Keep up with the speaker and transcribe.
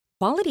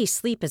Quality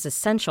sleep is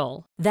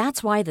essential.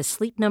 That's why the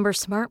Sleep Number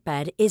Smart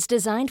Bed is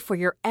designed for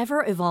your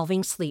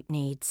ever-evolving sleep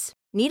needs.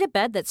 Need a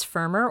bed that's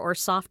firmer or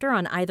softer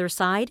on either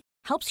side?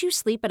 Helps you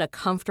sleep at a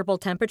comfortable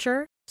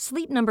temperature?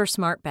 Sleep Number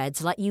Smart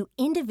Beds let you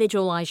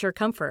individualize your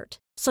comfort,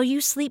 so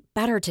you sleep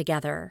better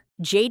together.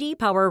 JD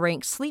Power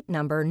ranks Sleep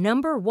Number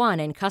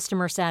 #1 in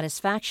customer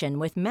satisfaction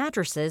with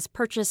mattresses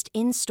purchased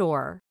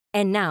in-store.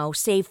 And now,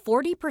 save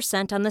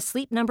 40% on the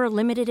Sleep Number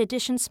Limited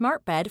Edition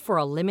Smart Bed for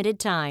a limited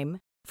time.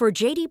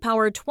 For JD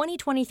Power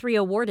 2023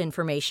 award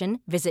information,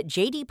 visit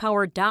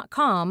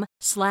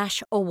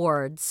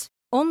jdpower.com/awards.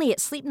 Only at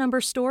Sleep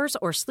Number stores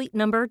or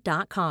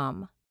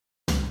sleepnumber.com.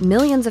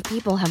 Millions of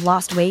people have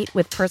lost weight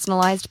with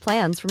personalized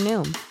plans from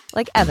Noom.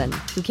 Like Evan,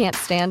 who can't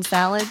stand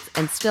salads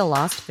and still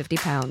lost 50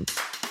 pounds.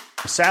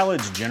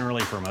 Salads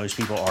generally for most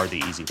people are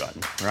the easy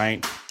button,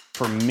 right?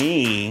 For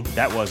me,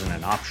 that wasn't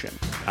an option.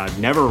 I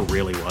never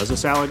really was a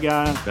salad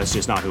guy. That's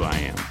just not who I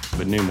am.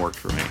 But Noom worked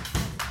for me.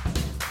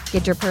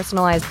 Get your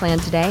personalized plan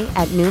today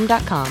at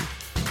Noom.com.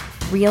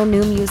 Real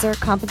Noom user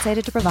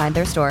compensated to provide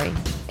their story.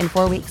 In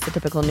 4 weeks, the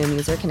typical Noom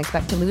user can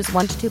expect to lose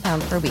 1 to 2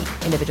 pounds per week.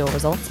 Individual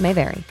results may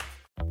vary.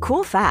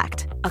 Cool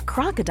fact, a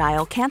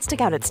crocodile can't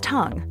stick out its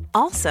tongue.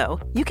 Also,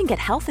 you can get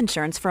health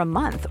insurance for a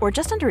month or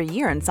just under a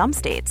year in some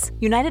states.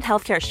 United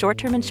Healthcare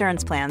short-term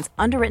insurance plans,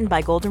 underwritten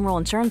by Golden Rule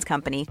Insurance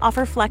Company,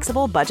 offer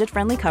flexible,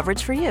 budget-friendly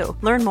coverage for you.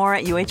 Learn more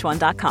at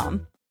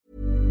uh1.com.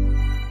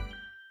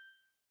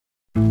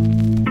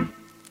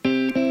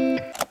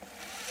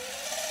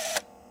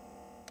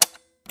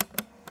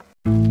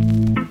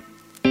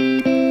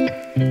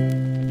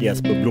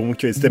 Jesper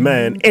Blomqvist är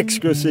med i en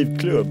exklusiv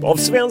klubb av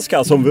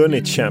svenskar som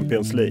vunnit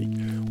Champions League.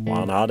 Och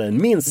han hade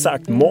en minst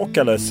sagt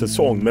makalös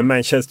säsong med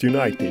Manchester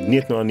United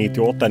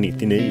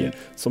 1998-99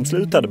 som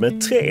slutade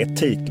med 3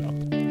 titlar.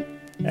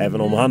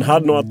 Även om han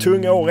hade några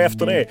tunga år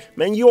efter det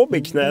med en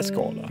jobbig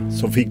knäskada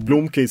så fick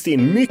Blomqvist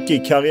in mycket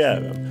i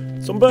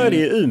karriären som började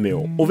i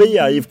Umeå och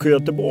via IFK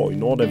Göteborg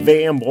nådde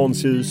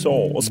VM-brons i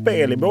USA och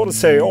spel i både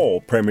Serie A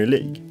och Premier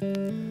League.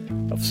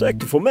 Jag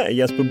försökte få med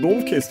Jesper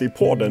Blomqvist i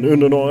podden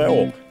under några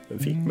år men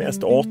fick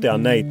mest artiga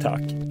nej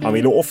tack. Han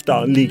ville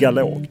ofta ligga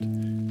lågt.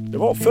 Det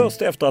var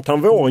först efter att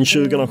han våren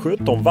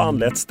 2017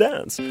 vann Let's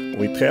Dance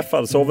och vi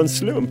träffades av en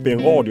slump i en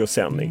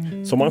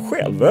radiosändning som han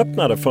själv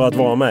öppnade för att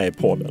vara med i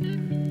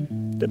podden.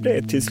 Det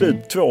blev till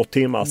slut 2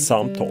 timmars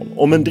samtal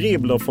om en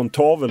dribbler från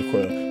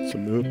Tavelsjö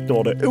som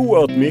uppnådde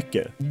oerhört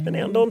mycket men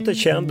ändå inte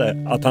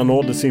kände att han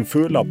nådde sin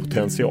fulla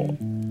potential.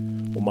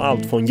 Om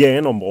allt från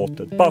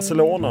genombrottet,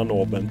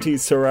 Barcelona-nobben till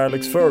Sir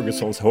Alex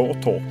Fergusons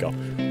hårtorkar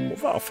och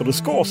varför det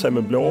skar sig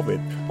med Blåvitt,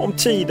 om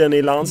tiden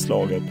i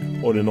landslaget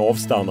och den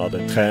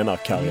avstannade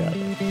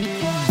tränarkarriären.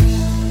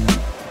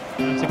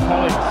 To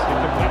Collins, who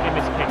completely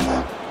miskicks.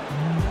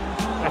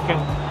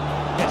 Beckham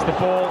gets the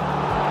ball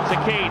to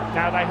Keane.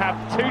 Now they have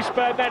 2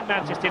 spare men,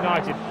 Manchester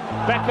United.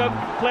 Beckham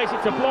plays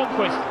it to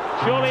Blomqvist.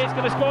 Surely it's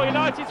going to score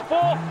United's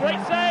 4th.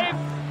 Great save.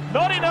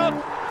 Not enough.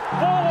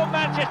 4-1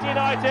 Manchester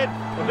United.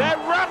 They're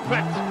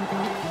rampant.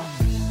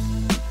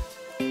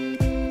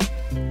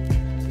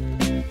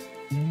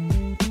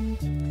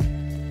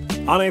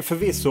 Han är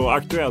förvisso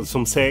aktuell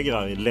som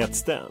segrare i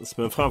Let's Dance,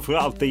 men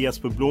framförallt är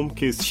Jesper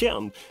Blomqvist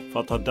känd för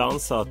att ha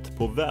dansat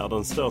på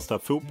världens största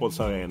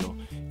fotbollsarenor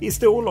i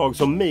storlag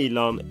som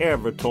Milan,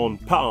 Everton,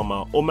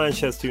 Parma och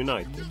Manchester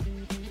United.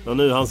 När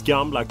nu hans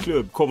gamla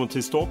klubb kommer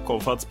till Stockholm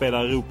för att spela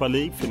Europa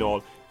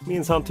League-final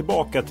minns han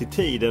tillbaka till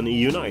tiden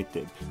i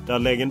United, där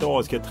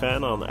legendariska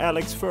tränaren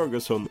Alex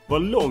Ferguson var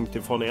långt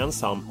ifrån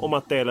ensam om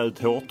att dela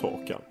ut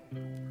hårtorkar.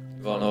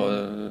 Det var nog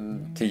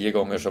 10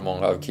 gånger så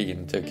många av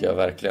Keane tycker jag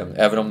verkligen.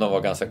 Även om de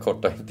var ganska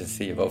korta och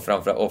intensiva och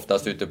framförallt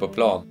oftast ute på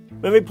plan.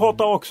 Men vi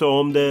pratar också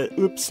om det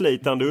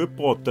uppslitande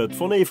uppbrottet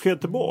från IFK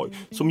Göteborg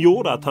som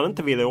gjorde att han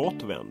inte ville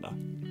återvända.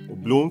 Och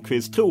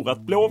Blomqvist tror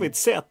att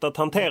Blåvitts sätt att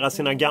hantera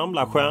sina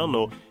gamla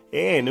stjärnor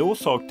är en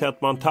orsak till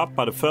att man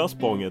tappade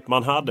försprånget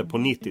man hade på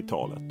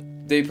 90-talet.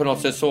 Det är på något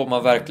sätt så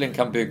man verkligen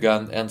kan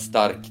bygga en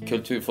stark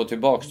kultur. Få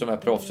tillbaka de här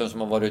proffsen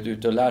som har varit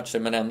ute och lärt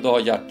sig men ändå har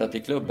hjärtat i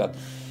klubben.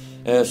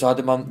 Så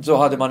hade man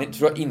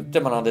tror jag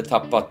inte man hade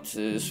tappat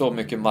så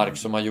mycket mark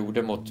som man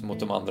gjorde mot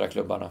de andra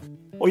klubbarna.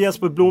 Och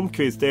Jesper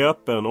Blomqvist är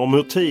öppen om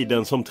hur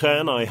tiden som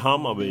tränare i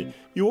Hammarby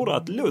gjorde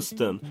att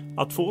lusten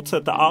att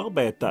fortsätta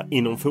arbeta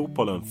inom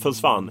fotbollen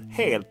försvann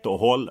helt och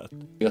hållet.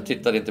 Jag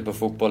tittade inte på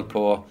fotboll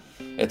på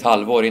ett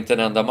halvår, inte en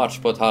enda match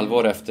på ett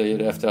halvår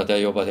efter att jag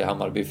jobbat i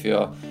Hammarby,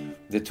 för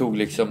det tog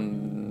liksom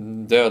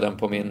döden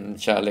på min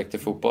kärlek till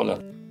fotbollen.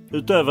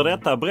 Utöver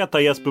detta berättar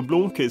Jesper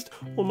Blomqvist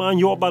om han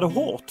jobbade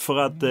hårt för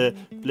att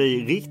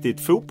bli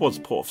riktigt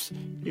fotbollsproffs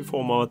i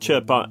form av att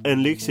köpa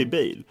en lyxig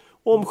bil.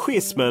 Om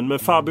schismen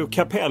med Fabio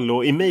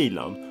Capello i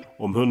Milan.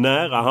 Om hur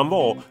nära han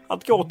var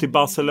att gå till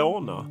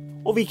Barcelona.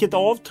 Och vilket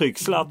avtryck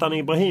Zlatan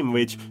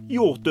Ibrahimovic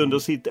gjort under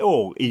sitt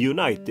år i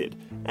United.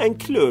 En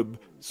klubb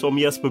som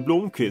Jesper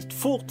Blomqvist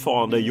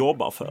fortfarande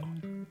jobbar för.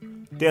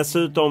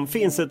 Dessutom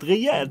finns ett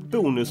rejält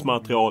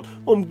bonusmaterial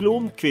om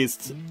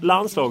Blomqvists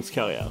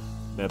landslagskarriär.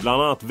 Med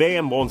bland annat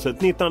VM-bronset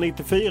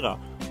 1994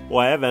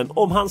 och även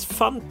om hans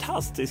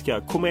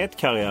fantastiska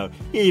kometkarriär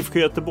i IFK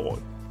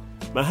Göteborg.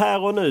 Men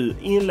här och nu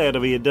inleder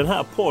vi den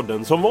här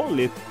podden som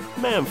vanligt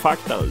med en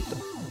faktaruta.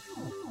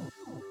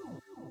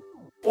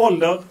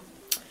 Ålder?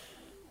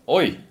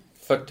 Oj,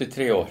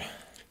 43 år.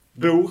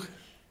 Bor?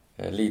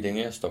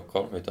 Lidingö,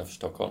 Stockholm, utanför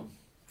Stockholm.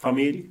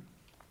 Familj?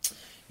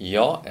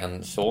 Ja,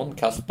 en son,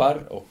 Kaspar,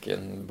 och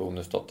en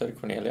bonusdotter,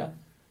 Cornelia.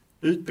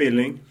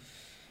 Utbildning?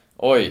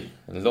 Oj,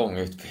 en lång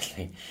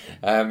utbildning.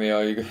 Men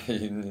jag är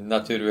ju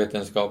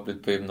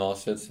naturvetenskapligt på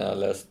gymnasiet, sen har jag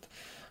läst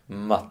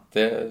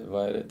matte,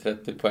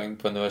 30 poäng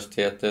på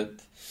universitetet.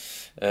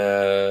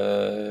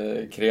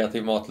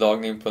 Kreativ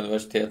matlagning på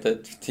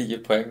universitetet, 10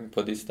 poäng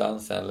på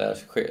distans. Sen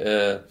läst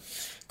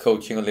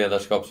coaching och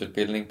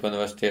ledarskapsutbildning på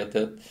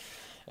universitetet.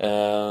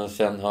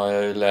 Sen har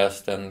jag ju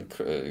läst en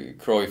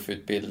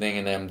Cruyff-utbildning,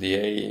 en MDA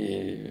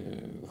i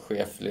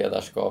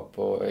chefledarskap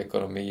och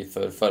ekonomi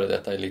för före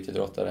detta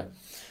elitidrottare.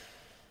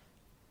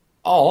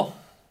 Ja,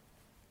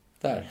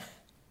 där.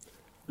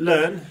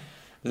 Lön?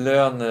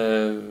 Lön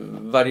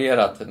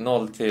varierat,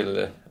 0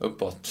 till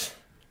uppåt.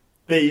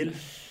 Bil?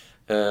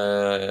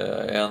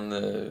 En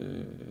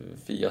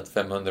Fiat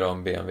 500 och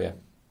en BMW.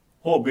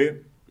 Hobby?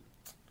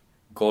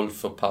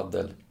 Golf och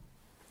paddel.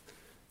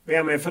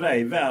 Vem är för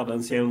dig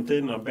världens genom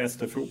tiderna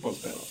bästa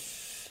fotbollsspelare?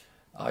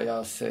 Ja,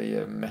 jag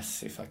säger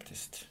Messi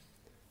faktiskt.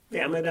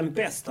 Vem är den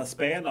bästa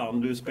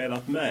spelaren du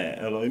spelat med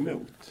eller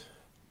emot?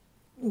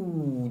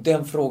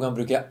 Den frågan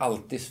brukar jag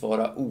alltid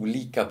svara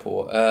olika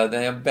på.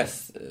 Den är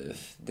bäst...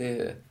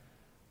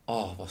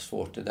 vad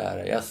svårt det där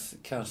är. Jag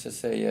kanske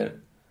säger...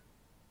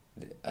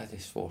 Det är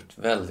svårt,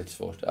 väldigt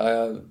svårt.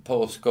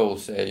 Paul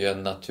Scholes är ju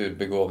en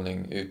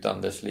naturbegåvning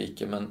utan dess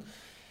like, men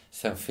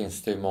sen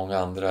finns det ju många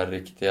andra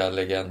riktiga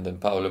legender.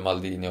 Paolo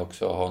Maldini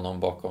också, har honom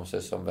bakom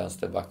sig som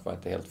vänsterback, var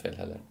inte helt fel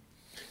heller.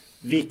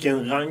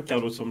 Vilken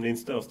rankar du som din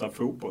största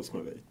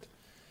fotbollsmerit?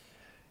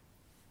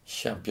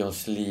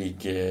 Champions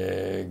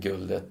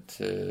League-guldet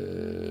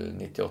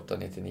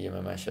 98-99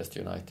 med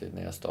Manchester United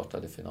när jag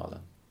startade finalen.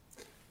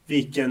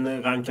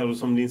 Vilken rankar du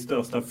som din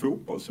största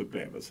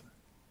fotbollsupplevelse?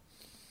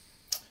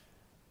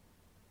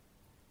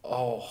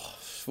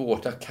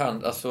 Svårt. Jag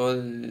kan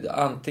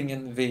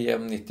antingen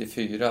VM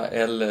 94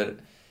 eller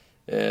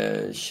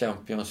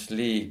Champions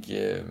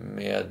League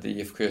med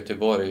IFK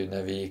Göteborg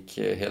när vi gick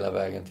hela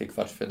vägen till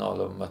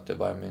kvartsfinal och mötte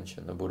Bayern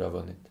München och borde ha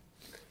vunnit.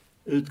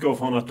 Utgå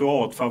från att du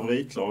har ett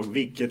favoritlag.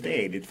 Vilket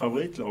är ditt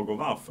favoritlag och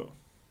varför?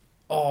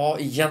 Ja,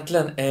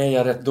 egentligen är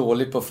jag rätt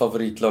dålig på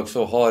favoritlag,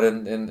 så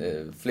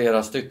har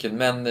flera stycken.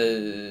 Men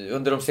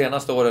under de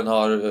senaste åren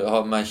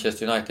har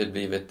Manchester United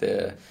blivit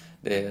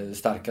det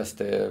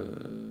starkaste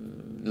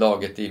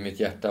laget i mitt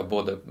hjärta.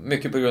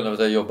 Mycket på grund av att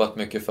jag har jobbat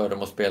mycket för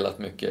dem och spelat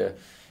mycket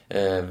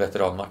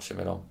veteranmatcher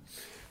med dem.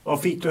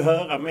 Vad fick du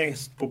höra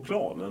mest på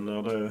planen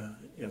när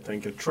jag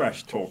tänker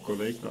trash talk och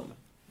liknande?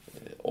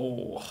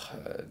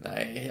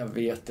 Nej, jag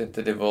vet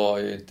inte. Det var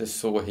ju inte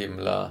så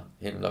himla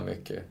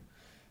mycket,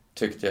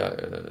 tyckte jag.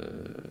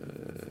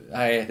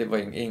 Nej, det var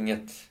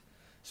inget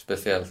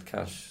speciellt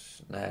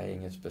kanske. Nej,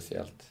 inget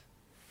speciellt.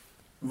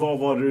 Vad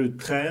var det du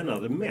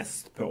tränade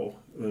mest på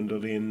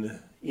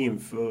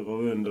inför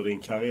och under din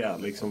karriär,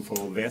 liksom för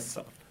att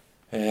vässa?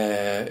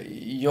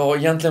 Ja,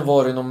 egentligen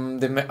var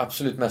det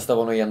absolut mesta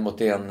var nog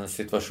 1-mot-1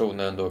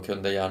 situationen. Då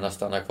kunde gärna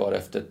stanna kvar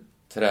efter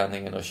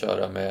träningen och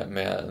köra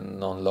med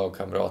någon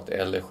lagkamrat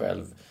eller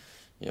själv.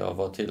 Jag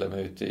var till och med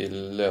ute i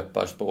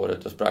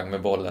löparspåret och sprang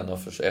med bollen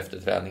efter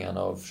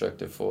träningarna och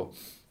försökte få...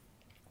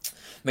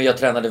 Men jag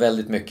tränade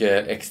väldigt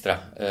mycket extra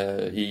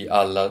i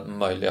alla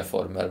möjliga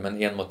former. Men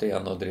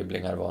 1-mot-1 och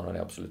dribblingar var nog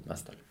det absolut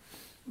mesta.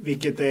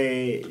 Vilket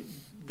är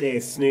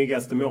det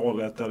snyggaste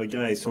målet eller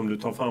grej som du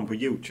tar fram på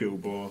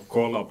YouTube och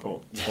kollar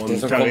på? Det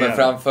som kommer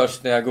fram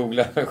först när jag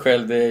googlar mig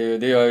själv,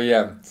 det gör jag ju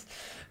jämt.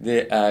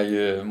 Det är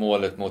ju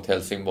målet mot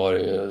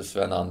Helsingborg,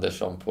 Sven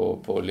Andersson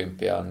på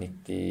Olympia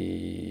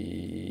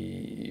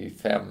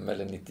 95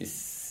 eller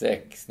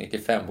 96,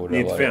 95 borde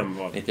det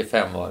vara.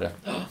 95 var det.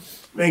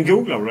 Men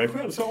googlar du dig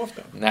själv så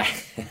ofta? Nej,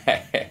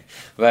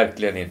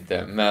 verkligen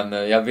inte.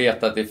 Men jag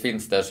vet att det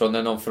finns där. Så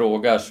när någon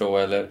frågar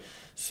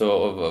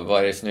så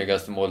vad är det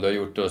snyggaste mål du har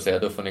gjort, och säger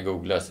då får ni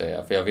googla, säger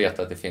jag. För jag vet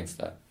att det finns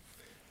där.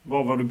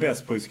 Vad var du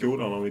bäst på i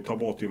skolan om vi tar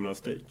bort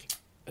gymnastik?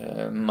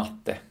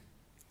 Matte.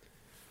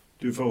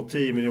 Du får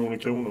 10 miljoner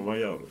kronor, vad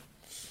gör du?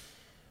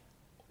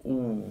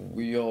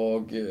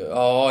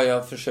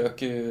 Jag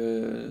försöker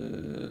ju...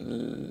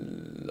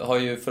 Har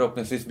ju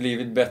förhoppningsvis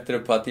blivit bättre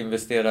på att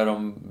investera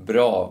dem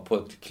bra på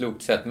ett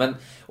klokt sätt.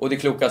 Och det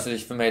klokaste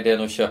för mig, det är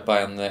att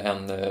köpa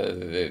en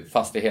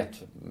fastighet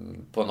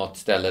på något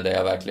ställe där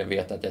jag verkligen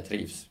vet att jag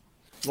trivs.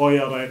 Vad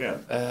gör dig rädd?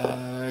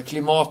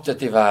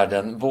 Klimatet i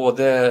världen.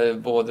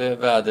 Både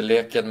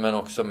väderleken men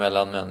också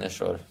mellan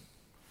människor.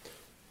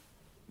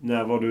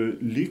 När var du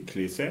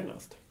lycklig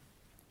senast?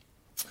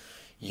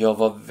 Jag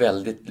var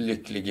väldigt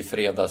lycklig i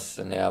fredags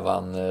när jag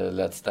vann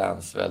Let's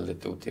Dance,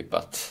 väldigt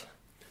otippat.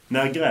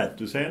 När grät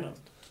du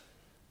senast?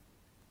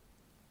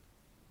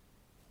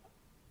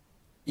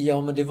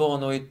 Ja, men det var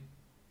nog i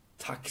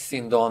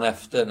taxin dagen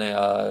efter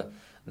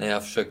när när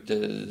jag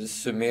försökte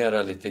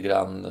summera lite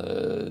grann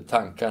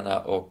tankarna,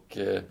 och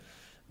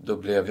då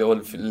blev jag och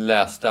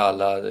läste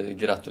alla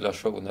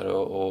gratulationer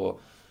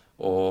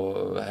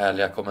och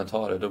härliga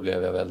kommentarer. Då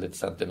blev jag väldigt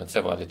sentimental.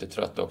 Sen var jag lite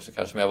trött också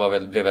kanske, men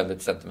jag blev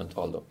väldigt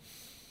sentimental då.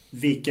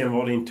 Vilken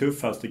var din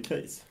tuffaste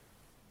kris?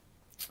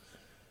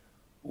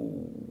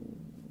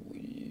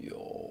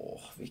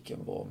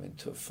 Vilken var min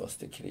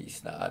tuffaste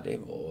kris? Nej, det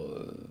var...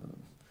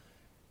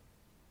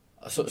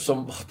 Alltså, som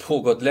har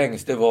pågått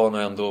längst, det var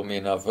nog ändå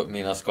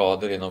mina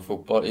skador inom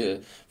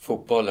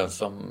fotbollen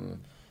som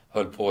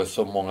höll på i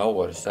så många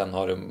år. Sen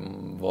har det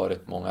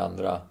varit många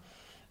andra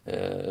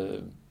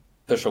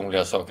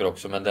personliga saker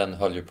också, men den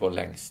höll ju på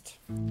längst.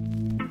 Blind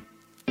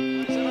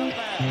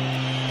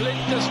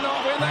does not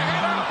win the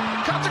header.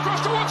 Cut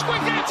across towards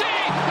Spaghetti,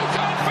 who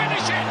can't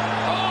finish it.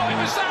 Oh, it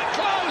was that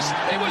close.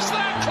 It was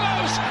that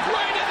close.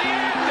 Right at the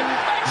end.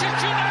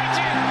 Manchester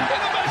United, in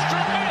the most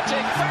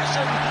dramatic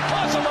fashion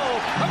possible,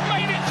 have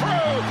made it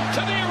through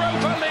to the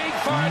Europa League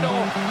final.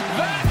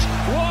 That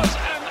was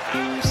an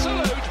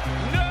absolute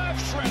nerve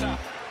shredder.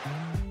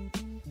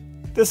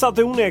 Det satt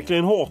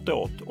onekligen hårt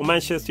åt, och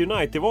Manchester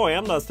United var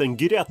endast en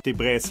grättig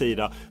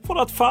bredsida för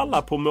att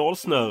falla på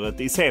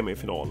målsnöret i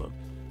semifinalen.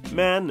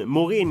 Men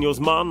Mourinhos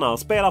mannar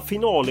spelar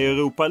final i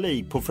Europa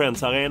League på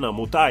Friends Arena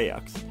mot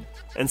Ajax.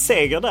 En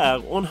seger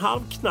där och en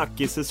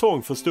halvknackig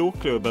säsong för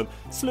storklubben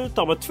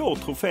slutar med 2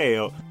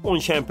 troféer och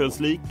en Champions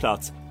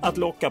League-plats att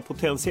locka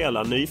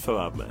potentiella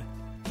nyförvärv med.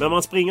 Men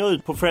man springer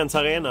ut på Friends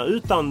Arena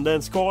utan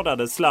den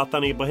skadade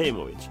Zlatan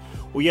Ibrahimovic.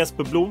 Och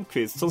Jesper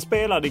Blomqvist, som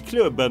spelade i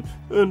klubben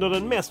under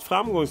den mest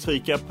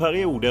framgångsrika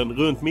perioden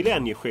runt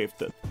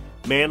millennieskiftet,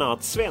 menar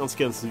att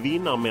svenskens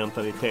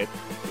vinnarmentalitet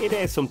är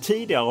det som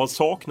tidigare har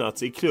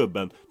saknats i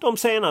klubben de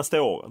senaste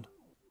åren.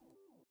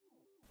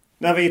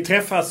 När vi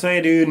träffas så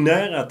är det ju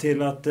nära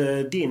till att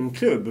din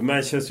klubb,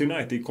 Manchester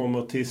United,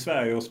 kommer till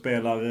Sverige och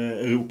spelar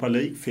Europa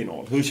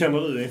League-final. Hur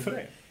känner du dig för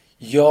det?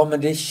 Ja,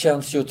 men det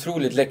känns ju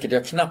otroligt läckert. Jag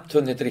har knappt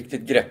hunnit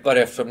riktigt greppa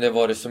det eftersom det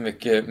varit så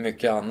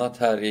mycket annat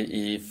här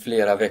i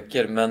flera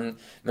veckor. Men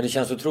det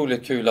känns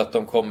otroligt kul att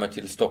de kommer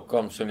till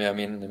Stockholm, som är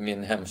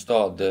min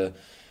hemstad,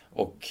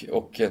 och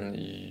en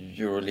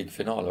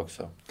Euroleague-final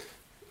också.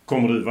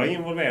 Kommer du vara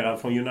involverad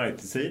från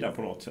Uniteds sida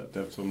på något sätt,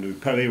 eftersom du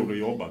perioder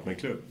jobbat med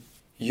klubben?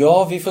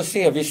 Ja, vi får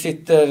se. Vi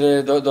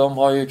sitter, de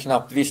har ju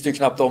visste ju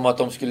knappt om att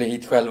de skulle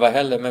hit själva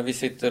heller, men vi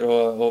sitter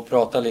och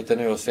pratar lite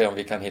nu och ser om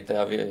vi kan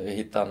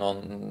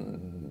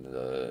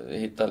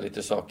hitta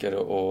lite saker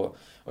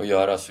och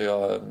göra. Så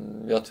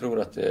jag tror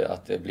att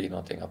det blir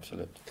någonting,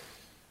 absolut.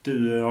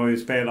 Du har ju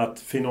spelat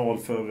final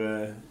för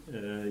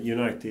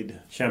United,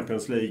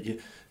 Champions League.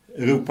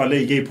 Europa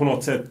League är på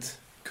något sätt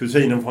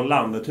kusinen från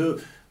landet.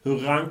 Hur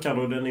rankar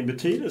du den i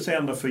betydelse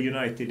ändå för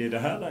United i det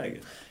här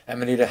läget? Ja,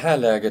 men i det här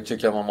läget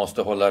tycker jag man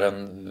måste hålla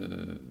den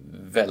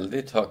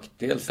väldigt högt.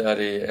 Dels är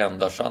det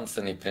enda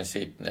chansen i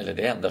princip, eller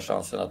det är enda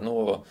chansen att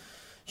nå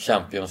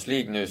Champions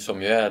League nu,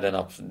 som ju är den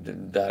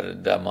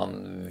där man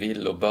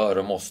vill och bör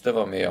och måste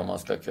vara med om man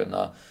ska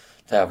kunna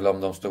tävla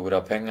om de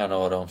stora pengarna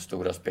och de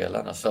stora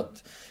spelarna. Så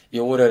att i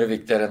år är det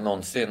viktigare än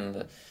någonsin.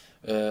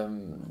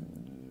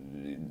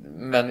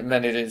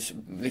 Men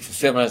liksom,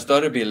 ser man den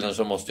större bilden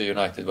så måste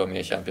United vara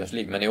med i Champions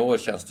League. Men i år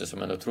känns det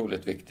som en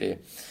otroligt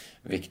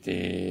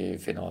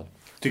viktig final.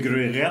 Tycker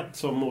du det är rätt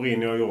som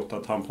Mourinho har gjort,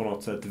 att han på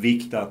något sätt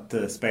vilat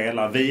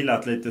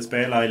lite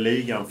spelare i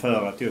ligan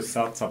för att just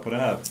satsa på det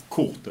här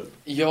kortet?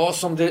 Ja,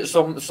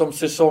 som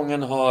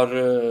säsongen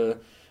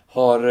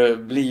har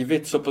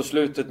blivit, så på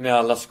slutet med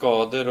alla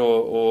skador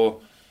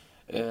och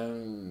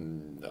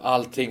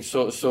allting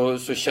så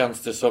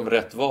känns det som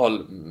rätt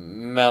val.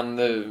 Men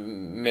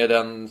med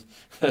den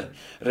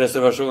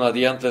reservationen att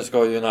egentligen ska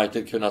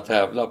United kunna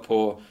tävla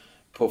på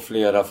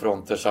flera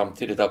fronter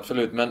samtidigt,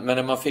 absolut. Men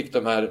när man fick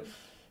de här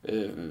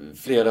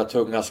flera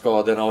tunga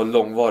skadorna och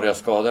långvariga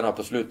skadorna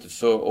på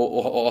slutet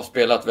och har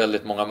spelat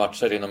väldigt många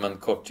matcher inom en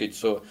kort tid,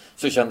 så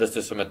kändes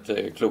det som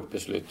ett klokt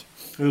beslut.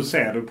 Hur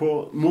ser du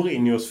på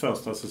Mourinhos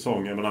första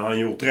säsongen? Men han har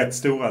gjort rätt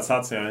stora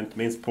satsningar, inte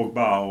minst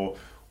Pogba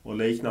och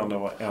liknande,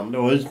 och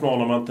ändå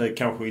utmanar man inte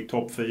kanske i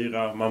topp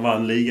 4. Man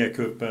vann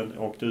ligacupen,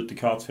 åkte ut i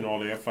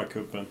kvartsfinal i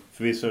FA-cupen,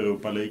 förvisso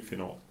Europa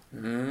League-final.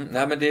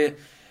 Nej, men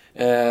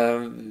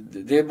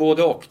det är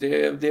både och.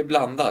 Det är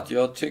blandat.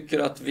 Jag tycker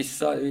att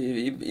vissa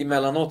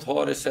emellanåt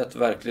har det sett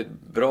verkligt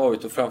bra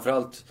ut, och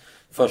framförallt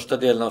första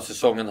delen av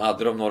säsongen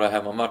hade de några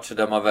hemmamatcher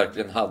där man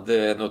verkligen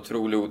hade en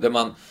otrolig,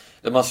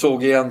 där man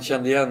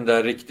kände igen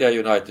det riktiga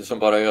United som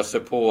bara öser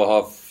på och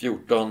har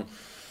 14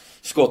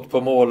 skott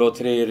på mål och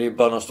 3 i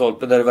ribban och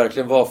stolpen, där det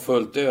verkligen var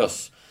fullt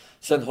ös.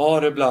 Sen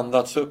har det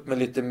blandats upp med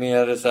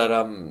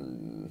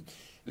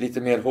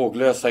lite mer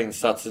håglösa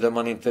insatser där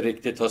man inte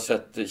riktigt har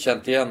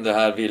känt igen det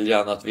här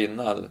viljan att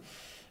vinna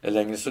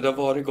längre. Så det har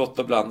varit gott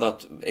och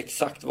blandat.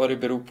 Exakt vad det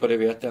beror på, det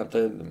vet jag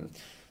inte.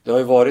 Det har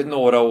ju varit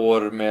några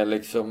år med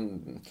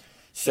liksom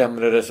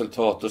sämre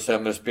resultat och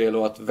sämre spel,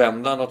 och att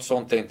vända något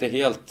sånt är inte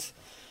helt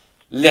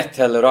lätt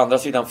heller. Å andra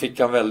sidan fick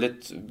han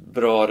väldigt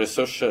bra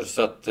resurser,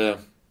 så att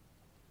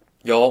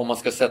Ja, om man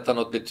ska sätta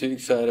något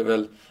betyg så är det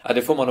väl... Ja,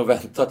 det får man nog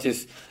vänta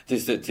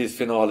tills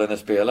finalen är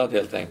spelad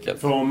helt enkelt.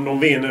 För om de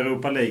vinner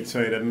Europa League så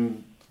är det...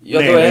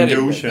 Ja,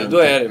 då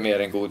är det mer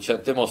än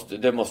godkänt.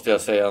 Det måste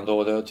jag säga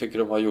ändå. Jag tycker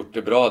de har gjort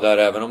det bra där,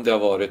 även om det har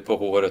varit på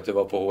håret. Det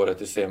var på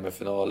håret i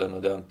semifinalen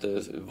och det har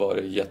inte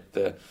varit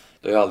det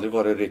har ju aldrig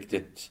varit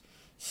riktigt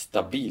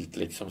stabilt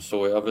liksom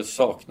så. Jag har väl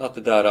saknat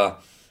det där,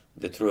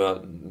 det tror jag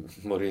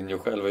Mourinho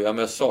själv. Men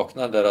jag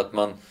saknar det där att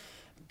man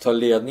tar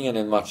ledningen i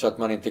en match, att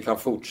man inte kan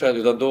fortsätta.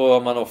 Utan då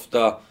har man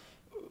ofta,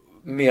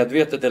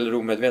 medvetet eller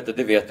omedvetet,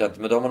 det vet jag inte.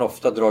 Men då har man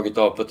ofta dragit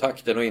av på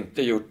takten och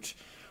inte gjort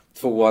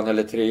 2:an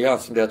eller 3:an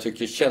som det jag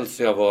tycker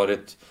Chelsea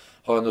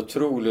har en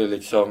otrolig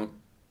liksom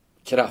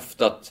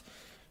kraft att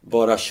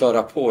bara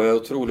köra på. Jag är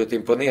otroligt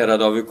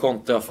imponerad av hur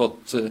Conte har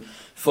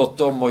fått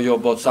dem att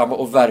jobba åt samma,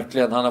 och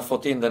verkligen han har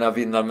fått in den här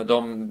vinnaren, men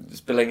de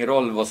spelar ingen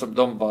roll vad som,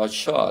 de bara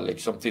kör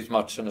liksom tills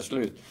matchen är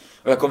slut.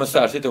 Och jag kommer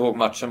särskilt ihåg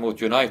matchen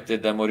mot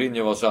United där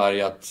Mourinho var så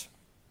arg att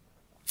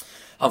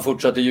han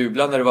fortsatte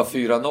jubla när det var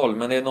 4-0,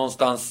 men det är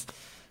någonstans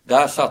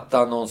där satt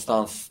han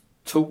någonstans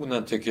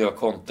tonen, tycker jag,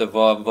 Conte,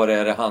 vad det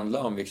är det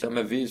handlar om liksom.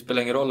 Men vi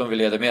spelar ingen roll om vi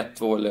leder med 1,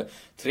 2 eller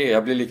 3.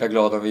 Jag blir lika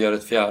glad om vi gör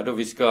ett fjärde, och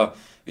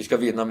vi ska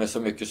vinna med så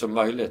mycket som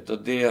möjligt, och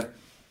det,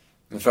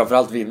 men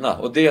framförallt vinna,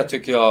 och det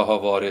tycker jag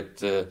har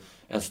varit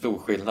en stor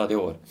skillnad i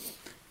år.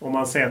 Om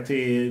man ser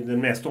till den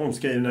mest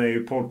omskrivna är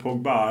ju Paul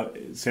Pogba,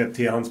 sett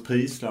till hans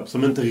prislapp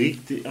som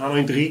han har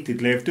inte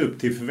riktigt levt upp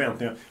till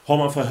förväntningar. Har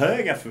man för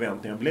höga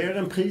förväntningar, blir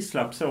en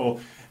prislapp så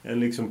en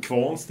liksom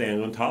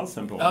kvarnsten runt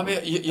halsen på honom?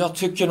 Ja, men jag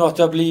tycker nog att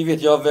det har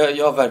blivit, jag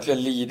har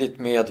verkligen lidit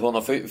med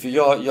honom, för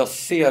jag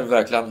ser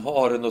verkligen han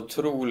har en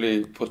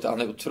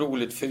han är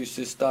otroligt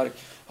fysiskt stark,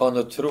 har en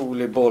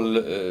otrolig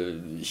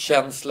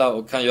bollkänsla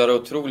och kan göra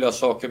otroliga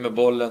saker med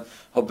bollen,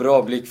 har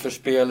bra blick för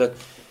spelet.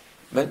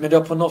 Men det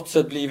har på något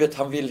sätt blivit,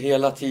 han vill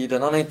hela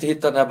tiden. Han har inte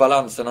hittat den här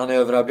balansen. Han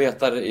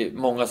överarbetar i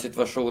många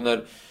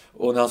situationer.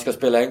 Och när han ska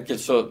spela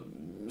enkelt så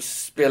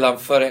spelar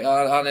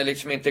han han är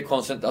liksom inte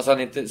koncentrerad.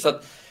 Alltså så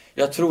att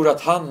jag tror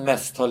att han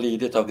mest har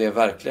lidit av det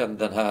verkligen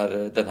den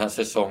här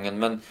säsongen.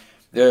 Men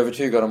jag är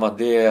övertygad om att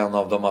det är en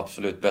av de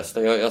absolut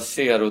bästa. Jag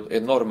ser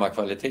enorma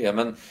kvaliteter.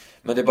 Men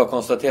det är bara att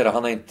konstatera,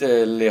 han har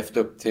inte levt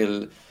upp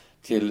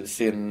till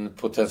sin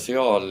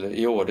potential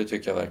i år, det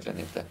tycker jag verkligen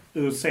inte.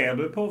 Hur ser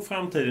du på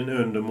framtiden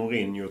under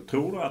Mourinho?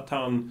 Tror du att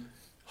han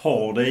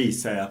har det i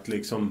sig att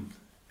liksom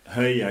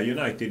höja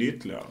United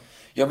ytterligare?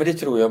 Ja, men det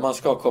tror jag. Man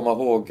ska komma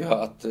ihåg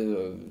att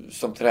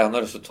som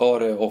tränare så tar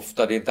det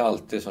ofta, det är inte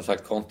alltid, som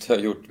sagt, Conte har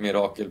gjort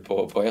mirakel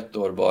på ett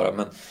år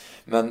bara,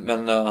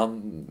 men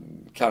han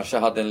kanske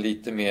hade en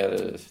lite mer,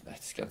 jag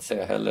ska inte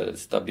säga heller,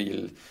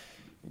 stabil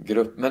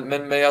grupp.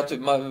 Men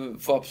man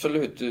får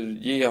absolut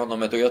ge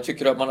honom ett, och jag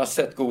tycker att man har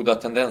sett goda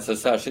tendenser,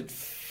 särskilt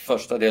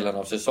första delen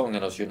av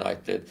säsongen hos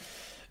United.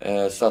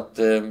 Så att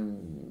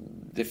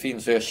det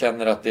finns, och jag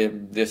känner att det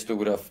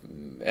är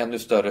ännu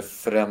större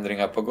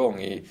förändringar på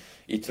gång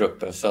i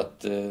truppen. Så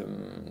att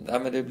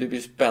men det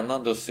blir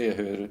spännande att se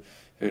hur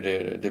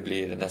det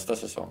blir nästa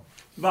säsong.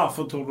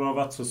 Varför tror du det har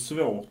varit så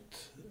svårt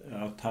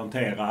att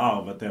hantera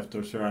arvet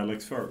efter Sir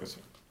Alex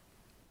Ferguson?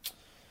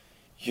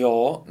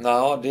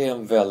 Ja, det är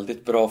en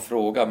väldigt bra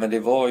fråga, men det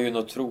var ju en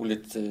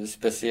otroligt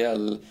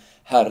speciell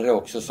herre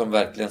också som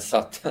verkligen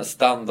satt en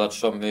standard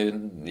som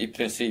i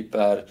princip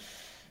är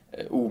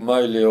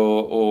omöjlig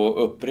att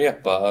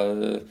upprepa.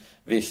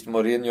 Visst,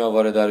 Mourinho har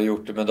varit där och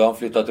gjort det, men då har han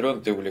flyttat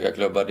runt i olika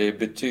klubbar. Det är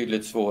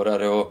betydligt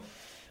svårare att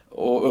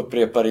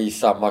upprepa det i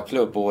samma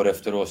klubb år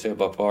efter år. Se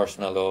bara på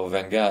Arsenal och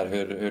Wenger,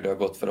 hur det har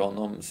gått för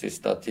honom de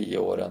sista 10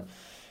 åren.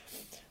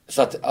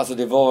 Så att, alltså,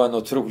 det var en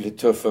otroligt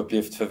tuff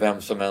uppgift för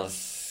vem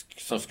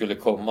som skulle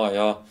komma.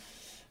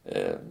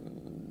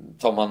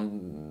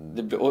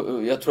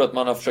 Jag tror att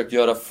man har försökt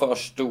göra för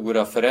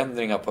stora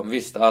förändringar på.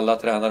 Visst, alla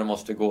tränare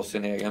måste gå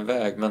sin egen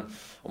väg, men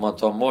om man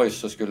tar Moyes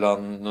så skulle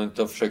han nog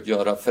inte ha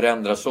försökt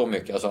förändra så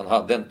mycket. Alltså, han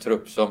hade en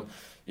trupp som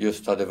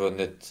just hade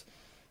vunnit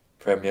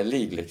Premier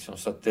League liksom.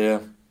 Så att det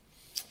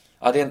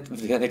är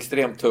en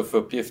extremt tuff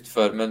uppgift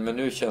men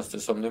nu känns det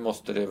som, nu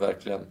måste det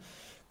verkligen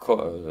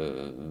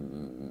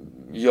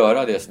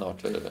göra det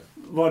snart.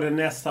 Var det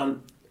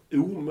nästan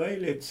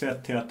omöjligt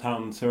sett till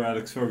att Sir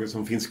Alex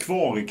Ferguson finns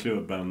kvar i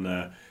klubben,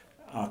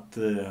 att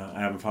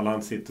även om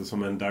han sitter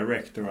som en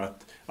director,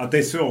 att det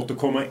är svårt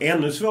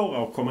ännu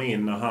svårare att komma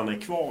in när han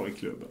är kvar i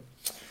klubben?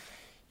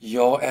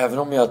 Ja, även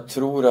om jag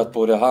tror att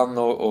både han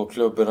och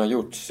klubben har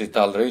gjort sitt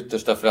allra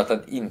yttersta för att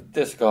han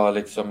inte ska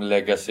liksom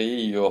lägga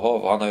sig i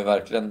han har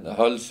ju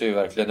höll sig ju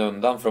verkligen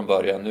undan från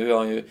början. Nu har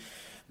han ju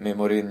med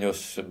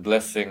Mourinhos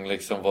blessing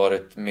liksom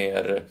varit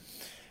mer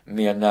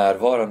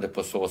närvarande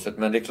på så sätt,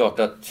 men det är klart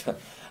att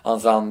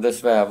hans ande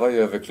svävar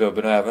ju över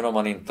klubben, och även om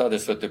han inte hade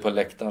suttit på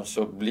läktaren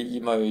så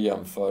blir man ju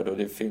jämförd, och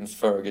det finns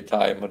Fergie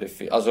time, och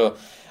alltså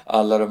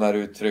alla de här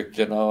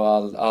uttrycken och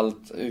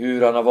allt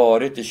hur han har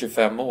varit i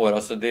 25 år,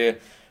 alltså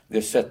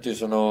det sätter ju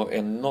såna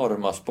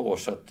enorma spår,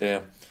 så att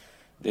det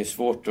är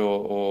svårt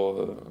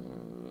att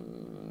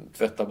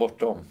tvätta bort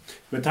dem.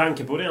 Med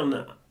tanke på den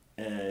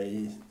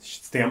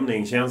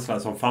stämning, känsla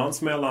som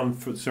fanns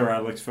mellan Sir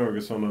Alex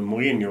Ferguson och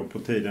Mourinho på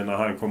tiden när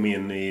han kom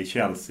in i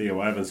Chelsea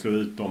och även slog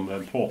ut dem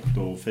med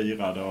Porto och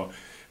firade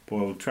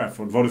på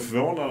Trafford. Var du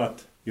förvånad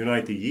att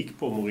United gick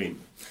på Mourinho?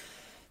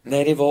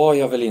 Nej, det var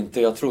jag väl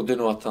inte. Jag trodde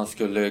nog att han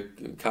skulle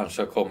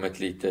kanske ha kommit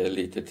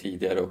lite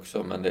tidigare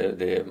också. Men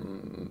det är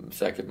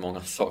säkert många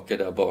saker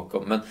där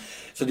bakom. Men,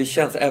 så det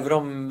känns, även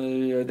om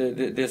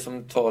det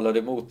som talade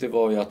emot det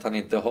var ju att han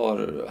inte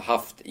har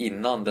haft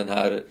innan den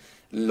här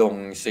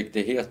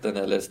långsiktigheten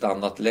eller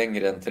stannat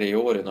längre än 3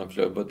 år i någon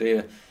klubb. Och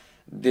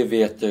det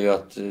vet jag ju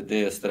att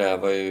det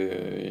strävar ju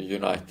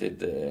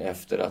United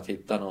efter, att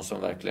hitta någon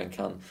som verkligen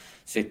kan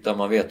sitta.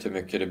 Man vet hur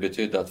mycket det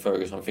betydde att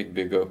Ferguson fick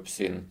bygga upp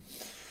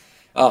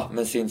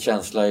sin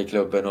känsla i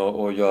klubben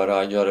och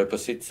göra det på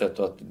sitt sätt,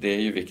 och att det är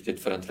ju viktigt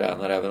för en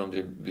tränare även om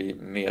det blir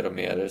mer och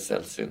mer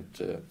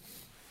sällsynt.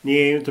 Ni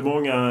är ju inte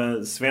många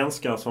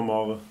svenskar som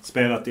har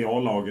spelat i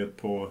A-laget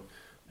på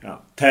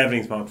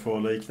tävlingsmatcher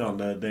och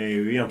liknande. Det är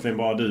ju egentligen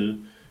bara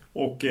du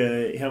och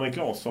Henrik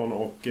Larsson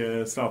och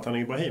Zlatan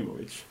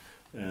Ibrahimovic.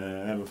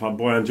 Även för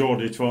Bojan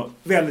Djordjic var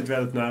väldigt,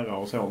 väldigt nära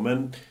och så.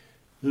 Men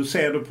hur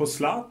ser du på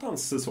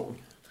Zlatans säsong?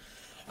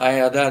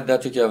 Nej, där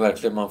tycker jag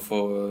verkligen man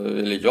får,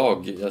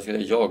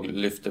 eller jag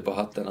lyfter på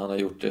hatten. Han har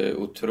gjort det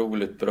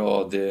otroligt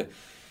bra.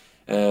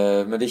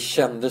 Men det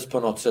kändes på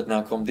något sätt när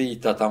han kom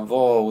dit att han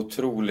var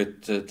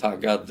otroligt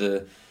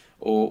taggad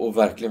och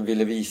verkligen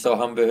ville visa. Och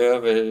han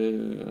behöver,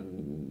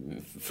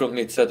 från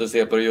mitt sätt att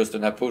se på det, just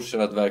den här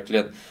pushen att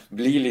verkligen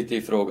bli lite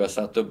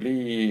ifrågasatt och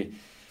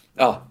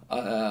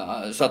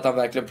så att han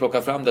verkligen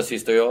plockar fram det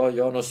sista. Jag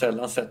har nog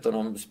sällan sett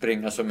honom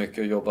springa så mycket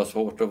och jobba så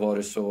hårt och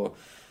varit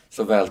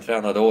så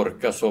vältränad och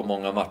orka så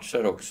många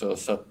matcher också.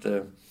 Så att,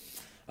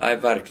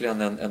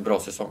 verkligen en bra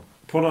säsong.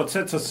 På något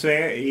sätt så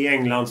i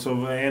England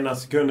så ena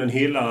sekunden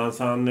hyllade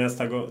han,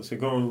 nästa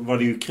gång var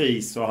det ju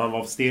kris och han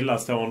var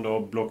stillastående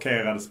och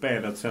blockerade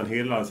spelet. Sen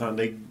hyllades han.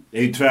 Det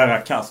är ju tvära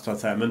kast så att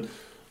säga. Men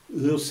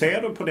hur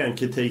ser du på den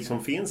kritik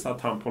som finns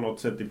att han på något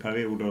sätt i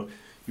perioder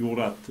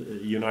gjorde att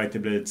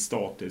United blev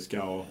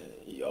statiska och...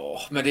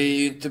 Ja, men det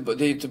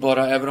är ju inte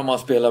bara, även om man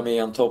spelar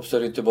med en topp så är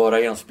det inte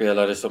bara en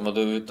spelare som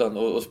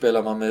och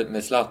spelar man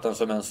med Zlatan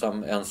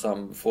som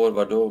ensam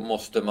forward, då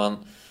måste man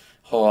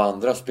ha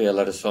andra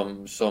spelare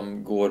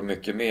som går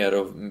mycket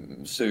mer och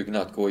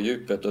sugna att gå i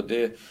djupet, och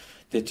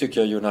det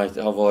tycker jag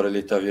United har varit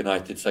lite av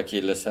Uniteds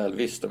akilleshäl.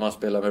 Visst, om man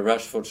spelar med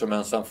Rashford som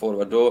ensam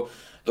forward,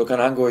 då kan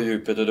han gå i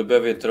djupet och då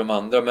behöver inte de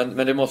andra,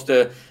 men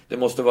det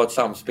måste vara ett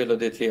samspel och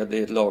det är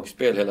ett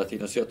lagspel hela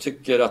tiden. Så jag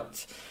tycker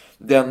att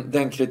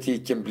den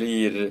kritiken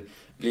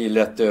blir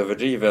lätt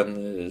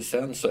överdriven.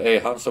 Sen så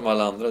är han som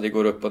alla andra, det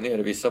går upp och ner.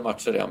 I vissa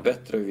matcher är han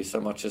bättre och i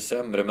vissa matcher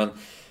sämre.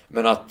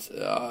 Men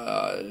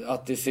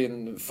att i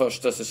sin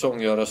första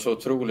säsong göra så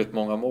otroligt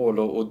många mål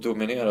och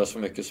dominera så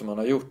mycket som han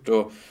har gjort.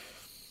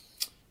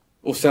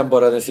 Och sen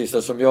bara det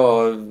sista som jag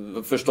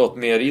har förstått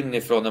mer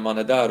inifrån när man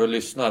är där och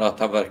lyssnar, att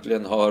han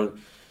verkligen har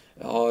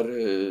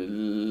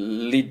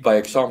lead by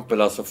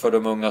example, alltså för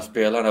de unga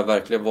spelarna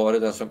verkligen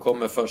varit den som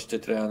kommer först till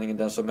träningen,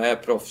 den som är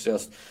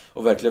proffsigast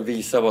och verkligen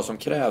visar vad som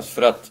krävs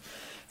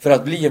för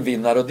att bli en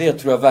vinnare. Och det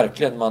tror jag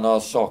verkligen man har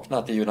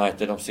saknat i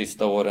United de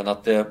sista åren,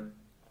 att det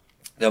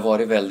har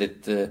varit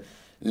väldigt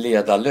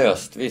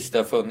ledarlöst. Visst, det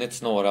har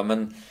funnits några,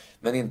 men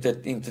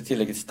inte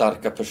tillräckligt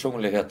starka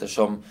personligheter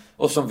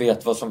som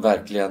vet vad som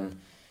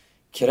verkligen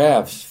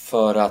krävs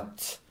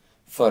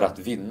för att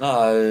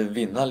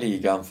vinna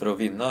ligan, för att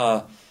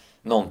vinna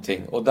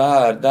någonting. Och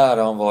där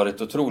har han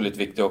varit otroligt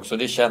viktig också.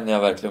 Det känner jag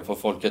verkligen för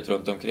folket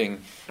runt omkring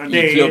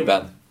i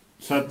klubben.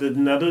 Så att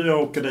när du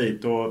åker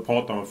dit och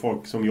pratar med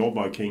folk som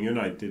jobbar kring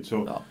United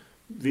så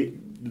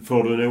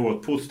får du en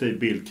oerhört positiv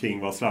bild kring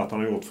vad Zlatan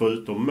har gjort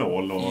förutom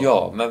mål.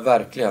 Ja, men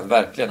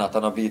verkligen att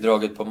han har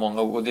bidragit på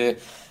många. Och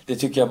det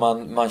tycker jag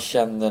man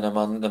känner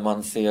när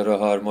man ser och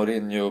hör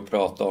Mourinho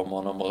prata om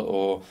honom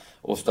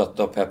och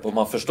stötta Pep. Och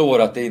man förstår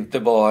att det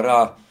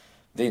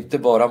är inte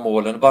bara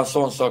målen. Bara en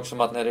sån sak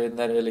som att när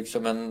det är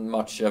liksom en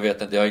match, jag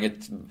vet inte, jag har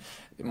inget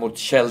mot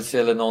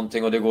Chelsea eller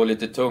någonting och det går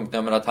lite tungt.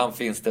 Men att han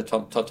finns där,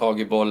 tar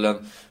tag i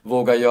bollen,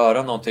 vågar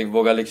göra någonting,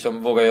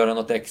 vågar göra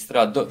något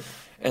extra.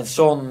 En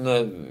sån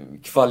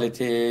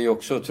kvalitet är ju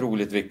också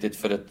otroligt viktigt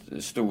för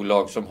ett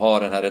storlag som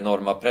har den här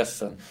enorma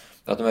pressen.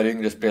 Att de här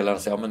yngre spelarna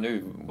säger, ja men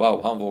nu,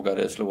 wow, han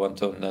vågade slå en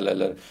tunnel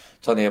eller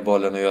ta ner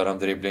bollen och göra en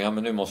dribbling. Ja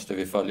men nu måste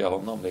vi följa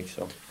honom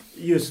liksom.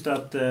 Just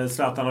att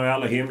Zlatan har ju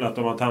alla himlat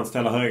om att han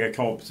ställer höga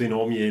krav på sin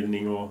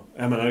omgivning. Och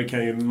jag menar, det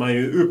kan man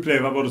ju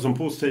uppleva både som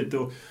positivt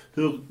och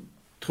hur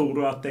tror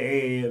du att det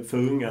är för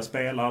unga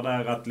spelare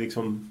där att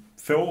liksom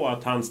få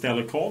att han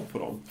ställer krav på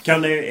dem?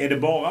 Är det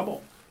bara bra?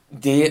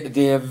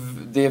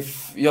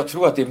 Jag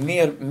tror att det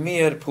är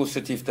mer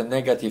positivt än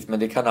negativt, men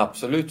det kan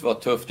absolut vara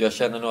tufft. Jag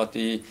känner nog att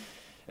i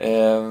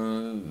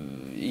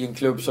en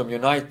klubb som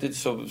United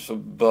så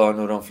bör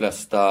nog de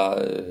flesta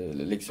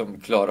liksom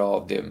klara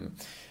av det.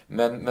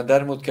 Men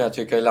däremot kan jag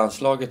tycka i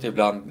landslaget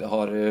ibland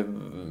har det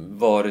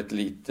varit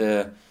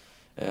lite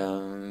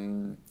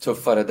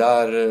tuffare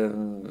där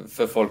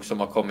för folk som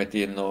har kommit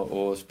in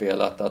och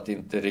spelat, att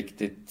inte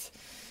riktigt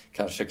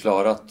kanske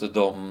klarat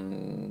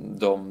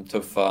de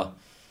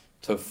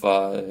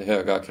tuffa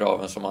höga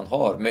kraven som man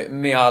har.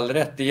 Med all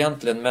rätt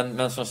egentligen,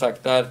 men som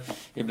sagt där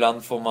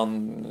ibland får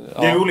man...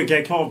 Ja. Det är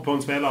olika krav på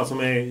en spelare som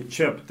är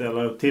köpt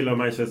eller tillhör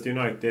Manchester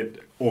United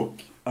och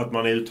att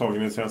man är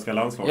uttagen i svenska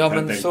landslaget.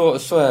 Ja, men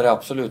så är det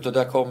absolut. Och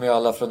där kommer ju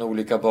alla från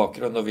olika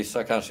bakgrund och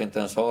vissa kanske inte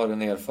ens har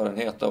en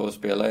erfarenhet av att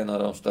spela i en av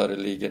de större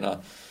ligorna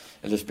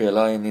eller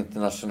spela en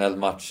internationell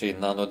match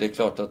innan. Och det är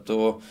klart att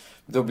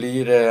då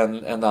blir det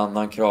en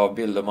annan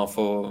kravbild och man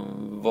får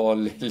vara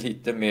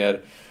lite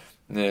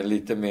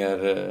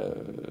mer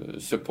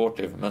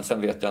supportive. Men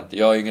sen vet jag inte.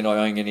 Jag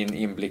har ingen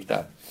inblick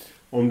där.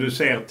 Om du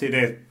ser till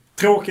det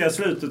tråkiga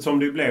slutet som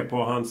det blev på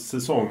hans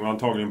säsong och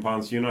antagligen på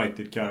hans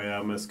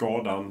United-karriär med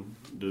skadan.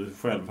 Du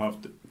själv haft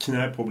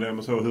knäproblem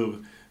och så. Hur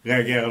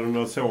reagerade du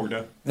när du såg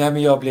det? Nej,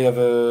 men jag blev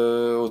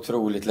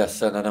otroligt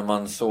ledsen när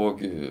man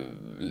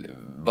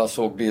bara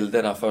såg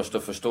bilderna först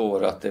och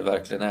förstår att det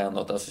verkligen är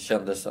något. Alltså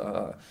kändes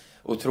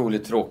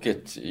otroligt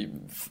tråkigt.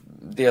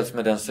 Dels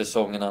med den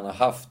säsongen han har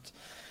haft.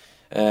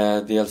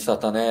 Dels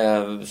att han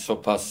är så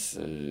pass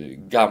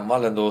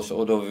gammal ändå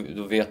och då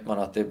vet man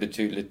att det är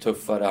betydligt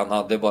tuffare. Han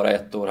hade bara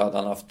 1 år, hade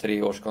han haft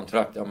 3 års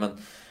kontrakt. Ja, men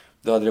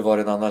då hade det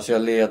varit en annan. Så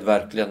jag led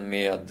verkligen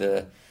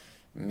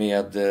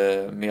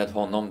med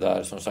honom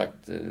där. Som sagt,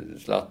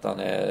 Zlatan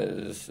är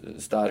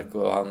stark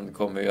och han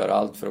kommer göra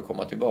allt för att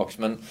komma tillbaks.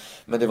 Men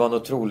det var en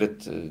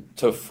otroligt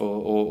tuff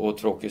och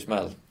tråkig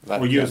smäll.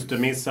 Verkligen. Och just att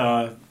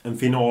missa en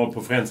final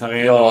på Friends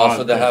Arena. Ja,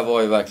 alltså det här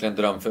var ju verkligen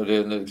dröm. För det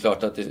är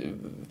klart att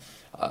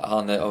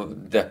han är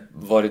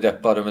varit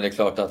deppad, men det är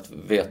klart att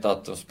veta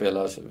att de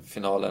spelar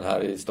finalen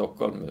här i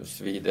Stockholm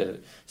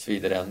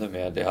svider ännu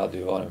mer. Det hade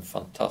ju varit en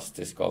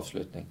fantastisk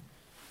avslutning.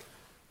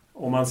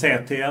 Om man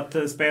ser till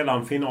att spela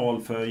en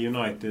final för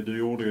United, du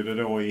gjorde ju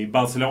det då i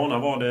Barcelona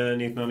var det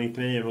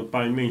 1999 mot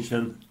Bayern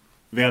München.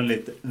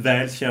 Väldigt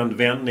välkänd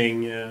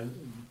vändning.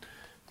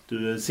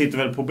 Du sitter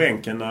väl på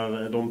bänken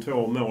när de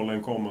 2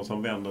 målen kommer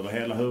som vänder det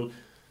hela. Hur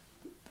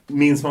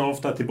minns man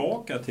ofta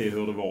tillbaka till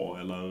hur det var,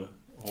 eller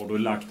har du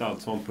lagt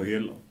allt sånt på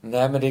hyllan?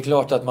 Nej, men det är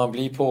klart att man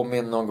blir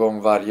påminn någon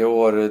gång varje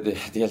år.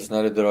 Dels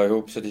när det drar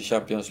ihop sig till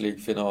Champions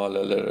League-final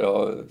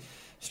eller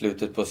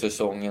slutet på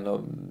säsongen.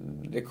 Och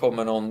det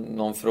kommer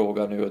någon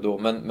fråga nu och då.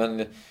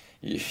 Men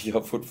jag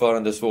har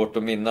fortfarande svårt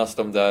att minnas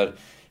de där.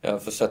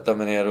 Jag får sätta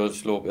mig ner och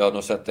slå. Jag har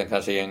nog sett den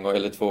kanske 1 gång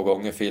eller 2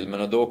 gånger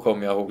filmen. Och då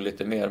kommer jag ihåg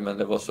lite mer. Men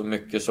det var så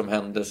mycket som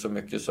hände. Så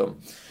mycket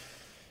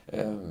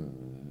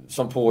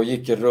som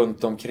pågick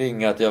runt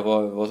omkring att jag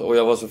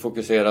var så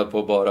fokuserad på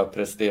att bara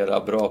prestera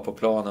bra på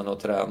planen och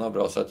träna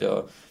bra så att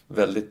jag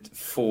väldigt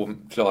få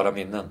klara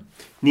minnen.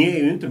 Ni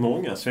är ju inte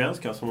många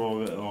svenskar som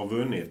har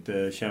vunnit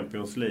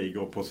Champions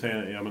League och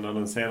jag menar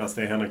den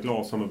senaste är Henrik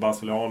Larsson med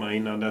Barcelona,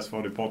 innan dess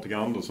var det Patrik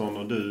Andersson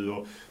och du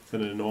och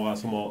sen är det några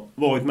som har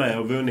varit med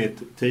och vunnit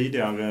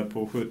tidigare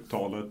på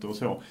 70-talet och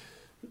så.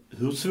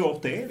 Hur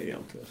svårt är det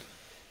egentligen?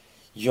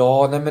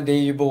 Ja, nej, men det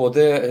är ju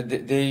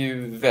det är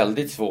ju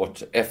väldigt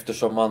svårt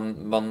eftersom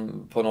man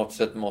på något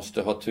sätt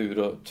måste ha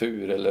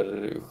tur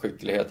eller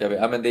skicklighet.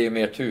 Men det är ju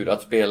mer tur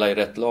att spela i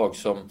rätt lag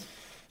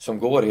som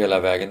går hela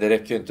vägen. Det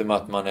räcker ju inte med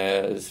att man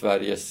är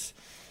Sveriges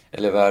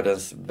eller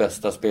världens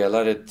bästa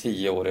spelare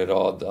 10 år i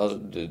rad. Alltså,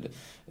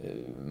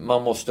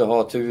 man måste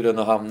ha turen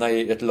att hamna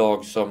i ett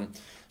lag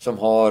som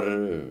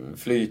har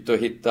flyt och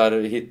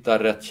hittar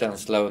rätt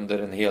känsla under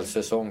en hel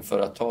säsong för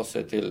att ta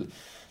sig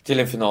till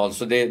en final.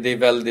 Så det är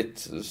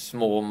väldigt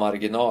små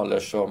marginaler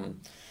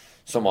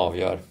som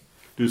avgör.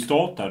 Du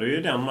startade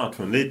ju den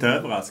matchen lite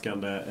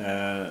överraskande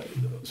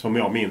som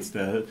jag minns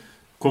det.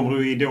 Kommer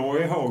du då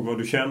ihåg vad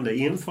du kände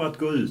inför att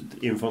gå ut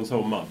inför en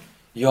sån match?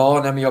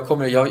 Ja, nej, men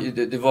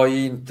det var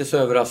ju inte så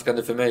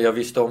överraskande för mig. Jag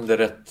visste om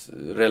det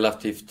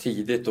relativt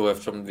tidigt då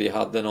eftersom vi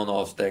hade någon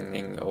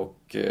avstängning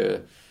och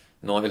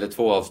eller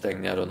 2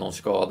 avstängningar och någon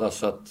skada.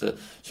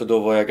 Så då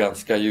var jag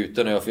ganska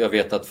gjuten. Jag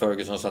vet att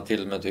Ferguson sa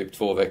till mig typ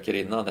 2 veckor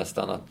innan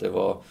nästan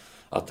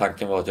att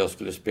tanken var att jag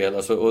skulle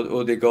spela.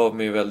 Och det gav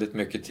mig väldigt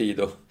mycket tid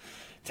att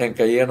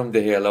tänka igenom det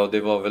hela. Och det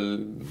var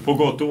väl... På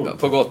gott och ont?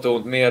 På gott och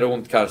ont. Mer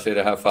ont kanske i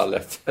det här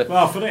fallet.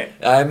 Varför det?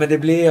 Nej, men det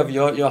blev...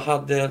 Jag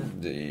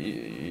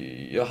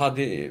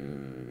hade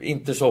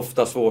inte så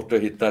ofta svårt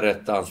att hitta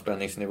rätt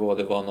anspänningsnivå.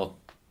 Det var något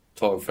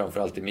tag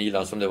framförallt i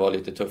Milan som det var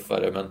lite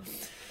tuffare. Men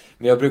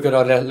jag brukade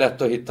ha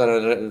lätt att hitta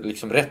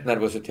rätt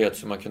nervositet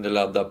så man kunde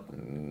ladda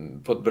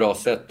på ett bra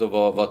sätt och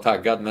vara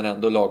taggad men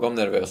ändå lagom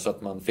nervös så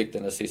att man fick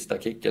den där sista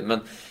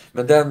kicken.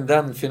 Men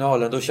den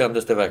finalen, då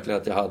kändes det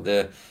verkligen att jag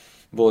hade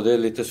både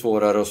lite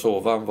svårare att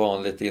sova än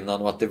vanligt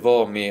innan och att det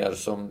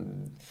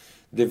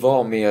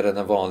var mer än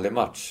en vanlig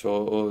match.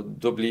 Och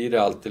då blir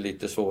det alltid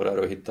lite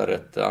svårare att hitta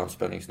rätt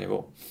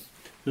anspänningsnivå.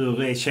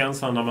 Hur är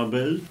känslan när man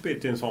blir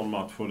utbytt i en sån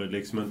match och det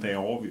liksom inte är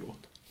avgjort?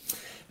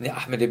 Ja,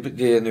 men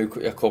det är nu,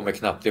 jag kommer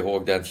knappt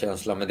ihåg den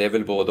känslan, men det är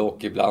väl både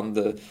och.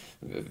 Ibland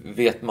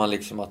vet man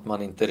liksom att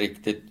man inte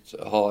riktigt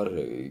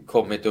har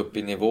kommit upp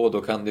i nivå.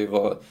 Då kan det ju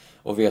vara,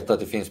 och veta att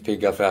det finns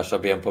pigga fräscha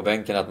ben på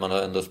bänken, att man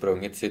har ändå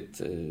sprungit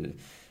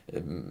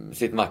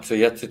sitt max och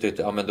gett sitt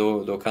yttre, ja men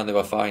då kan det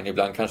vara fine.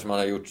 Ibland kanske man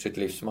har gjort sitt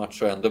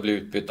livsmatch och ändå bli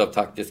utbytt av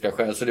taktiska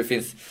skäl. Så det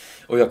finns,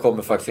 och jag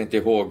kommer faktiskt inte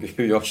ihåg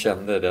hur jag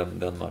kände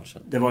den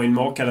matchen. Det var ju en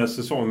makalös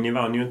säsong. Ni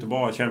vann ju inte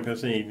bara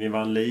Champions League, ni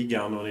vann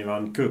ligan och ni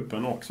vann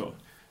kuppen också.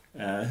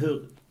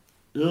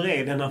 Hur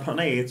är det när man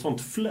är i ett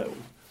sånt flow?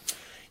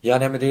 Ja,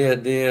 nej, men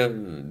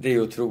det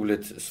är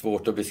otroligt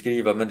svårt att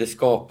beskriva, men det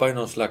skapar ju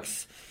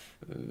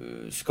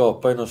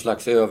någon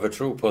slags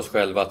övertro på oss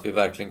själva att vi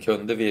verkligen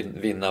kunde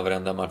vinna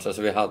varenda match.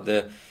 Alltså vi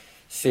hade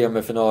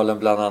semifinalen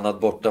bland annat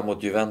borta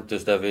mot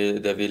Juventus där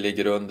vi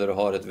ligger under och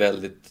har ett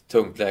väldigt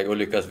tungt läge och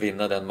lyckas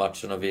vinna den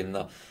matchen och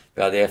vinna.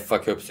 Vi hade FA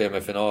Cup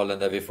semifinalen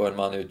där vi får en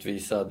man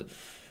utvisad.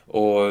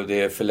 Och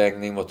det är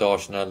förlängning mot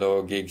Arsenal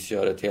och Giggs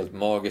gör ett helt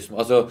magiskt.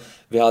 Alltså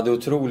vi hade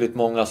otroligt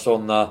många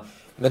sådana.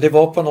 Men det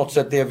var på något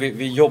sätt det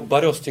vi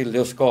jobbade oss till det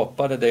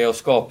och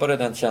skapade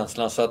den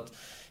känslan. Så att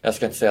jag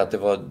ska inte säga att det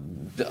var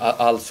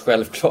alls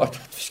självklart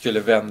att vi skulle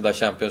vända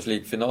Champions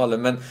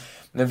League-finalen.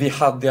 Men vi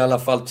hade i alla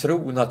fall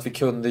tron att vi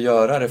kunde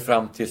göra det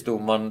fram tills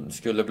domaren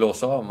skulle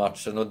blåsa av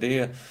matchen. Och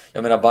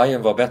jag menar,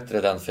 Bayern var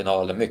bättre den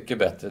finalen, mycket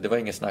bättre. Det var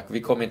ingen snack.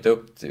 Vi kom inte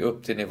upp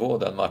till nivå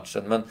den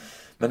matchen.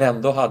 Men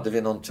ändå hade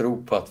vi någon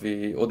tro på att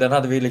och den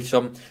hade vi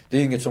liksom, det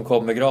är inget som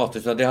kommer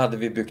gratis. Det hade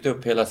vi byggt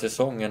upp hela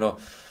säsongen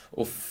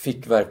och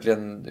fick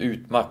verkligen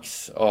ut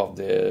max av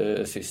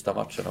det sista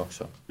matchen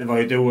också. Det var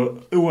ju ett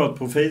oerhört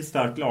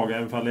profilstarkt lag,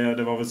 även om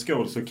det var väl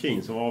Scholes och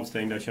Keane som var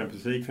avstängda i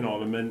Champions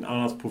League-finalen, men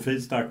annars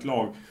profilstarkt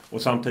lag.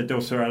 Och samtidigt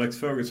då Sir Alex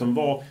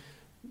Ferguson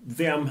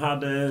vem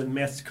hade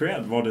mest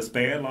cred? Var det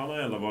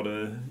spelarna eller var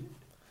det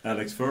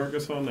Alex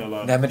Ferguson?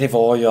 Eller? Nej, men det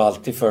var ju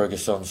alltid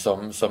Ferguson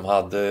som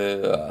hade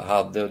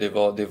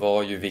och det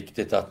var ju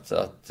viktigt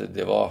att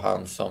det var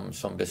han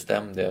som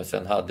bestämde. Och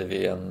sen hade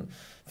vi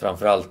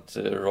framförallt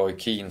Roy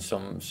Keane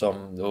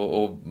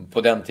och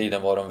på den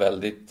tiden var de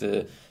väldigt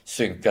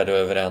synkade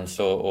överens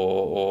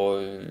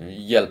och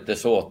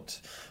hjälptes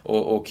åt.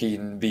 Och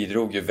Keane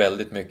bidrog ju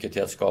väldigt mycket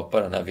till att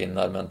skapa den här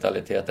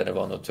vinnarmentaliteten. Det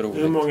var nog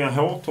otroligt. Hur många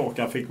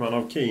hårtorkar fick man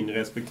av Keane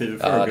respektive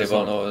Ferguson? Ja, det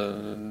var nog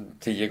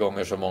 10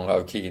 gånger så många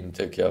av Keane,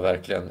 tycker jag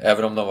verkligen.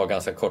 Även om de var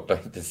ganska korta och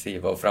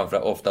intensiva och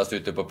framförallt oftast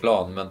ute på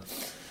plan. Men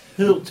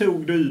hur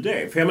tog du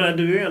det? För jag menar,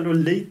 du är ändå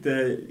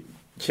lite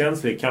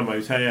känslig, kan man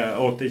ju säga,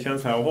 åt det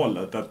känsliga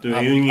hållet. Att du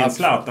är ju ingen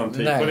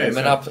Zlatan-typ på det.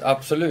 Men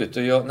absolut.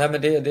 Och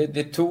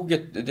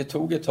det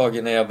tog ett tag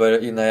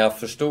innan jag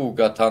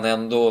förstod att han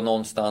ändå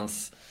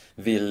någonstans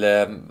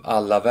ville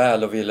alla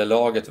väl och ville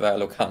laget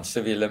väl och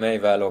kanske ville mig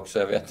väl också,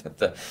 jag vet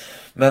inte.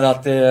 Men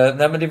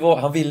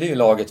han ville ju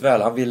laget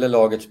väl, han ville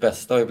lagets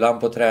bästa, och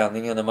ibland på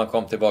träningen när man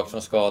kom tillbaka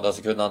från skada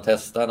så kunde han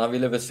testa. Han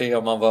ville väl se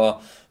om man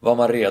var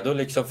man redo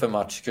liksom för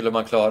match, skulle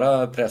man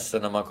klara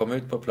pressen när man kom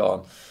ut på plan.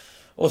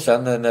 Och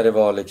sen när det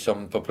var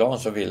liksom på plan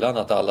så ville han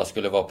att alla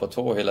skulle vara på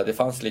tå hela. Det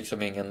fanns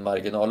liksom ingen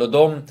marginal. Och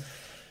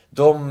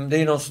det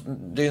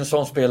är en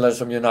sån spelare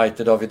som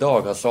United av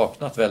idag har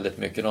saknat väldigt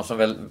mycket. Någon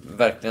som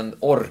verkligen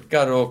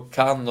orkar och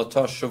kan och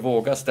törs och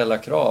vågar ställa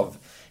krav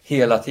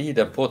hela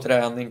tiden. På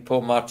träning,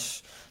 på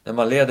match. När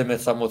man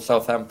leder mot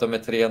Southampton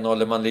med 3-0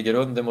 eller man ligger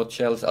under mot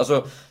Chelsea.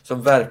 Alltså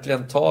som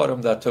verkligen tar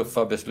de där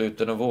tuffa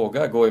besluten och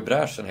vågar gå i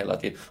bräschen hela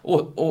tiden.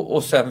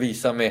 Och sen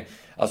visa med...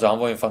 Alltså han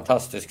var ju en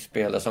fantastisk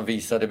spelare som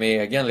visade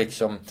med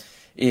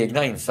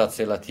egna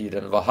insatser hela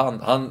tiden.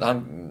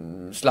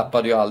 Han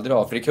slappade ju aldrig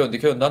av, för det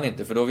kunde han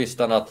inte, för då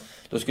visste han att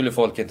då skulle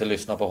folk inte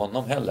lyssna på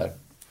honom heller.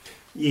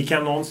 Gick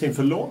han någonsin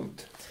för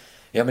långt?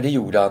 Ja, men det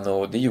gjorde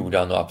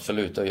han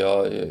absolut, och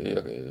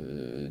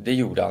det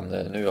gjorde han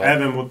nu.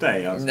 Även mot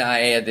dig alltså?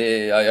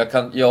 Nej,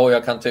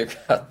 jag kan tycka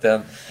att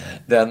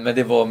den men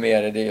det var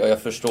mer det,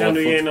 jag förstår. Kan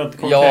du ge något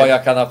konkret? Ja,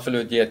 jag kan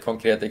absolut ge ett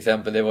konkret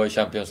exempel. Det var i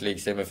Champions League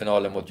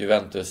semifinalen mot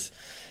Juventus.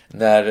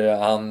 När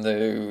han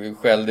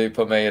skällde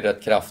på mig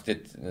rätt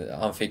kraftigt.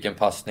 Han fick en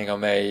passning av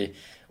mig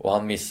och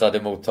han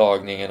missade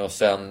mottagningen, och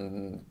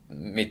sen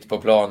mitt på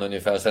plan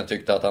ungefär, sen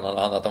tyckte att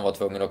han var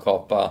tvungen att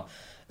kapa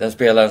den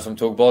spelaren som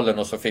tog bollen,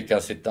 och så fick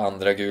han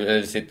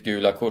sitt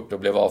gula kort och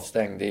blev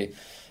avstängd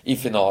i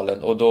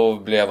finalen. Och då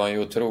blev han ju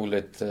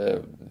otroligt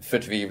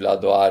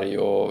förtvivlad och arg,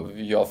 och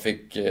jag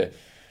fick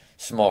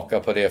smaka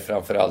på det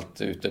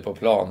framförallt ute på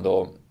plan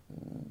då.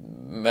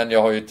 Men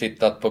jag har ju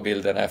tittat på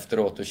bilderna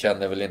efteråt och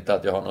känner väl inte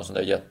att jag har någon sån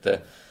där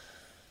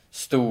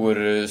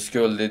jättestor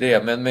skuld i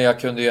det. Men jag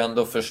kunde ju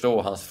ändå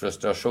förstå hans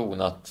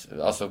frustration att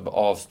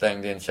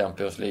avstängd i en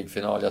Champions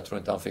League-final. Jag tror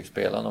inte han fick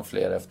spela någon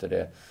fler efter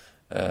det.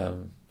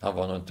 Han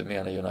var nog inte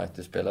med när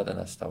United spelade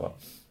nästa, va?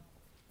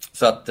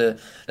 Så att,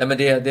 nej, men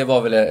det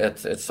var väl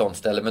ett sånt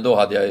ställe. Men då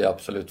hade jag ju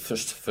absolut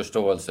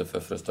förståelse för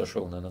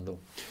frustrationen ändå.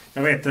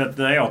 Jag vet att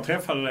när jag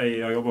träffade dig,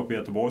 jag jobbade på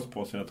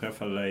Göteborgsposten, jag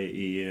träffade dig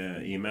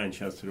i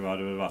Manchester, du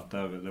hade väl varit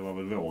där, det var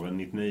väl våren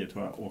 99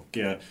 tror jag. Och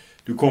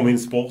du kom i en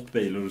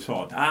sportbil och du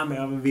sa att men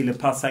jag ville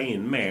passa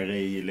in mer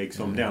i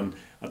liksom den,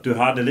 att du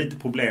hade lite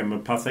problem med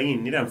att passa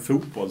in i den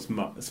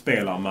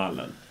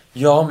fotbollsspelarmallen.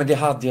 Ja, men det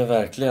hade jag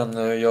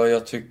verkligen.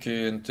 Jag tycker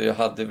ju inte, jag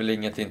hade väl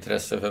inget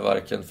intresse för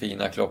varken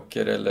fina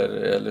klockor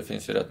eller det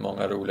finns ju rätt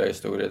många roliga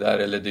historier där,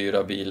 eller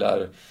dyra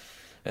bilar.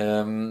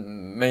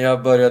 Men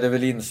jag började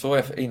väl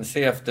inse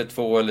efter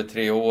 2 eller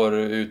 3 år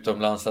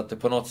utomlands att det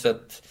på något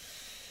sätt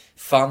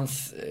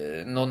fanns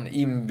någon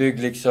inbyggd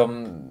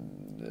liksom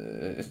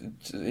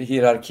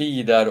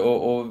hierarki där,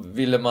 och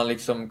ville man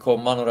liksom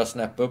komma några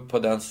snäpp upp på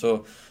den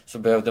så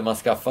behövde man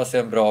skaffa sig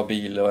en bra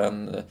bil och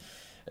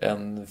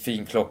en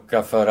fin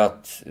klocka för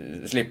att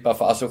slippa.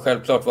 Alltså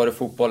självklart var det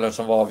fotbollen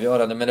som var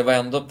avgörande, men det var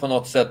ändå på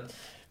något sätt,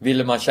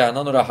 ville man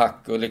tjäna några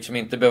hack och liksom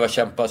inte behöva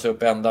kämpa sig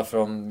upp ända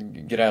från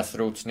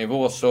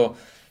gräsrotsnivå, så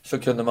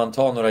kunde man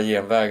ta några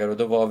genvägar, och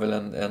då var väl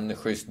en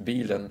schysst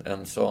bil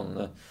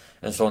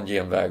en sån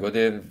genväg, och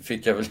det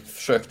fick jag väl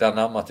försökt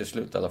anamma till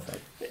slut i alla fall.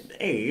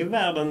 Är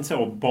världen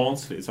så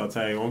barnslig så att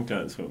säga i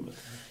omklädningsrummet?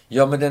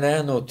 Ja, men den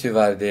är nog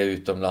tyvärr det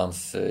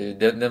utomlands.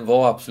 Den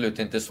var absolut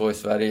inte så i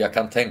Sverige. Jag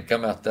kan tänka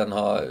mig att den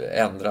har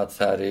ändrats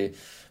här i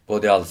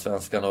både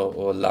allsvenskan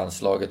och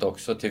landslaget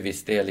också till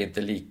viss del,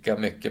 inte lika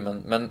mycket.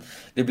 Men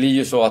det blir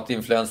ju så att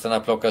influenserna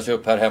plockas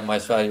upp här hemma i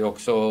Sverige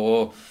också,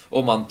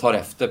 och man tar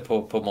efter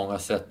på många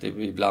sätt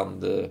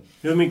ibland.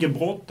 Hur mycket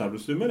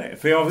brottades du med det?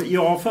 För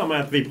jag har för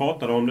mig att vi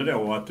pratade om det då,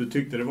 och att du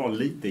tyckte det var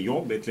lite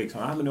jobbigt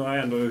liksom. Men nu har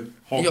jag ändå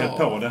hakat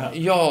på det här.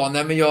 Ja,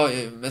 nej,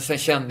 men sen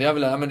kände jag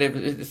väl men det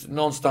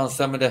någonstans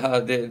med det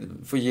här, det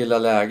får gilla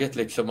läget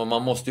liksom, och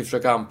man måste ju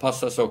försöka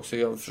anpassa sig också.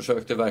 Jag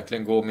försökte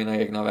verkligen gå mina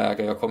egna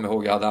vägar. Jag kommer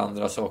ihåg jag hade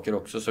andra saker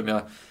också som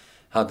jag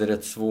hade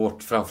rätt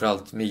svårt,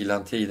 framförallt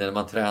Milan-tiden när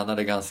man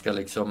tränade ganska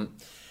liksom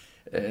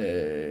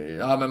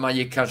men man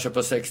gick kanske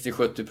på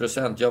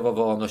 60-70%. Jag var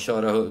van att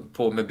köra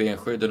på med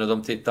benskydden, och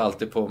de tittade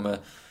alltid på mig: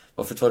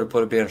 varför tar du på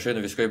dig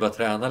benskydden? Vi ska ju bara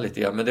träna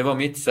lite grann. Men det var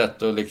mitt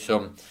sätt att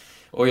liksom,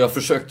 och jag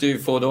försökte ju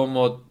få dem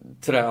att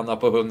träna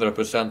på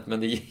 100%, men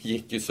det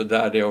gick ju så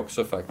där det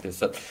också faktiskt.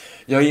 Så att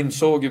jag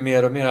insåg ju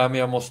mer och mer, men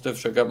jag måste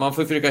försöka, man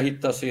får försöka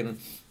hitta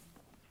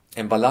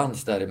en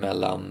balans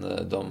däremellan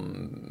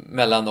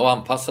mellan och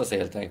anpassa sig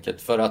helt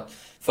enkelt för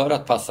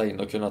att passa in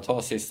och kunna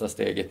ta sista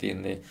steget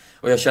in i.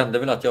 Och jag kände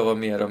väl att jag var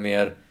mer och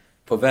mer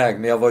på väg,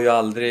 men jag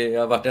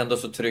var ändå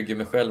så trygg i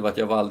mig själv att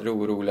jag var aldrig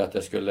orolig att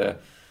jag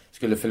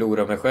skulle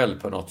förlora mig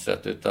själv på något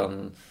sätt,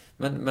 utan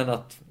men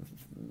att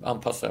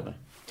anpassa mig.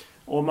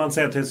 Om man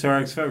ser till Sir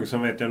Alex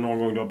Ferguson, vet jag någon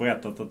gång du har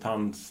berättat att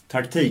hans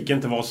taktik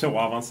inte var så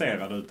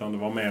avancerad, utan det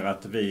var mer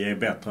att vi är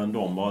bättre än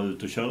dem, bara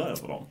ut och köra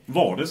över dem.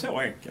 Var det så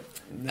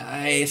enkelt?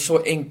 Nej,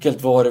 så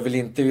enkelt var det väl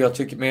inte. Jag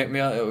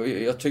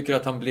tycker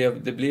att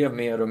det blev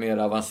mer och mer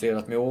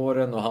avancerat med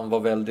åren, och han var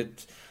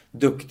väldigt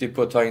duktig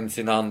på att ta in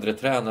sina andra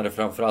tränare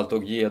framförallt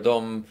och ge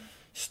dem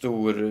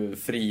stor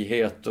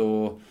frihet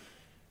och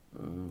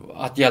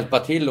att hjälpa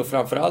till, och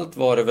framförallt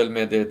var det väl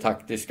med det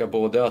taktiska,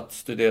 både att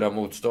studera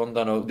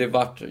motståndarna, och det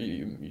vart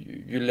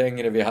ju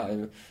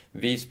längre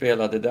vi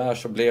spelade där,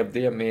 så blev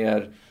det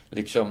mer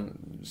liksom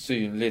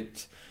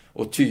synligt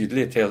och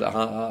tydligt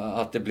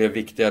att det blev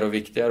viktigare och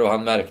viktigare, och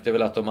han märkte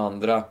väl att de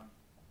andra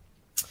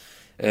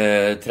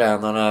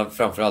tränarna,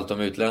 framförallt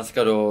de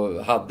utländska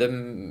då,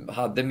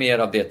 hade mer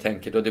av det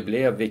tänket, och det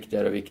blev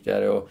viktigare och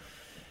viktigare,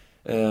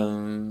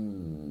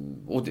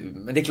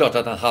 men det är klart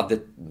att han hade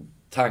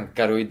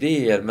tankar och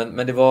idéer,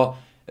 men det var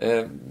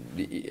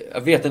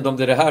jag vet inte om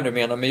det är det här du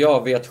menar, men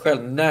jag vet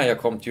själv när jag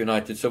kom till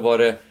United så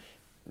var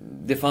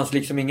det fanns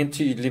liksom ingen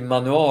tydlig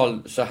manual,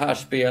 så här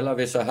spelar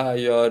vi, så här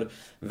gör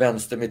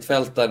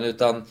vänstermittfältaren,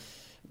 utan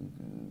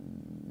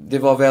det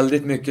var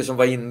väldigt mycket som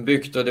var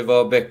inbyggt, och det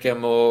var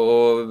Beckham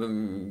och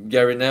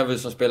Gary Neville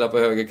som spelade på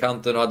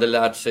högerkanten och hade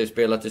lärt sig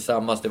spela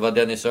tillsammans. Det var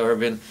Dennis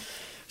Irwin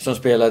som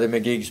spelade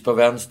med Giggs på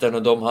vänstern,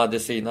 och de hade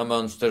sina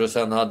mönster, och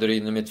sen hade du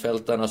inne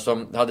mittfältarna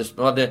som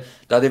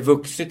hade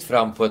vuxit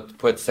fram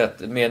på ett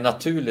sätt, ett mer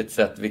naturligt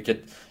sätt, vilket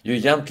ju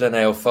egentligen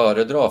är att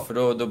föredra,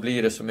 för då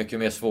blir det så mycket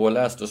mer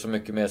svårläst och så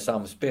mycket mer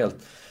samspelt.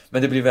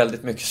 Men det blir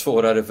väldigt mycket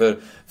svårare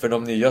för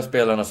de nya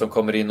spelarna som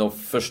kommer in och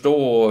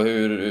förstå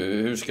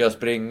hur ska jag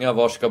springa,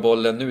 var ska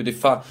bollen nu.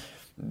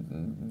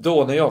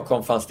 Då när jag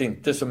kom fanns det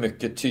inte så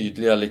mycket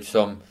tydliga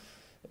liksom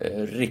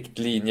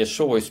riktlinjer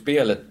så i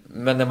spelet,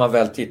 men när man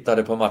väl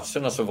tittade på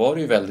matcherna så var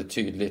det ju väldigt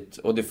tydligt,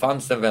 och det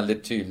fanns en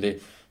väldigt tydlig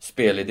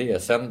spelidé.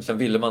 Sen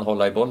ville man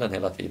hålla i bollen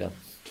hela tiden.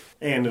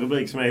 En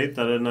rubrik som jag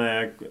hittade när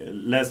jag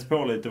läste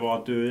på lite var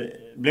att du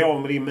blev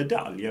av med din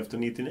medalj efter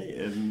 99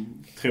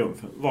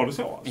 triumfen. Var det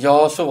så?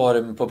 Ja, så var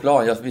det på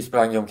plan. Vi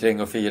sprang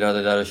omkring och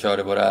firade där och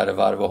körde våra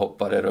ärevarv och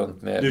hoppade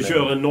runt med... Du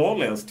kör en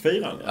norrländskt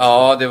firande?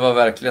 Ja, det var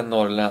verkligen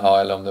norrländskt.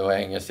 Ja, eller om det var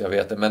engelskt, jag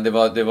vet inte. Men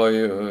det var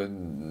ju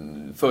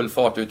full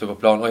fart ute på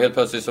plan, och helt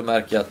plötsligt så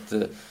märker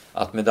jag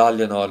att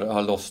medaljen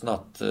har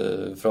lossnat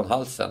från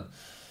halsen.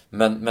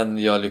 Men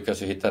jag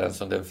lyckas ju hitta den,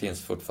 som den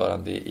finns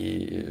fortfarande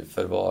i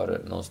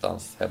förvar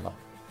någonstans hemma.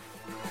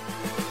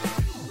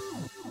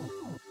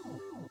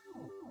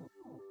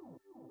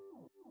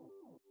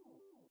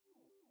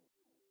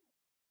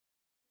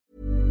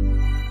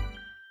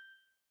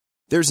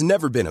 There's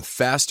never been a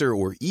faster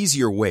or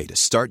easier way to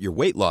start your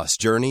weight loss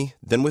journey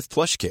than with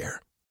PlushCare.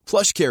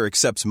 PlushCare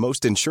accepts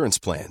most insurance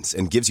plans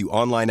and gives you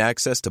online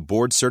access to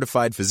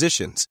board-certified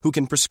physicians who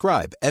can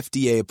prescribe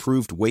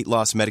FDA-approved weight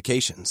loss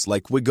medications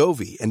like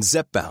Wegovy and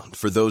Zepbound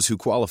for those who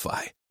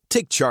qualify.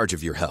 Take charge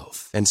of your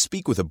health and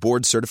speak with a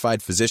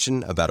board-certified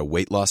physician about a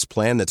weight loss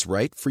plan that's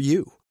right for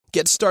you.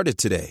 Get started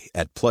today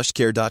at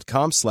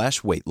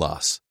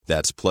plushcare.com/weightloss.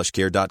 That's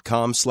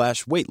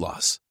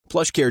plushcare.com/weightloss.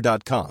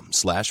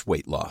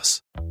 plushcare.com/weightloss.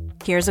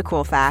 Here's a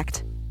cool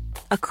fact.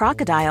 A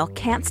crocodile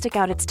can't stick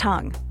out its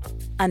tongue.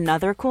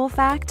 Another cool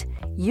fact,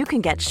 you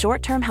can get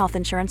short-term health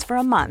insurance for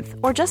a month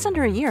or just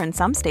under a year in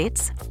some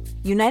states.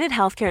 United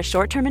Healthcare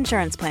short-term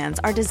insurance plans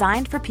are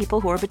designed for people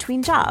who are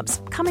between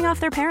jobs, coming off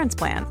their parents'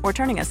 plan, or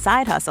turning a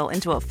side hustle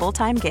into a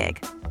full-time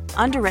gig.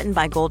 Underwritten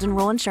by Golden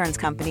Rule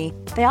Insurance Company,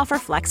 they offer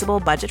flexible,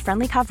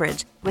 budget-friendly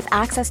coverage with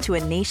access to a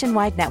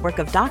nationwide network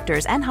of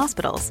doctors and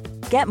hospitals.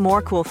 Get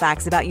more cool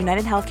facts about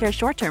United Healthcare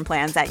short-term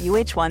plans at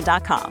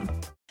uh1.com.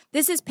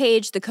 This is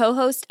Paige, the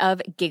co-host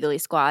of Giggly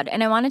Squad,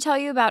 and I want to tell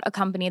you about a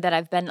company that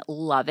I've been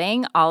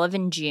loving, Olive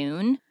 &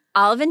 June.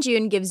 Olive &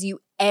 June gives you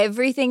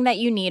everything that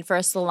you need for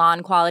a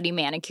salon-quality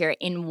manicure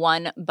in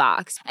one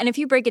box. And if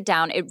you break it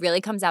down, it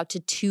really comes out to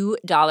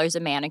 $2 a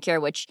manicure,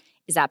 which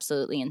is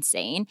absolutely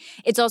insane.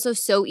 It's also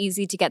so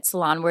easy to get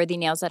salon-worthy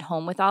nails at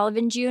home with Olive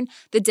 & June.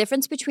 The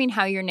difference between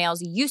how your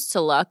nails used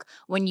to look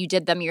when you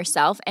did them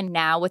yourself and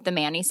now with the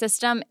Mani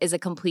system is a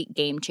complete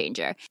game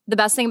changer. The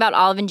best thing about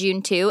Olive &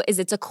 June, too, is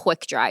it's a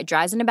quick dry.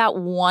 Dries in about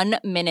 1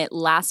 minute,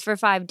 lasts for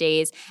 5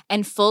 days,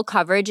 and full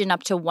coverage in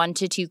up to 1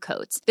 to 2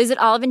 coats. Visit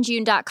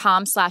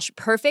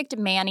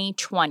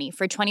oliveandjune.com/perfectmani20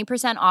 for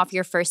 20% off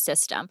your first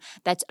system.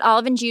 That's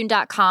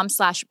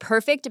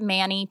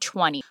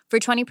oliveandjune.com/perfectmani20 for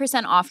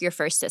 20% off your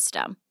first system.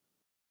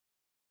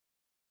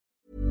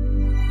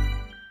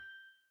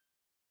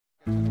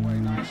 Away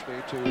nicely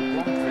to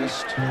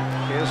Blomqvist.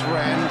 Here's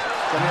Wren.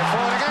 Then he'll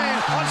fall again.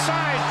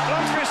 Onside.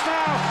 Blomqvist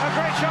now. A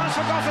great chance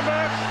for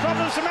Gothenburg.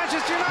 Problems to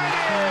Manchester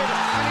United.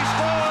 And he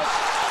scores.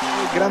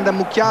 Grande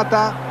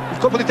ammucchiata. Il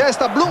colpo di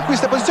testa.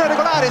 Blomqvist, posizione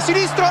regolare.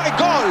 Sinistro e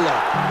gol.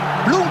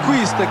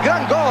 Blomqvist,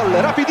 gran gol.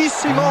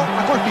 Rapidissimo.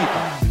 Ha colpito.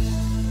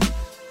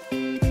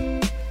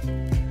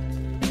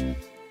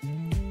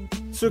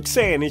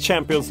 Succén i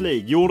Champions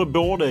League gjorde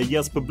både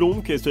Jesper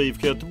Blomqvist och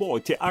IFK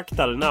Göteborg till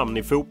aktade namn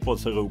i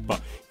fotbollseuropa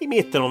i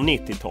mitten av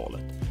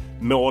 90-talet.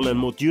 Målen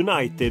mot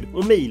United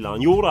och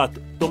Milan gjorde att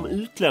de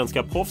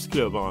utländska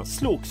proffsklubbarna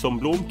slog som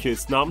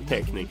Blomqvists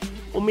namnteckning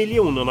och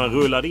miljonerna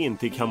rullade in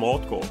till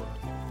Kamratgården.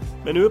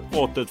 Men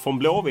uppbrottet från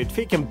Blåvitt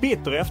fick en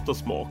bitter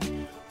eftersmak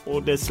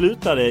och det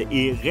slutade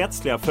i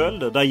rättsliga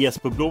följder där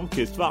Jesper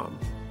Blomqvist vann.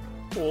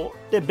 Och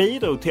det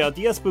bidrog till att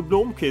Jesper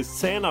Blomqvist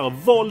senare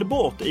valde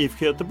bort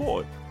IFK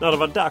Göteborg när det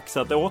var dags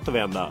att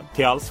återvända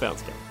till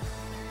Allsvenskan.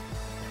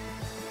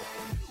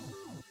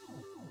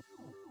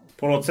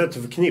 På något sätt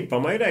så förknippar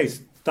man ju dig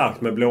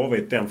starkt med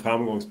Blåvitt, den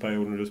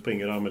framgångsperioden du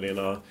springer där med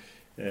dina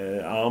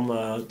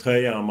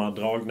tröjärmar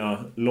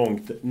dragna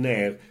långt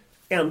ner.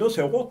 Ändå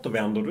så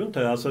återvänder du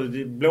inte. Alltså,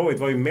 Blåvitt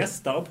var ju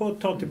mästare på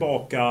att ta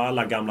tillbaka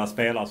alla gamla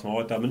spelare som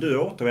varit där. Men du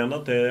återvänder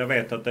inte. Jag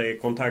vet att det är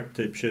kontakt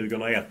typ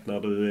 2001 när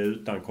du är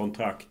utan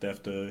kontrakt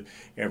efter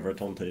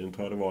Everton-tiden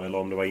tror jag det var. Eller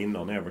om det var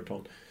innan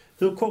Everton.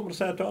 Hur kommer det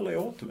sig att du aldrig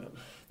återvänder?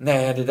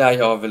 Nej, det där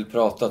jag har väl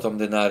pratat om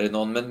det när i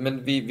någon.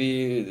 Men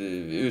vi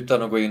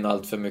utan att gå in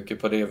allt för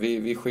mycket på det.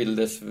 Vi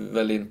skildes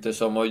väl inte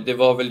som. Och det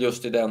var väl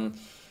just i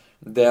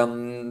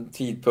den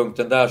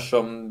tidpunkten där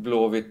som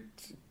Blåvitt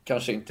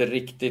kanske inte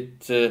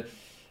riktigt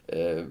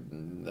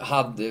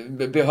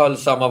behöll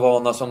samma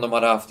vana som de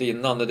hade haft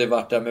innan. Det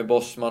var där med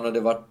Bosman och det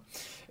var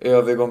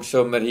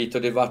övergångssummor hit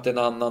och det var en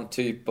annan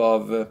typ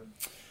av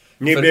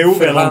Ni blev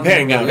ovänner om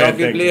pengar. Ja,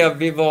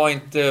 vi var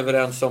inte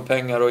överens om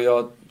pengar och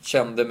jag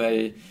kände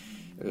mig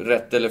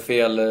rätt eller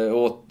fel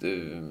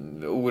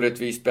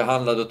orättvist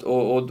behandlad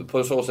och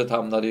på så sätt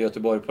hamnade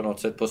Göteborg på något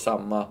sätt på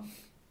samma.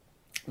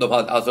 De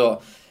hade,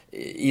 alltså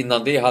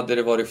innan det hade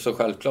det varit så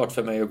självklart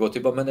för mig att gå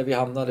tillbaka, men när vi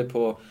hamnade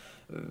på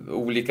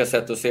olika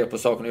sätt att se på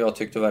saker och jag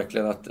tyckte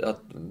verkligen att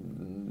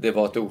det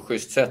var ett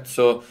oschysst sätt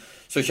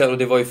så kände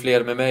det var ju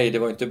fler med mig, det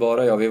var inte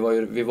bara jag, vi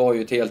var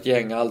ju ett helt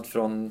gäng, allt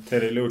från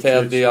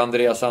Teddy,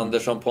 Andreas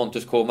Andersson,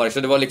 Pontus Kåmark, så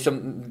det var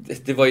liksom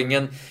det var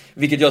ingen,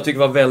 vilket jag tycker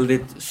var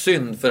väldigt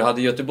synd, för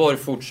hade Göteborg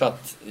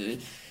fortsatt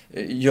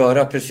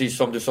göra precis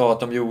som du sa att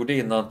de gjorde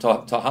innan,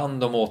 ta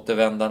hand om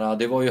återvändarna,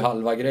 det var ju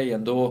halva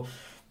grejen då.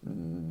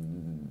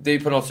 Det är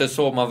ju på något sätt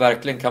så man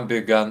verkligen kan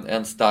bygga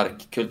en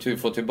stark kultur,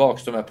 få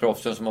tillbaka de här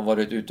proffsen som har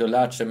varit ute och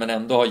lärt sig men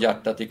ändå har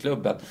hjärtat i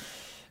klubben.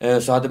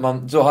 Så hade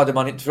man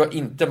tror jag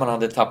inte man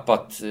hade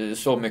tappat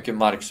så mycket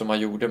mark som man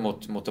gjorde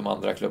mot de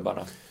andra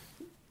klubbarna.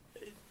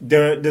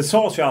 Det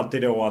sades ju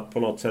alltid då att på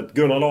något sätt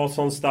Gunnar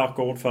Larsson, stark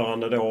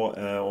ordförande då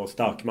och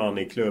stark man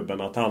i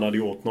klubben, att han hade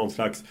gjort någon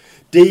slags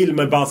deal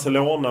med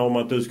Barcelona om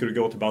att du skulle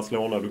gå till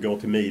Barcelona och du går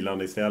till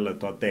Milan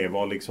istället, och att det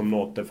var liksom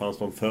något, det fanns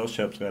någon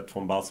förköpsrätt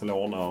från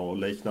Barcelona och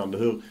liknande.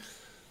 Hur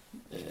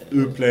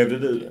upplevde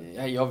du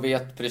det? Jag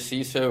vet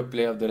precis hur jag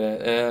upplevde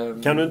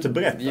det. Kan du inte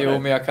berätta det? Jo,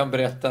 men jag kan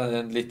berätta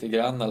lite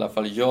grann i alla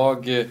fall.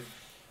 Jag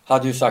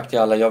hade ju sagt till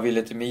alla, jag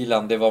ville till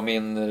Milan, det var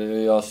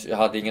jag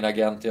hade ingen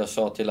agent, jag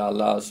sa till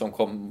alla som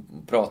kom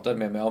och pratade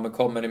med mig, ja men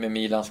kommer ni med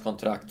Milans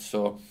kontrakt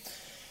så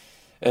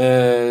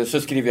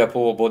Så skriver jag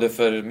på både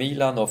för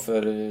Milan och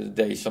för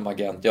dig som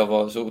agent. Jag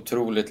var så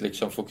otroligt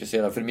liksom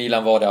fokuserad. För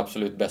Milan var det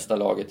absolut bästa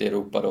laget i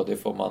Europa då. Det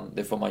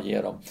får man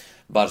ge dem.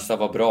 Barca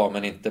var bra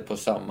men inte på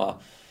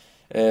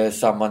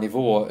samma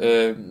nivå.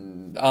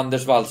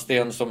 Anders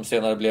Wallsten som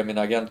senare blev min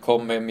agent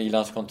kom med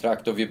Milans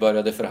kontrakt och vi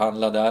började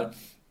förhandla där.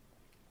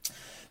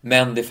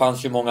 Men det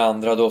fanns ju många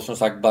andra då, som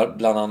sagt,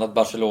 bland annat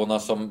Barcelona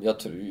som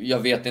jag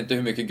vet inte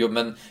hur mycket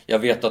men jag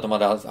vet att de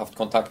hade haft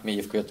kontakt med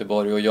IFK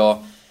Göteborg och jag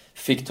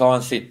fick ta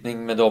en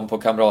sittning med dem på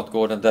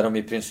Kamratgården där de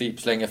i princip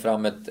slänger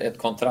fram ett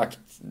kontrakt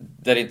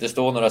där det inte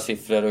står några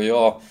siffror och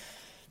jag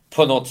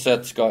på något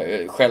sätt ska,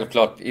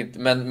 självklart inte,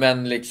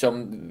 men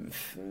liksom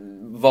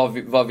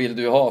vad vill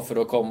du ha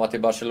för att komma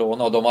till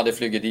Barcelona? Och de hade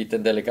flugit dit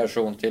en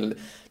delegation till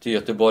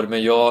Göteborg,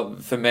 men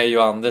för mig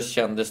och Anders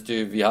kändes det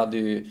ju,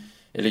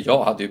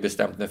 jag hade ju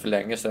bestämt mig för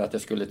länge sedan att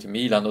jag skulle till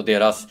Milan och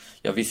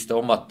jag visste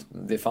om att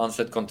det fanns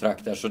ett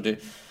kontrakt där, så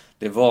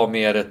det var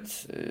mer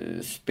ett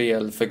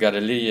spel för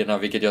gallerierna,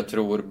 vilket jag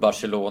tror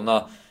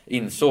Barcelona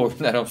insåg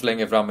när de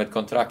slänger fram ett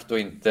kontrakt och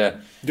inte...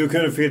 Du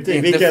kunde fyllt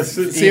in vilka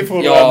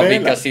siffror du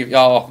hade.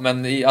 Ja,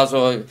 men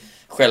alltså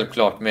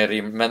självklart med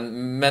rim,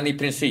 men i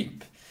princip.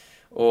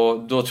 Och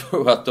då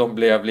tror jag att de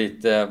blev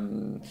lite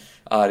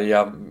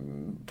arga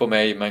på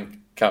mig,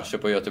 men kanske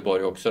på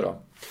Göteborg också då.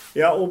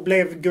 Ja, och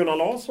blev Gunnar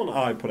Larsson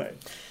arg på dig?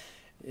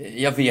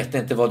 Jag vet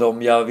inte vad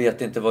de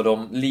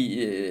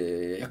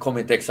jag kommer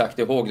inte exakt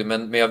ihåg det,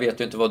 men jag vet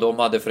inte vad de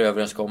hade för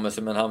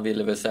överenskommelse, men han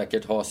ville väl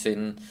säkert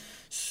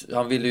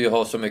han ville ju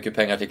ha så mycket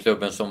pengar till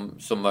klubben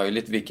som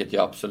möjligt, vilket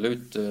jag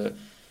absolut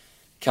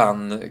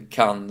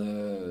kan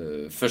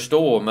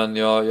förstå, men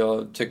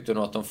jag tyckte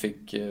nog att de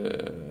fick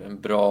en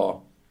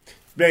bra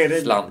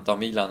slant av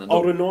Milan ändå.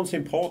 Har du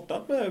någonsin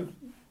pratat med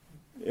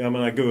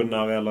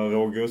Gunnar eller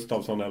Roger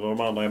Gustafsson eller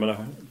de andra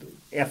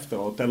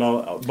efteråt,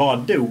 eller bara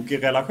dog i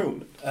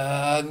relationen?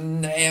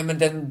 Nej, men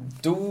den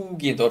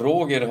dog inte. Och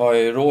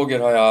Roger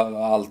har jag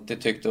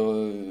alltid tyckt och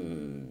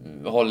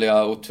håller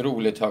jag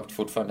otroligt högt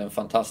fortfarande. En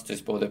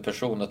fantastisk både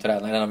person och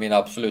tränare. En av mina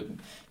absolut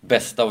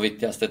bästa och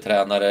viktigaste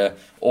tränare,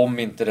 om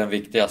inte den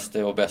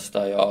viktigaste och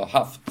bästa jag har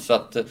haft. Så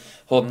att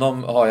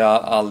honom har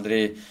jag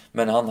aldrig,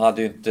 men han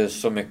hade ju inte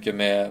så mycket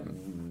med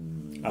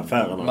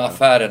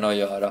affärerna att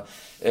göra.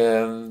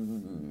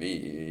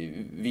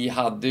 Vi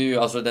hade ju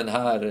alltså den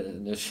här,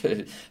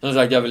 som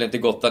sagt, jag vill inte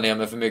gotta ner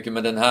mig för mycket,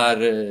 men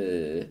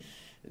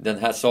den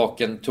här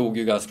saken tog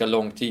ju ganska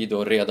lång tid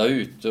att reda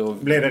ut. Och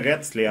blev det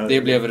rättsliga?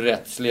 Det blev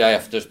rättsliga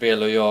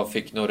efterspel och jag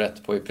fick nog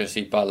rätt på i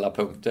princip alla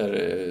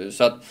punkter.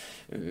 Så att,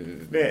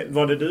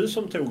 var det du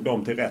som tog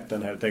dem till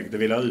rätten helt enkelt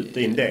och ville ha ut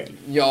din del?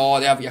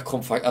 Ja, jag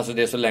kom faktiskt, alltså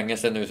det är så länge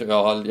sedan nu så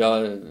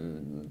jag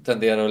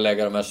tenderar att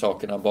lägga de här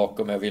sakerna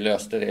bakom mig. Vi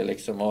löste det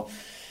liksom och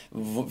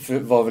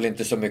var väl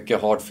inte så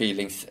mycket hard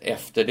feelings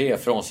efter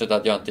det, frånsett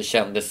att jag inte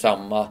kände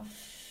samma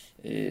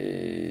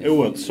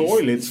oerhört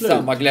sorgligt slut.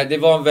 Samma glädje.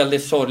 Det var en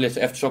väldigt sorgligt,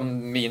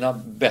 eftersom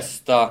mina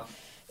bästa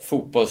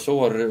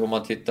fotbollsår, om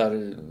man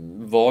tittar,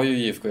 var ju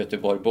IFK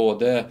Göteborg.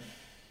 Både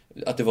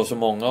att det var så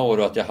många år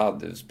och att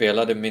jag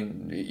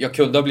jag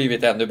kunde ha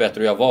blivit ännu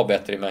bättre och jag var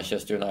bättre i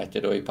Manchester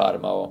United och i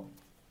Parma och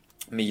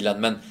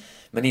Milan,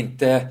 men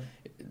inte.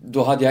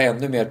 Då hade jag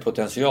ännu mer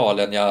potential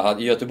än jag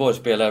hade. I Göteborg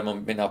spelade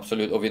min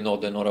absolut, och vi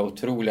nådde några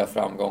otroliga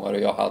framgångar och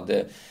jag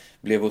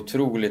blev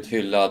otroligt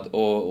hyllad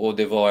och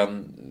det var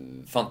en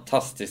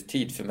fantastisk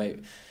tid för mig.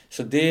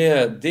 Så det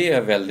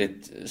är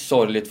väldigt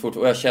sorgligt fort.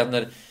 Och jag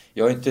känner,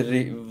 jag har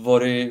inte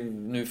varit,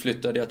 nu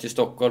flyttade jag till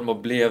Stockholm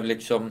och blev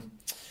liksom,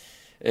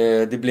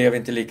 det blev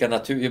inte lika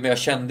naturligt, men jag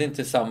kände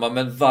inte samma.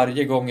 Men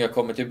varje gång jag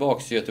kommer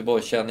tillbaka till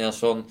Göteborg känner jag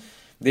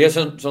det är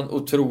en sån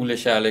otrolig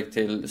kärlek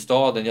till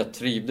staden. Jag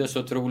trivdes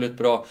otroligt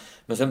bra.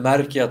 Men sen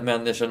märker jag att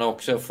människorna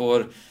också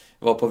får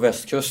vara på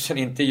västkusten,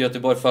 inte i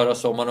Göteborg förra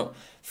sommaren. Och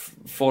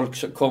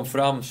folk kom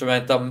fram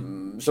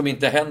som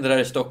inte händer här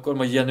i Stockholm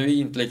och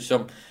genuint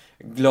liksom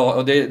glad.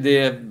 Och det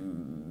är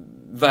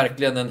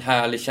verkligen en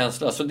härlig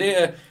känsla. Så det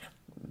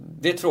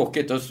är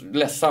tråkigt och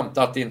ledsamt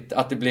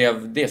att det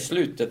blev det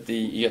slutet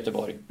i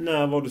Göteborg.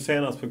 När var du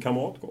senast på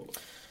Kamratgården?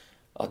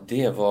 Ja,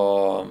 det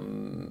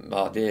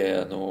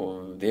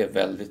är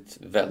väldigt,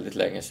 väldigt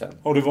länge sedan.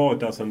 Har du varit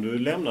där sedan du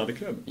lämnade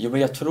klubben? Jo,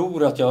 men jag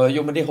tror att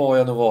men det har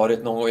jag nog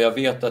varit någon gång. Jag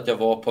vet att jag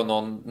var på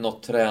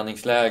något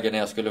träningsläger när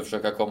jag skulle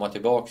försöka komma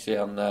tillbaks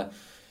igen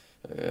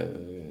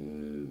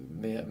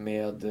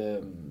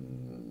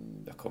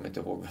jag kommer inte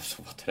ihåg vem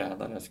som var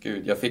tränare.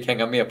 Gud, jag fick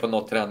hänga med på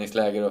något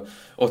träningsläger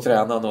och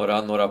träna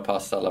några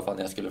pass i alla fall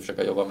när jag skulle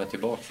försöka jobba mig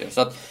tillbaka igen.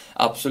 Så att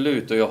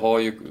absolut, och jag har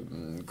ju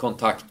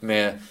kontakt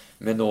med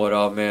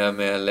några,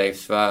 med Leif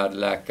Svärd,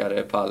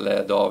 läkare,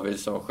 Palle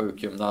Davidsson,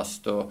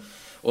 sjukgymnast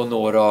och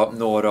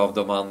några av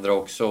de andra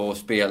också, och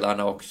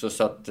spelarna också,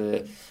 så att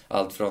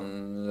allt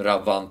från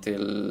Ravan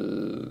till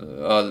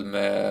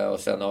Ölme, och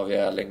sen har vi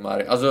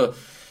Erlingmark. Alltså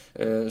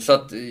Så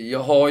att jag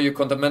har ju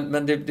kontakt,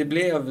 men det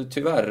blev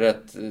tyvärr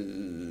rätt.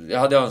 Jag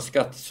hade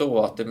önskat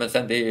så att men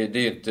sen det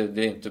är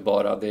inte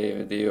bara det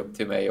är upp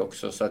till mig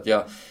också, så att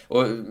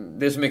och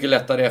det är så mycket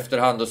lättare i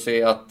efterhand att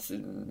se, att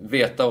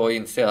veta och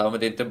inse att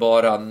det är inte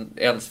bara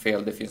ens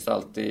fel, det finns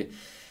alltid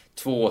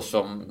två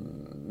som,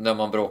 när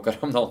man bråkar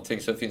om någonting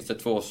så finns det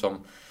två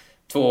som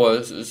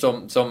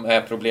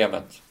är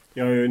problemet.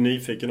 Jag är ju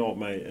nyfiken av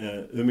mig,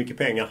 hur mycket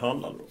pengar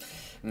handlar det om?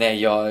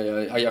 Nej,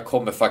 jag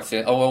kommer faktiskt...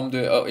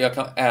 jag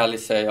kan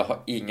ärligt säga, jag har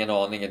ingen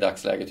aning i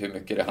dagsläget hur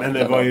mycket det handlar om.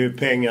 Men det var ju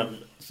pengar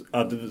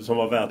som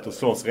var värt att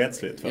slås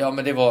rättsligt för. Ja,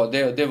 men det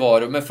var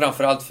det. Men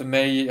framförallt för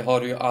mig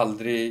har det ju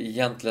aldrig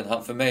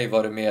egentligen... För mig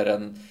var det mer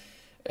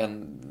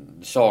en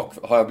sak.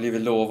 Har jag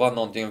blivit lovad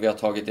någonting och vi har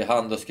tagit i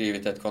hand och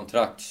skrivit ett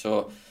kontrakt,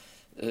 så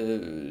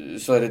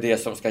är det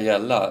som ska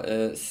gälla.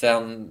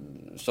 Sen,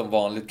 som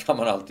vanligt, kan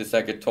man alltid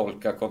säkert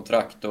tolka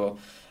kontrakt och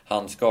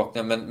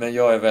handskakningar. Men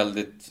jag är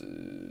väldigt...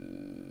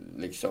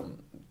 liksom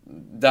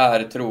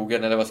där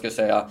trogen, eller vad ska jag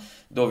säga,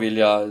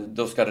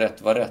 då ska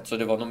rätt vara rätt. Så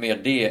det var nog mer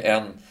det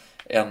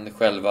än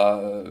själva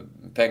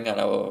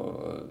pengarna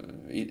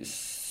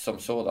som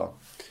sådan.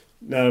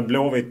 När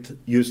Blåvitt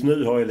just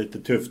nu har ju lite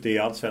tufft i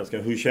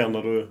Allsvenskan, hur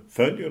känner du?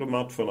 Följer du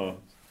matcherna?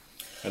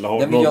 Eller har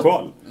du någon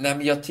koll? Nej,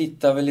 men jag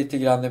tittar väl lite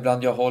grann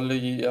ibland. Jag håller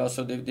ju,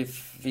 alltså det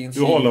finns...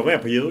 Du håller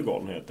med på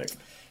Djurgården helt enkelt?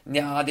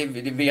 Ja, det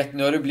vet,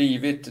 nu har det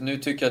blivit. Nu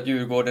tycker jag att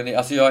Djurgården är,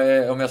 alltså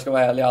om jag ska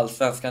vara ärlig,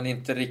 Allsvenskan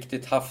inte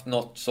riktigt haft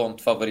något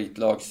sånt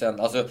favoritlag sen.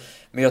 Alltså,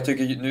 men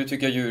nu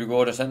tycker jag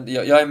Djurgården sen,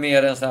 jag är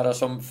mer en sån här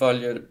som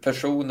följer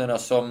personerna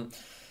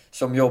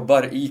som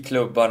jobbar i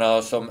klubbarna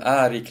och som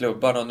är i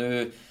klubbarna. Och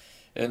nu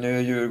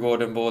är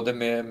Djurgården både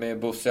med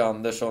Bosse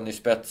Andersson i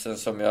spetsen,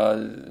 som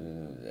jag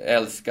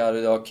älskar,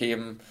 jag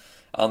Kim,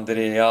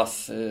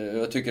 Andreas.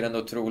 Jag tycker det är en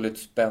otroligt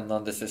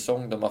spännande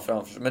säsong de har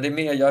framför sig. Men det är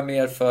mer, jag är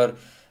mer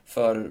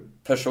för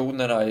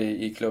personerna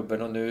i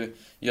klubben, och nu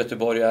i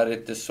Göteborg är det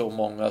inte så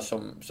många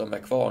som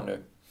är kvar nu.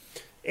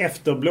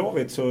 Efter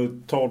Blåvitt så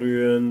tar du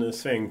ju en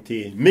sväng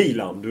till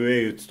Milan. Du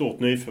är ju ett stort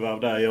nyförvärv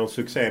där, gör en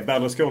succé.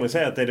 Berlusconi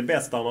säger att det är det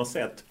bästa han har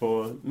sett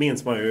på,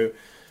 minns man ju,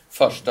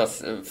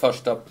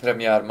 första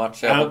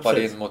premiärmatchen. Jag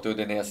hoppade in mot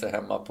Udinese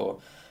hemma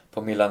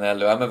på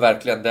Milanello. Ja, men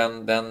verkligen,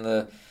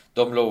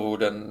 de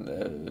lovorden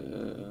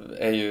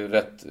är ju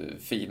rätt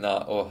fina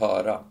att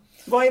höra.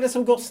 Vad är det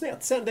som går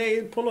snett sen? Det är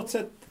ju på något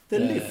sätt, det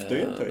lyfter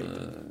ju inte.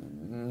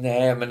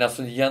 Nej, men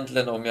alltså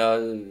egentligen, om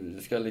jag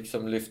ska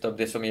liksom lyfta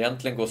det som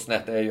egentligen går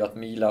snett, är ju att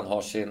Milan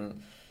har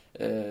sin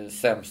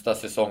sämsta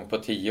säsong på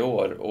 10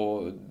 år.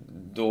 Och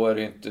då är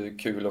det inte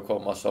kul att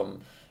komma som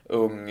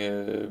ung,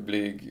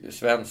 blyg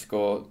svensk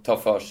och ta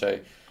för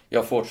sig.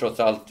 Jag får trots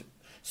allt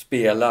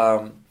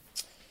spela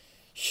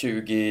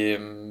 20,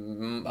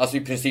 alltså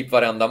i princip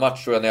varenda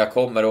match tror jag när jag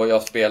kommer, och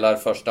jag spelar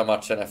första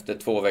matchen efter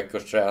 2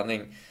 veckors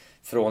träning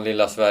från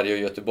lilla Sverige och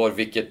Göteborg,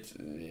 vilket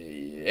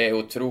är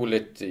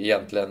otroligt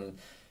egentligen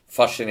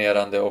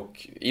fascinerande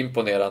och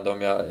imponerande,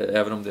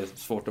 även om det är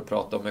svårt att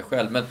prata om mig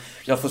själv. Men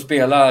jag får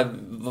spela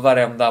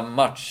varenda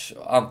match,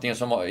 antingen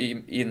som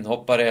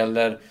inhoppare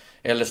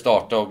eller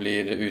starta och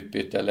blir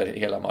utbytt, eller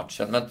hela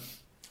matchen. Men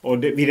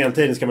och vid den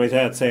tiden ska man ju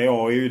säga att CA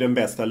är ju den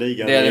bästa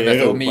ligan i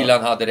Europa. Och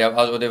Milan hade det,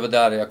 och det var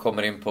där jag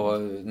kommer in på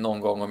någon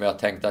gång, om jag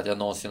tänkte att jag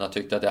någonsin har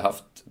tyckt att jag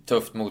haft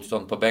tufft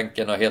motstånd på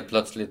bänken, och helt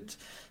plötsligt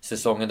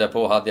säsongen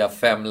därpå hade jag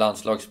 5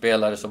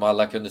 landslagsspelare som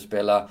alla kunde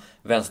spela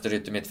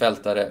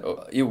vänsteryttermittfältare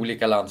i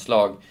olika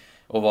landslag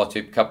och var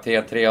typ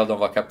kapten. 3 av dem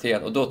var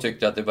kapten, och då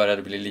tyckte jag att det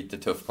började bli lite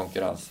tuff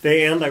konkurrens.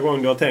 Det är enda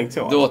gången du har tänkt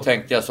så? Då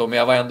tänkte jag så, men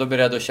jag var ändå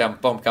beredd att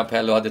kämpa om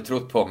Capello hade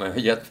trott på mig och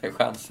gett mig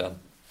chansen.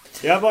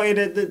 Ja, vad är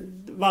det,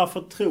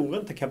 varför tror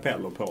inte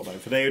Capello på dig?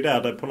 För det är ju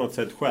där det på något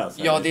sätt skär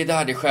sig. Ja, det är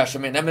där det skär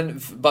sig med. Nej, men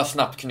bara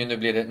snabbt, nu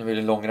blir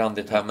det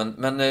långrandigt här.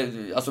 Men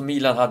alltså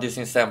Milan hade ju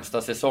sin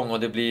sämsta säsong, och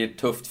det blir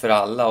tufft för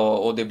alla.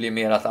 Och det blir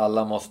mer att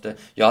alla måste...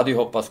 Jag hade ju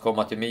hoppats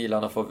komma till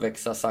Milan och få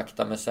växa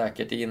sakta men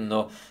säkert in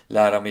och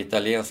lära mig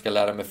italienska,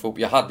 lära mig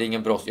fotboll. Jag hade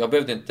ingen brås. Jag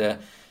behövde inte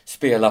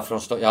spela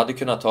från start. Jag hade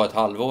kunnat ta ett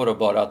halvår och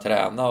bara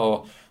träna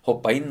och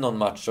hoppa in någon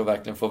match och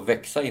verkligen få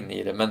växa in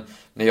i det. Men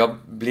när jag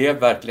blev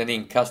verkligen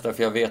inkastad,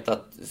 för jag vet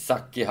att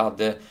Sacchi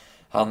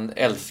han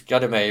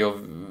älskade mig, och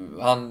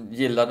han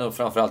gillade nog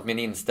framförallt min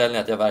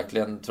inställning, att jag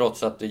verkligen,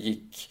 trots att det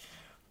gick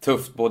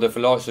tufft både för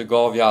lag, så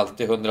gav jag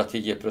alltid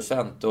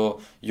 110%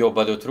 och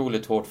jobbade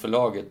otroligt hårt för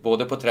laget,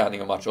 både på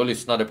träning och match, och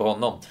lyssnade på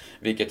honom,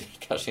 vilket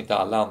kanske inte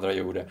alla andra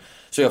gjorde.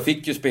 Så jag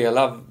fick ju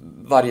spela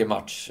varje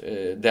match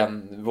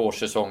den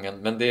vårsäsongen,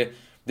 men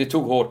det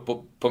tog hårt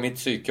på mitt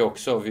psyke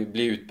också. Vi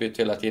blev utbytt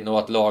hela tiden, och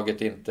att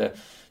laget inte...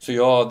 Så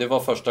ja, det var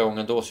första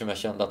gången då som jag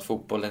kände att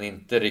fotbollen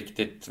inte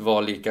riktigt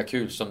var lika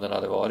kul som den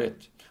hade varit.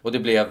 Och det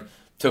blev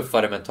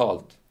tuffare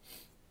mentalt.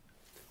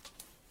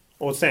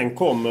 Och sen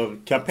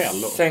kommer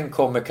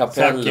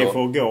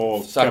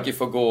Capello. Sacchi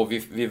får gå.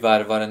 Vi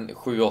värvar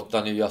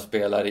 7-8 nya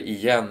spelare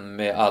igen,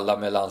 med alla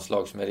med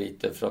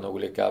landslagsmeriter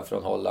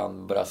från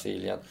Holland,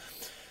 Brasilien.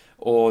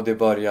 Och det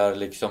börjar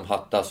liksom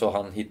hattas, och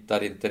han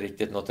hittar inte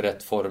riktigt något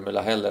rätt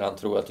formula heller. Han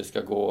tror att det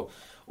ska gå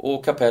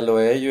Och Capello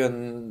är ju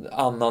en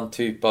annan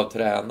typ av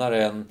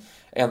tränare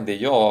än det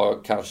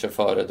jag kanske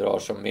föredrar,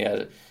 som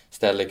mer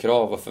ställer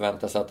krav och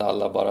förväntar sig att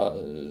alla bara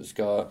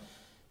ska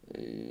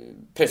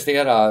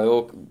prestera,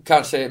 och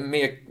kanske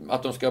mer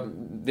att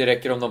det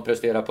räcker om de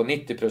presterar på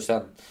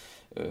 90%.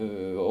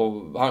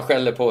 Och han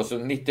skäller på så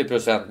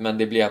 90%, men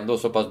det blir ändå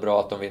så pass bra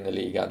att de vinner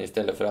ligan,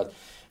 istället för att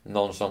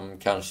någon som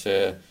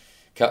kanske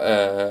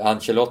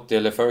Ancelotti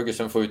eller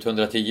Ferguson får ut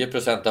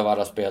 110% av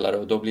alla spelare,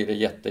 och då blir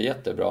det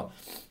jättebra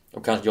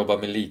och kanske jobba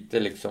med lite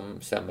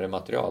liksom sämre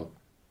material.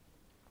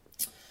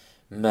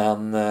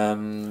 Men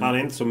han är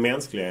inte så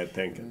mänsklig helt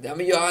enkelt. Ja,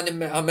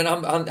 men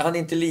han är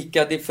inte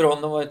lika, det för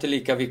honom var inte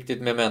lika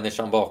viktigt med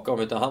människan bakom,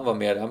 utan han var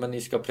mer, men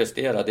ni ska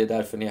prestera, det är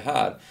därför ni är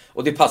här.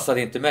 Och det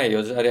passade inte mig,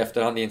 och så här i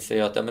efterhand inser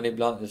jag att men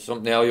ibland,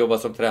 som när jag har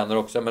jobbat som tränare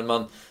också, men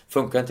man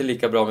funkar inte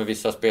lika bra med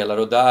vissa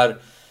spelare, och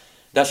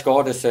där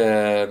skar det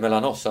sig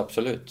mellan oss,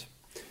 absolut.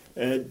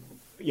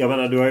 Jag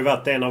menar, du har ju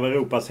varit en av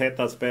Europas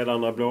hetaste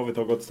spelarna. Blåvitt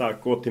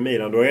har gått till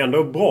Milan. Du har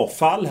ändå bra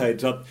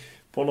fallhöjd, så att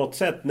på något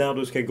sätt när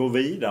du ska gå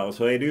vidare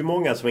så är det ju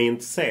många som är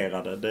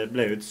intresserade. Det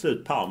blev ju ett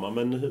slut Parma,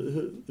 men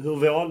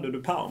hur valde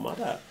du Parma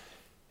där?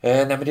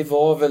 Nej, men det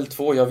var väl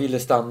två. Jag ville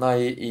stanna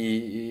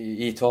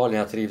i Italien.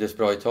 Jag trivdes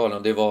bra i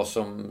Italien. Det var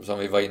som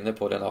vi var inne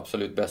på, den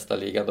absolut bästa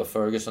ligan. Då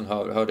Ferguson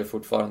hörde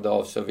fortfarande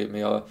av sig,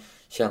 men jag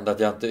kände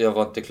att jag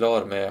var inte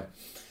klar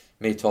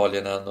med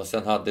Italien än. Och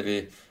sen hade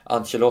vi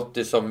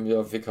Ancelotti, som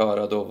jag fick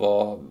höra då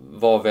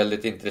var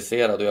väldigt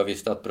intresserad, och jag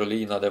visste att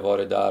Brolin hade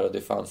varit där, och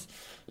det fanns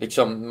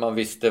liksom, man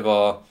visste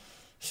vad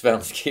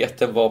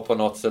svenskheten var på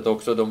något sätt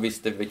också. De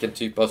visste vilken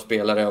typ av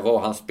spelare jag var.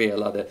 Han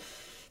spelade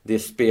det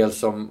spel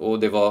och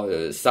det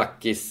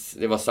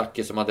var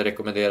Sakis som hade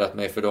rekommenderat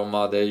mig, för de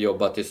hade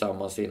jobbat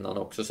tillsammans innan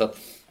också, så att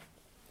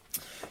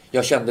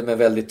jag kände mig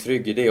väldigt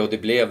trygg i det, och det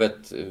blev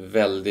ett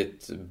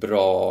väldigt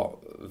bra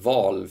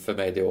val för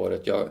mig det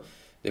året.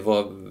 Det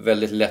var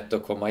väldigt lätt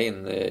att komma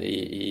in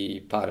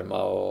i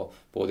Parma, och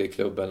både i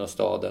klubben och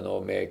staden,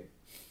 och med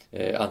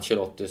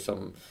Ancelotti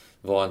som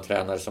var en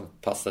tränare som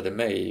passade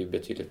mig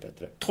betydligt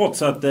bättre.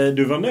 Trots att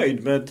du var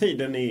nöjd med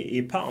tiden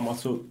i Parma,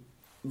 så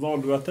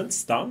valde du att inte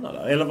stanna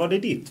där? Eller var det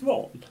ditt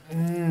val?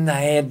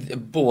 Nej,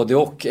 både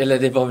och. Eller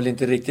det var väl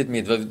inte riktigt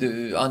mitt.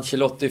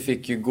 Ancelotti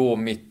fick ju gå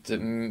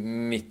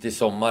mitt i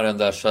sommaren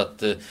där, så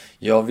att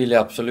jag ville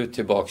absolut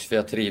tillbaks, för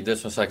jag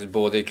trivdes som sagt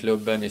både i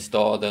klubben, i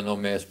staden och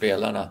med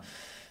spelarna.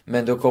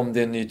 Men då kom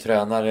det en ny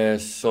tränare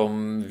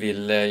som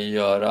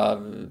ville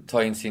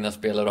ta in sina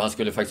spelare, och han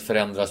skulle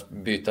faktiskt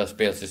byta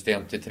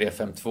spelsystem till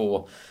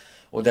 3-5-2.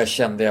 Och där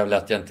kände jag väl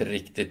att jag inte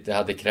riktigt, det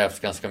hade krävts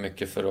ganska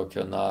mycket för att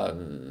kunna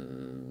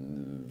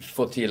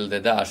få till det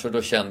där. Så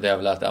då kände jag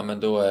väl att men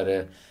då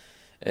är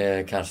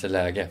det kanske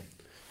läge.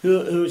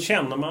 Hur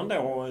känner man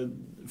då?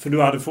 För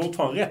du hade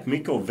fortfarande rätt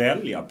mycket att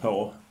välja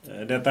på.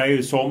 Detta är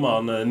ju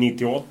sommaren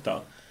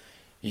 98.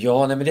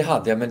 Ja, nej, men det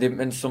hade jag.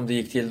 Men som det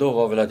gick till då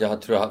var väl att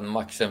jag tror jag hade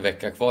max en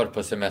vecka kvar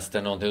på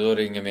semestern. Då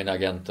ringer min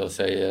agent och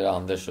säger,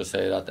 Anders, och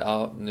säger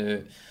att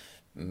nu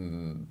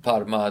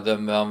Parma,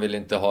 han vill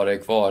inte ha dig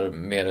kvar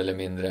mer eller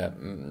mindre.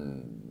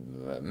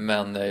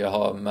 Men jag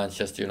har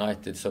Manchester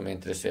United som är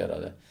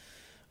intresserade.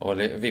 Och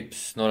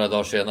vips, några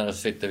dagar senare så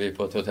sitter vi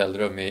på ett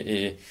hotellrum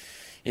i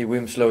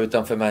Winslow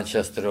utanför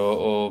Manchester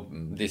och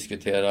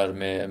diskuterar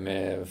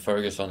med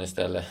Ferguson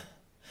istället.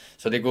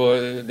 Så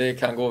det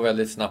kan gå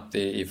väldigt snabbt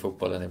i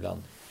fotbollen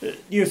ibland.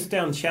 Just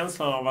den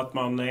känslan av att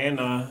man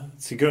ena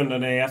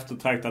sekunden är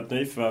eftertraktat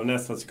nyförvärv,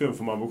 nästa sekund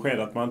får man besked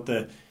att man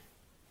inte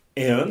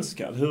är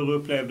önskad. Hur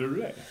upplevde du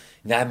det?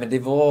 Nej, men det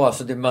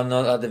var man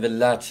hade väl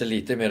lärt sig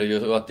lite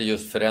mer, och att det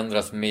just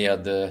förändras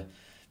med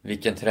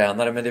vilken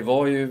tränare. Men det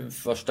var ju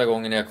första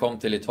gången jag kom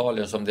till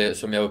Italien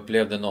som jag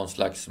upplevde någon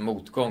slags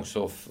motgång.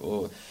 Så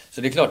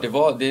det är klart,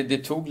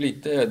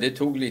 det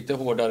tog lite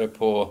hårdare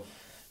på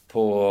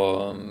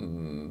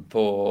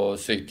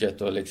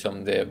psyket och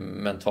liksom det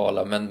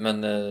mentala.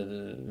 Men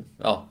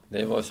ja,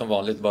 det var som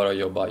vanligt bara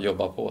att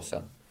jobba på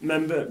sen.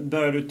 Men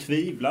började du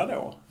tvivla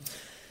då?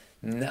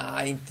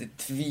 Nej, inte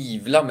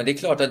tvivla, men det är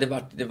klart att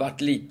det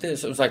vart lite,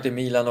 som sagt, i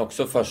Milan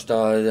också första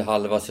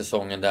halva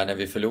säsongen där när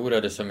vi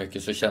förlorade så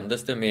mycket, så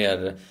kändes det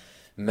mer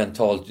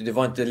mentalt. Det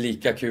var inte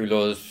lika kul,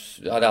 och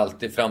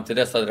fram till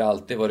dess hade det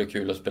alltid varit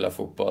kul att spela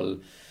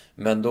fotboll.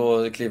 Men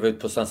då klev ut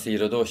på San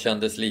Siro, då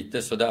kändes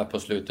lite sådär på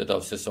slutet av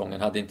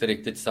säsongen. Hade inte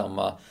riktigt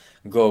samma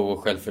go och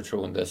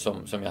självförtroende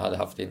som jag hade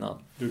haft innan.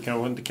 Du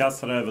kanske inte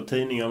kastade över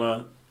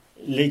tidningarna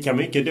lika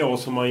mycket då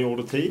som man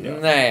gjorde tidigare?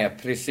 Nej,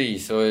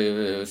 precis. Och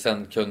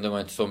sen kunde man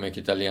inte så mycket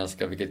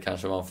italienska, vilket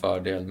kanske var en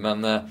fördel.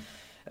 Men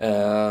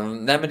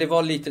nej, men det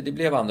var lite, det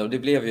blev andra, och det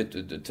blev ju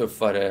ett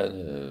tuffare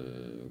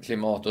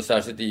klimat, och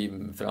särskilt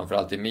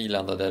framförallt i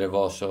Milan där det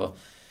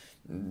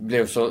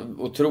blev så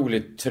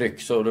otroligt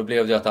tryck, så då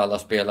blev det att alla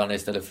spelarna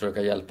istället för att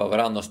försöka hjälpa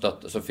varandra och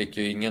stötta, så fick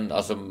ju ingen,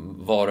 alltså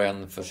var och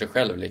en för sig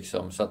själv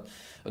liksom. Så att,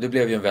 och det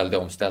blev ju en väldig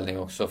omställning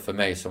också för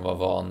mig som var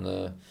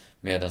van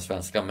med den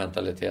svenska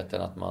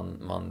mentaliteten, att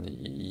man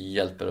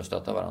hjälper och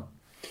stöttar varandra.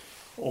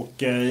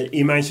 Och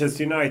i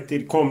Manchester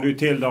United kom du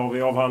till, där har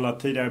vi avhandlat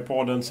tidigare i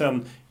podden.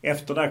 Sen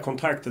efter det här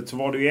kontraktet så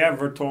var du i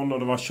Everton och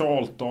det var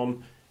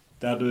Charlton.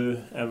 Där du,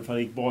 även för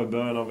det gick bra i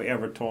början av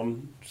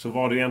Everton, så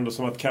var det ju ändå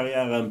som att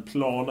karriären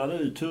planade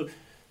ut.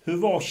 Hur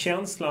var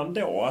känslan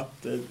då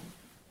att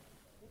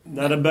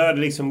när det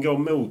började liksom gå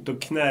mot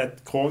och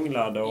knät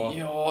krånglade? Och...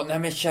 Ja, nej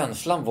men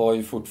känslan var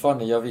ju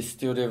fortfarande, jag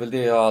visste ju, det är väl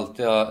det jag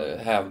alltid har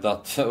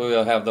hävdat. Och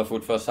jag hävdar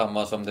fortfarande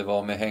samma som det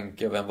var med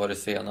Henke, vem var det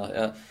senast?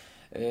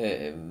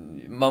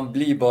 Man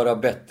blir bara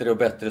bättre och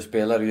bättre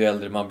spelare ju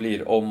äldre man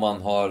blir. Om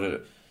man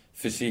har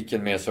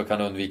fysiken med så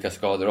kan undvika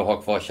skador och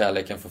ha kvar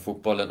kärleken för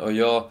fotbollen. Och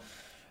jag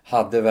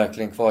hade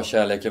verkligen kvar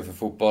kärleken för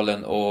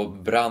fotbollen och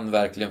brann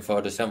verkligen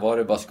för det. Sen var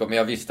det bara men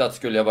jag visste att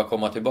skulle jag bara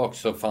komma tillbaka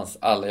så fanns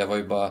alla. Jag var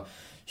ju bara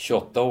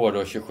 28 år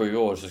och 27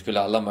 år, så skulle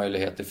alla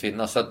möjligheter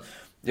finnas. Så att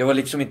jag var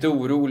liksom inte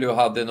orolig och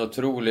hade en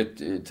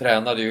otroligt,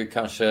 tränade ju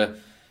kanske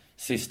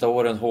sista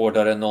åren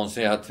hårdare än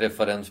någonsin. Jag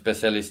träffade en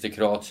specialist i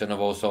Kroatien och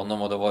var hos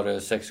honom, och då var det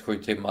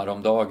 6-7 timmar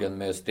om dagen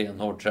med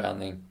stenhård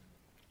träning.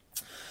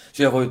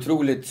 Så jag var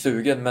otroligt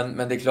sugen, men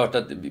det är klart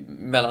att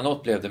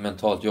mellanåt blev det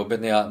mentalt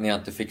jobbigt när jag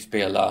inte fick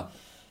spela.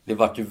 Det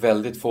var ju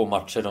väldigt få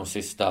matcher de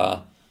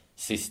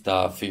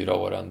sista 4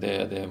 åren,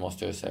 det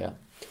måste jag ju säga.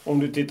 Om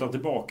du tittar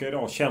tillbaka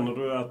idag, känner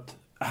du att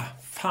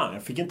fan,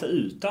 jag fick inte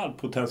ut all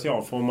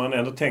potential? För om man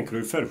ändå tänker, du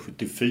är född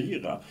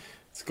 74.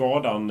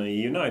 Skadan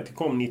i United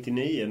kom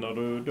 99 när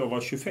du då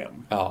var 25.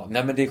 Ja,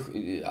 nej men det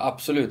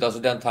absolut, alltså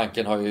den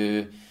tanken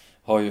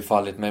har ju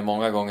fallit mig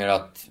många gånger,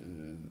 att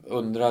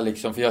undra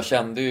liksom, för jag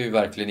kände ju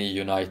verkligen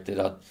i United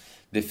att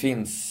det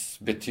finns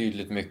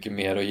betydligt mycket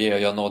mer att ge.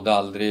 Jag nådde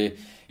aldrig,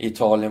 i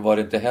Italien var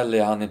det inte heller,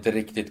 jag hann inte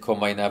riktigt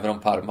komma in, även om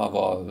Parma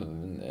var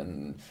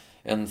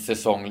en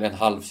säsong, en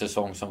halv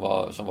säsong som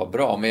var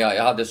bra, men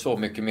jag hade så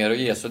mycket mer att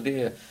ge, så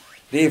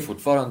det är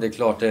fortfarande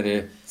klart,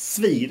 det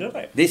svider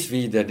det. Det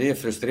svider, det är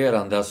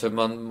frustrerande, alltså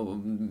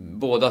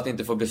både att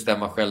inte få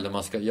bestämma själv när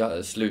man ska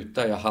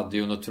sluta. Jag hade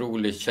ju en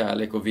otrolig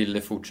kärlek och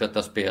ville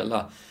fortsätta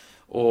spela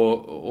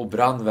och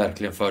brann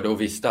verkligen för det,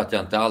 och visste att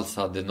jag inte alls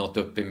hade nått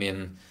upp i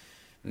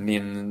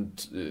min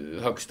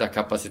högsta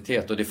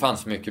kapacitet, och det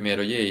fanns mycket mer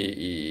att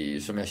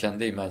ge som jag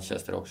kände i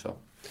Manchester också.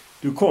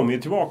 Du kom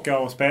ju tillbaka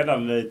och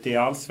spelade lite i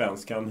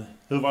Allsvenskan.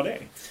 Hur var det?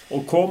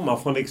 Och komma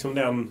från liksom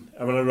den...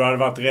 Jag menar, du hade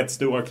varit rätt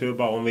stora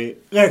klubbar, om vi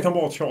räknar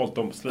bort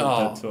Charlton på slutet.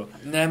 Ja. Så.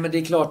 Nej, men det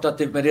är klart att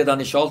men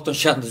redan i Charlton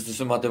kändes det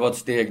som att det var ett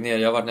steg ner.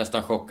 Jag var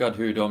nästan chockad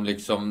hur de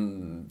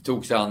liksom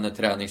tog sig an ett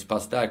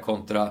träningspass där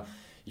kontra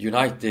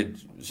United.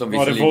 Som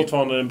var det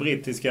fortfarande den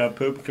brittiska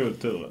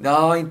pubkulturen?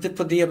 Ja, inte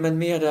på det, men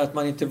mer att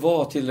man inte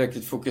var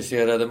tillräckligt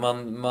fokuserade.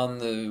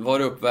 Man var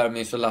i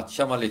uppvärmning så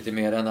latchade man lite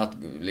mer än att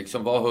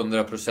liksom vara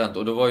 100%.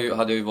 Och då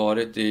hade jag ju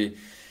varit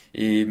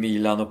i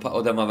Milan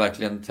och där man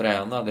verkligen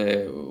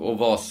tränade och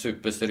var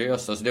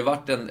superseriösa. Så det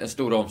varit en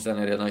stor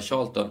omställning redan i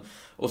Charlton.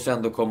 Och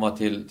sen då komma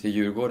till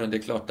Djurgården. Det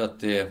är klart att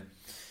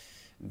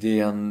det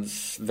är en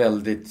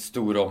väldigt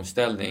stor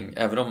omställning.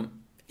 Även om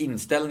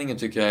inställningen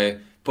tycker jag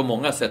på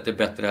många sätt är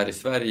bättre här i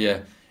Sverige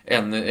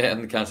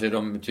än kanske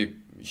de typ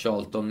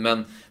Charlton.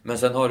 Men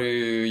sen har du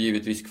ju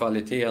givetvis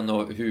kvaliteten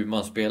och hur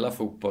man spelar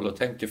fotboll och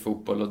tänker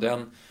fotboll, och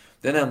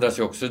den ändras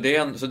ju också.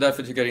 Så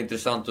därför tycker jag det är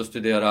intressant att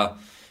studera.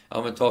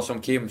 Ja, men ta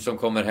som Kim som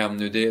kommer hem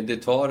nu. Det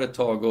tar ett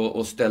tag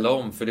att ställa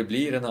om, för det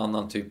blir en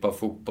annan typ av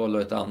fotboll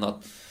och ett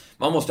annat.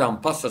 Man måste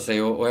anpassa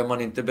sig, och är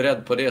man inte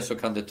beredd på det så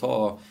kan det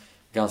ta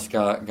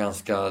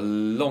ganska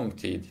lång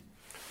tid.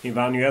 Ni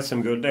vann ju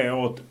SM-guld det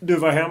året. Du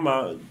var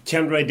hemma.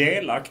 Kände du dig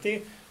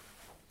delaktig?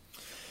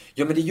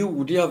 Ja, men det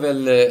gjorde jag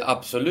väl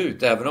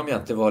absolut. Även om jag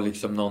inte var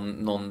liksom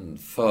någon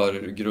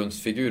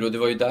förgrundsfigur. Och det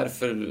var ju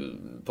därför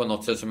på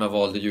något sätt som jag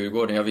valde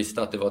Djurgården. Jag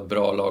visste att det var ett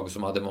bra lag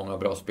som hade många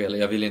bra spelare.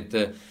 Jag ville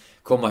inte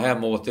komma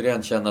hem och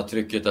återigen känna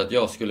trycket att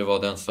jag skulle vara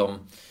den som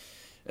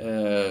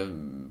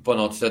på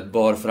något sätt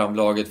bar fram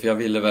laget. För jag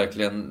ville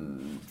verkligen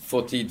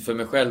få tid för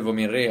mig själv och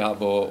min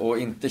rehab och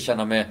inte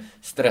känna mig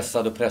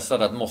stressad och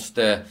pressad att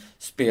måste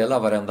spela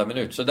varenda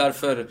minut. Så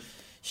därför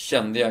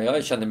kände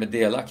jag kände mig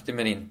delaktig,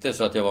 men inte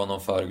så att jag var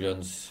någon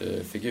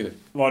förgrundsfigur.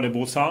 Var det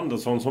Bosse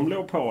Andersson som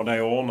låg på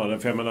dig och ordnade?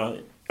 För jag menar,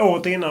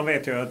 året innan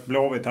vet jag att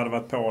Blåvitt hade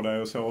varit på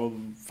dig och så.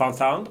 Fanns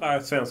det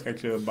andra svenska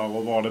klubbar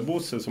och var det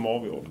Bosse som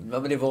avgjorde? Ja,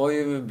 men det var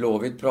ju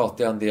Blåvitt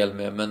pratade jag en del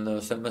med,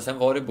 men sen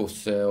var det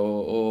Bosse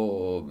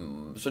och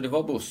så det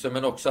var Bosse,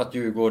 men också att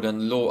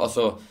Djurgården låg,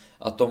 alltså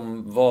att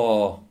de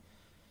var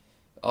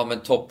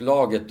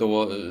topplaget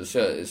då,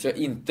 så jag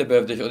inte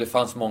behövde, och det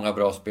fanns många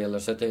bra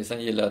spelare, så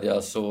sen gillade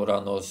jag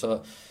Soran och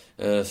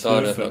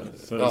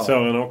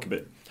Sören Åkerby.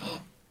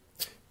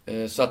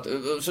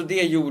 Så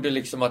det gjorde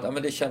liksom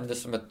att det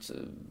kändes som ett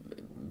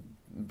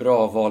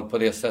bra val på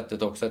det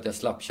sättet också, att jag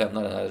slapp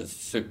känna den här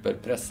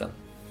superpressen.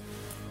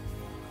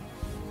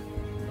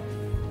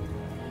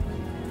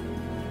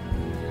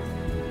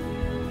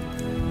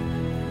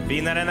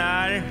 Vinnaren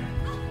är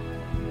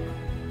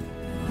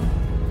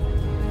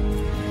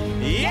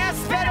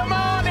Jesper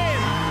Romanin!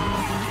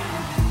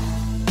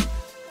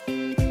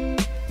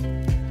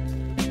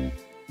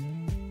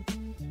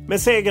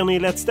 Med segern i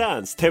Let's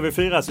Dance,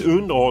 TV4s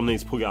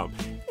underhållningsprogram,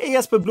 är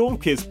Jesper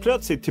Blomqvist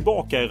plötsligt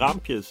tillbaka i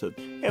rampljuset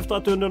efter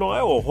att under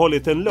några år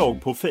hållit en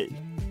låg profil.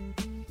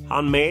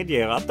 Han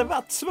medger att det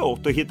varit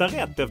svårt att hitta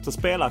rätt efter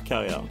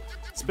spelarkarriären,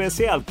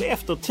 speciellt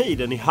efter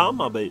tiden i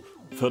Hammarby,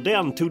 för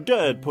den tog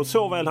död på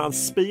såväl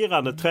hans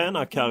spirande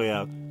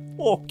tränarkarriär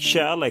och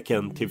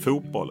kärleken till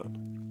fotbollen.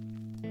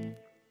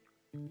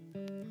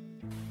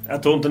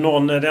 Jag tror inte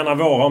någon denna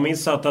vår har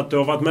missat att du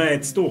har varit med i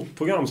ett stort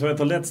program som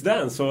heter Let's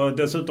Dance och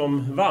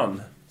dessutom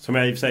vann. Som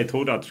jag i och för sig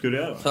trodde att du skulle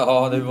göra.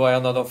 Ja, det var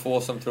en av de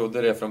få som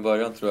trodde det från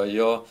början, tror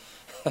jag.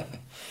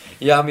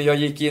 Ja, men jag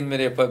gick in med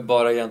det på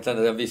bara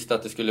egentligen. Jag visste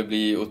att det skulle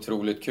bli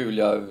otroligt kul.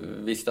 Jag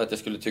visste att jag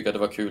skulle tycka att det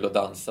var kul att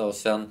dansa. Och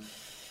sen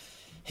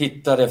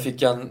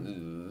fick jag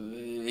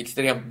en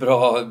extremt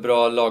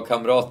bra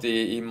lagkamrat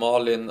i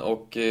Malin.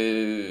 Och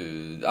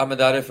ja, men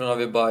därifrån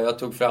har jag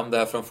tog fram det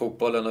här från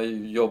fotbollen och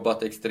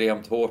jobbat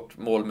extremt hårt,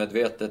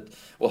 målmedvetet.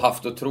 Och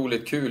haft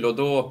otroligt kul. Och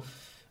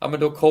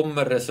då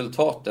kommer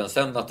resultaten.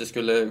 Sen att det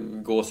skulle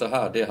gå så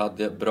här, det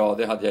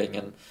hade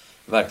jag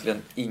verkligen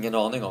ingen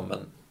aning om. Men...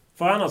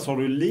 För annars har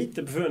du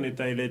lite befunnit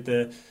dig i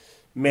lite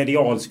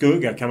medial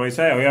skugga, kan man ju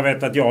säga. Och jag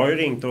vet att jag har ju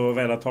ringt och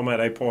velat ta med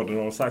dig i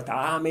podden och sagt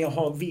men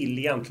jag vill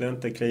egentligen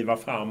inte kliva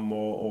fram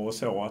och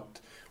så.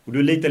 Och du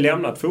har lite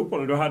lämnat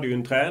fotbollen. Du hade ju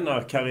en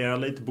tränarkarriär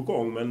lite på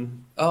gång.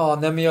 Men... Ja,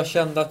 men jag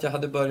kände att jag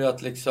hade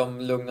börjat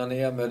liksom lugna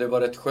ner mig. Det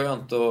var rätt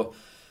skönt och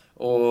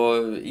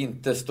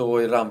inte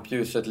stå i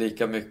rampljuset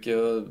lika mycket.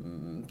 Och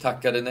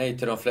tackade nej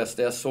till de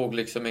flesta. Jag såg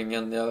liksom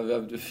ingen...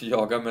 Jag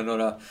jagade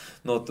med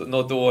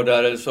något år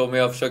där eller så. Men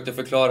jag försökte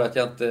förklara att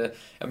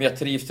jag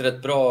trivs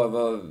rätt bra.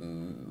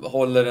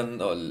 Håller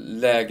en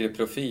lägre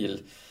profil.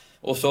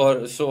 Och så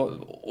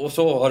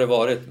har det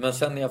varit. Men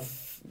sen när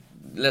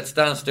Let's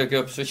Dance dök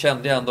upp så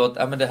kände jag ändå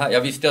att det här,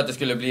 jag visste att det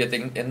skulle bli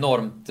ett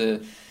enormt...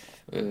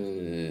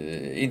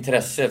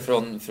 intresse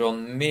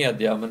från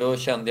media, men då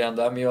kände jag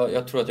ändå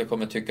jag tror att jag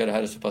kommer tycka det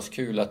här är så pass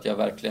kul att jag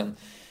verkligen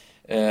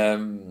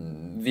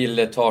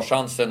ville ta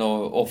chansen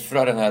och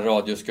offra den här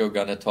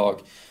radioskuggan ett tag.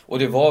 Och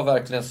det var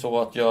verkligen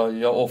så att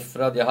jag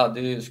offrade.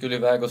 Jag skulle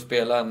iväg och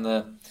spela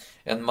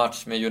en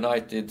match med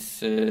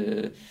Uniteds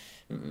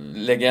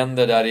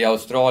legender där i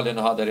Australien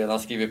och hade redan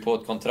skrivit på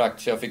ett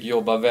kontrakt, så jag fick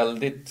jobba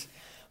väldigt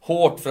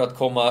hårt för att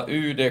komma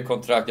ur det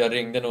kontrakt. Jag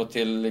ringde nog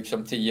till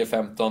liksom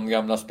 10-15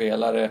 gamla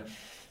spelare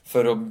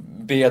för att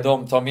be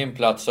dem ta min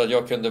plats så att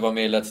jag kunde vara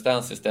med i Let's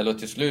Dance istället. Och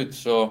till slut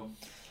så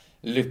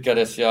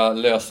lyckades jag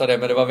lösa det.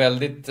 Men det var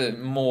väldigt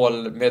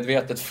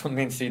målmedvetet från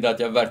min sida att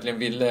jag verkligen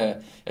ville...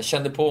 Jag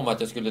kände på mig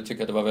att jag skulle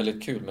tycka att det var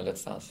väldigt kul med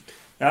Let's Dance.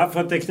 Ja, för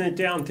att det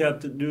knyter an till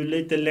att du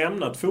lite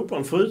lämnat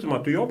fotbollen förutom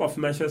att du jobbar för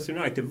Manchester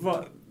United.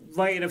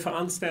 Vad är det för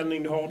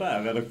anställning du har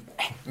där? Eller?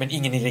 Men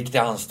ingen riktig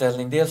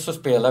anställning. Dels så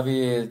spelar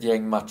vi ett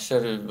gäng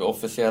matcher,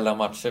 officiella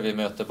matcher. Vi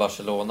möter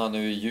Barcelona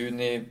nu i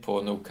juni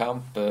på Nou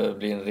Camp. Det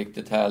blir en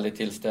riktigt härlig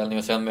tillställning.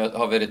 Och sen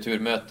har vi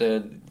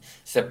returmöte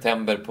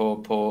september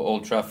på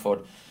Old Trafford.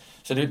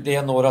 Så det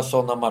är några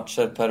sådana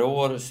matcher per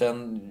år.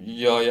 Sen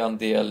gör jag en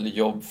del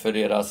jobb för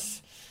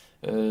deras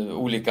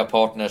olika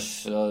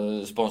partners,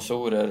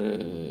 sponsorer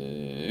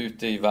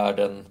ute i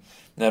världen.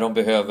 När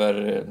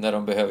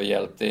de behöver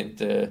hjälp. Det är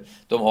inte,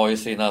 de har ju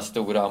sina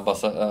stora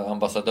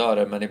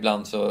ambassadörer, men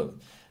ibland så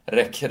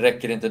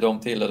räcker inte de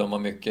till och de har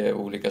mycket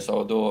olika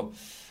saker.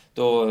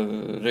 Då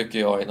rycker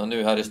jag in, och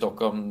nu här i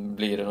Stockholm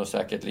blir det nog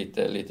säkert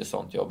lite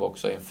sånt jobb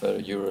också inför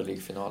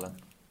Euroleague-finalen.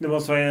 Det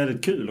måste vara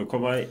väldigt kul att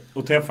komma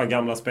och träffa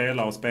gamla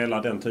spelare och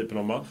spela den typen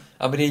av match.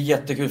 Ja, men det är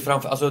jättekul.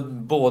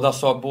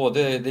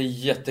 Både det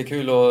är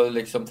jättekul att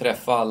liksom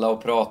träffa alla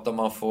och prata.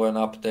 Man får en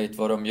update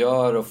vad de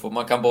gör och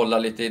man kan bolla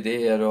lite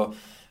idéer och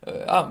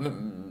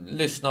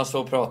lyssna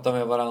och prata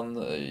med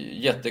varandra.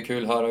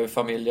 Jättekul höra hur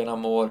familjerna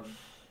mår.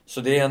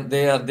 Så det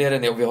är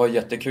det, och vi har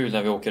jättekul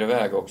när vi åker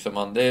iväg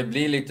också. Det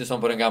blir lite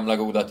som på den gamla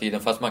goda tiden,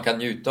 fast man kan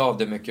njuta av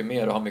det mycket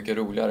mer och ha mycket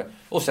roligare.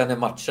 Och sen är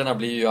matcherna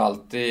blir ju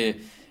alltid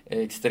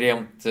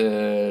extremt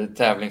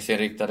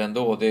tävlingsinriktade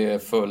ändå. Det är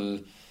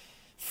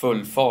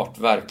full fart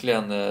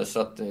verkligen, så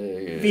att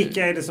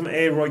vilka är det som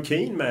är Roy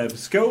Keane med?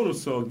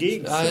 Scholes och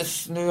Giggs? Ja,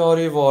 nu har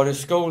det ju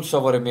varit Scholes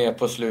har varit med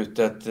på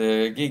slutet.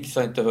 Giggs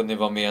har inte hunnit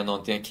vara med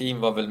någonting. Keane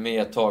var väl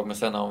med ett tag, men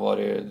sen har han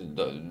varit...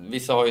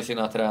 Vissa har ju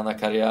sina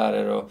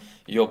tränarkarriärer och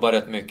jobbar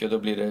rätt mycket, då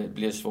blir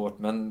det svårt.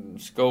 Men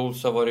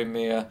Scholes har varit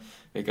med.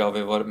 Vilka har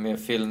vi varit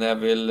med? Phil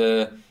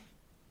Neville,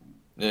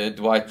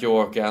 Dwight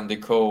York,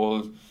 Andy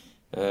Cole,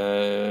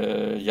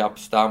 Japp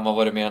Stam har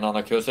varit med en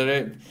annan kurs.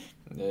 Men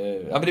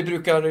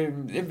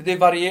det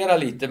varierar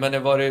lite, men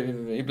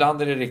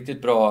ibland är det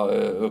riktigt bra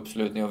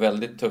uppslutning och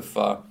väldigt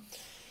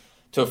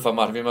tuffa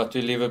matcher. Vi mötte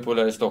ju Liverpool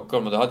här i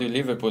Stockholm, och då hade ju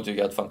Liverpool, tycker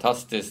jag, ett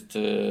fantastiskt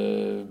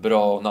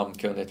bra och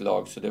namnkunnigt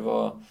lag, så det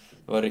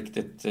var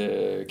riktigt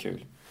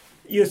kul.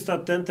 Just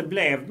att det inte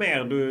blev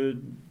mer.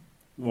 Du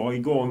var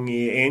igång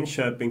i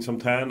Enköping som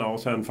tränare och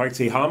sen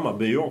faktiskt i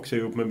Hammarby också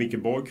ihop med Micke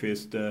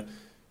Borgqvist.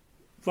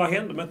 Vad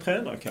hände med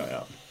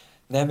tränarkarriären?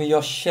 Nej, men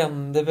jag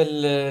kände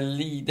väl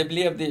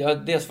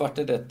dels var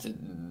det rätt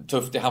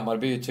tufft i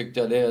Hammarby, tyckte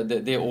jag.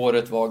 Det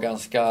året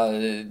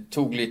var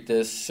tog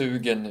lite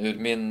sugen ur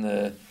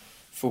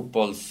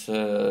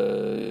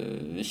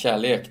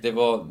fotbollskärlek. Det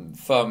var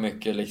för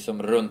mycket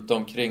liksom runt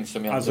omkring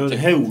som jag alltså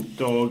inte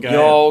hot och grejer.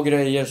 Ja, och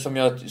grejer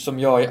som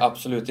jag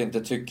absolut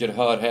inte tycker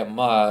hör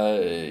hemma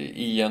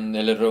i en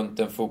eller runt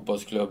en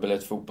fotbollsklubb eller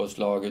ett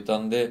fotbollslag,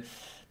 utan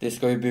det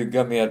ska ju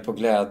bygga mer på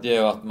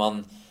glädje och att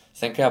man...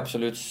 Sen kan jag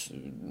absolut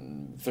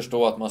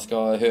förstå att man ska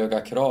ha höga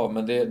krav,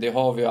 men det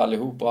har vi ju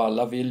allihop och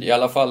alla vill, i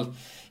alla fall,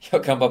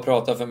 jag kan bara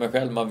prata för mig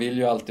själv, man vill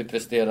ju alltid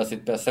prestera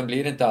sitt bästa. Sen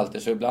blir det inte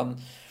alltid så, ibland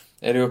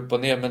är det upp och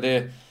ner,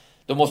 men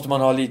då måste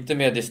man ha lite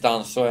mer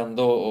distans och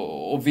ändå,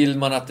 och vill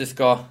man att det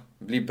ska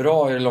bli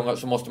bra i det långa,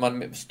 så måste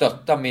man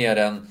stötta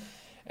mer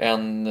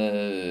än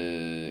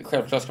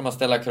självklart ska man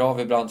ställa krav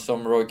ibland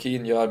som Roy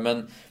Keane gör,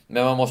 men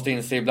man måste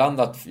inse ibland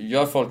att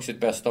gör folk sitt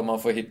bästa och man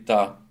får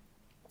hitta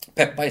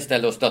peppa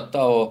istället och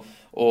stötta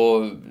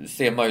och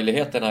se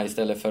möjligheterna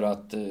istället för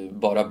att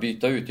bara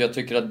byta ut. Jag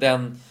tycker att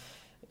den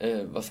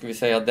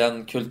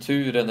den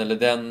kulturen eller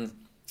den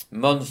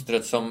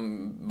mönstret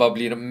som bara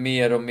blir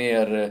mer och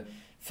mer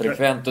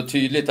frekvent och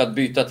tydligt, att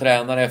byta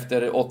tränare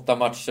efter 8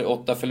 matcher,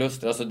 8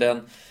 förluster, alltså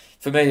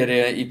för mig är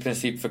det i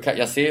princip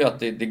jag ser ju att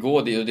det går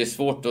och det är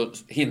svårt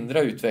att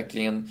hindra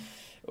utvecklingen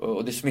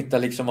och det smittar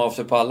liksom av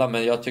sig på alla,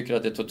 men jag tycker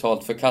att det är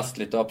totalt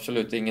förkastligt och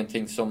absolut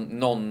ingenting som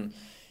någon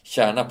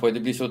tjänar på. Det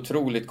blir så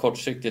otroligt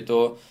kortsiktigt,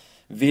 och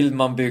vill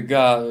man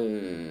bygga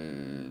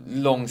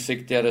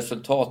långsiktiga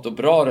resultat och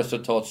bra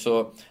resultat,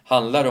 så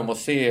handlar det om att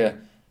se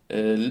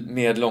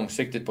mer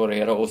långsiktigt på det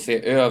hela och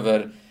se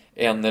över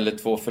 1 eller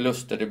 2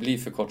 förluster. Det blir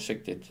för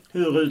kortsiktigt.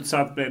 Hur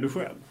utsatt blev du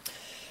själv?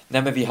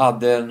 Nej, men vi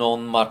hade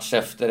någon match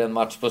efter en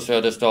match på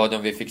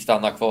Söderstadion. Vi fick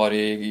stanna kvar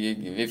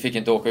vi fick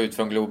inte åka ut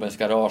från Globens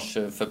garage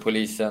för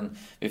polisen.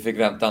 Vi fick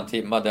vänta en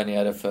timme där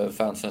nere för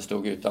fansen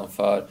stod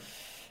utanför.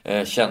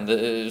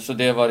 Så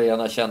det var det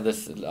ena,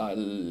 kändes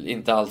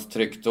inte alls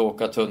tryggt att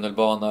åka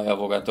tunnelbana. Jag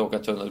vågade inte åka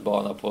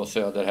tunnelbana på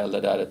Söder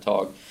heller där ett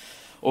tag.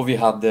 Och vi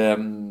hade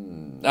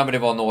men det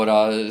var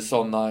några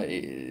sådana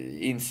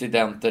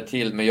incidenter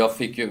till, men jag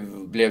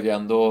blev ju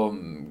ändå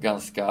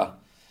ganska,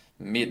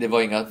 det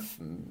var inga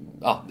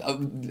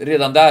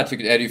redan där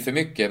tycker jag är det ju för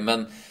mycket,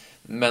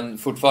 men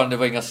fortfarande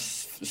var inga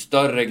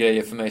större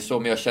grejer för mig så,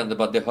 men jag kände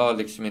bara att det hör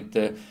liksom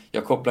inte,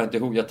 jag kopplade inte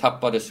ihop, jag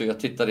tappade, så jag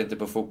tittade inte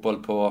på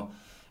fotboll på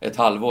ett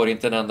halvår,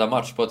 inte en enda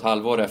match på ett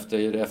halvår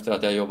efter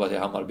att jag jobbat i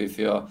Hammarby,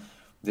 för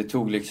det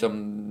tog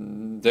liksom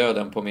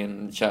döden på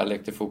min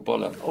kärlek till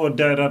fotbollen. Och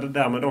dödade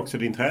därmed också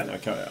din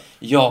tränarkarriär?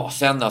 Ja,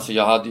 sen alltså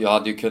jag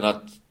hade ju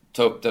kunnat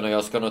ta upp den, och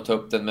jag ska nog ta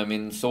upp den med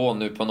min son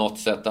nu på något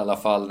sätt i alla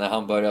fall när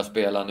han börjar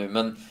spela nu,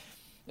 men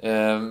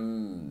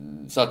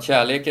så att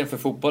kärleken för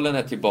fotbollen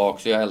är tillbaka,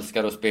 så jag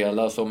älskar att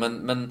spela och så,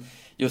 men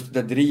just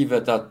det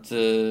drivet att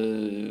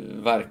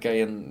verka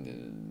i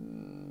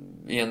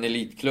en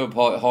elitklubb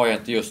har jag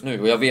inte just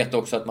nu, och jag vet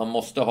också att man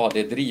måste ha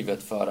det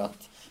drivet för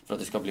att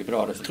det ska bli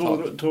bra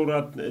resultat. Tror du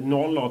att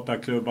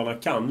 08-klubbarna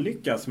kan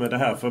lyckas med det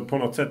här? För på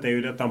något sätt är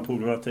ju detta en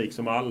problematik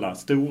som alla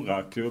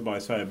stora klubbar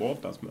i Sverige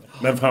brottas med.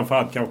 Men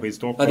framförallt kanske i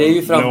Stockholm. Ja, det är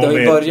ju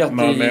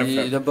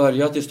det har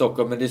börjat i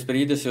Stockholm, men det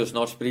sprider sig och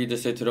snart sprider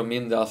sig till de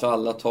mindre. Alltså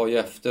alla tar ju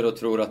efter och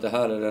tror att det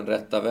här är den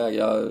rätta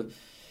väg.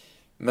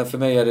 Men för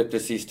mig är det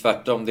precis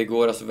tvärtom. Det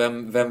går, alltså,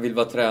 vem vill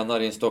vara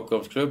tränare i en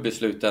Stockholmsklubb i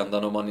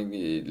slutändan om man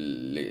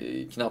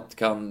knappt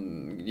kan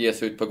ge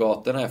sig ut på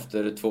gatorna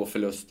efter 2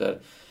 förluster?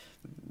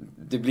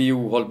 Det blir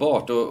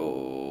ohållbart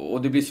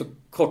och det blir så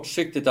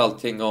kortsiktigt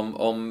allting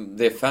om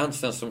det är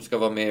fansen som ska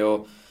vara med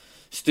och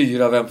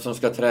styra vem som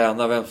ska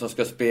träna, vem som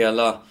ska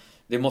spela.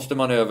 Det måste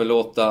man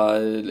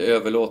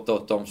överlåta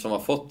åt dem som har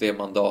fått det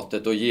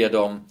mandatet och ge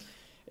dem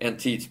en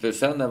tidsperiod.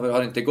 Sen har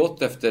det inte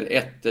gått efter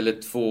 1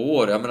 eller 2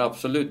 år, ja, men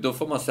absolut, då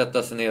får man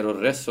sätta sig ner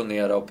och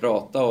resonera och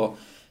prata och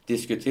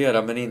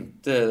diskutera, men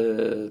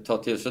inte ta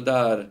till så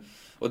där.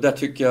 Och där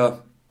tycker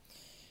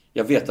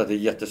jag vet att det är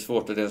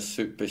jättesvårt och det är en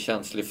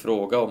superkänslig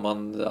fråga, och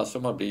man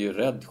blir ju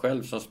rädd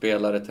själv som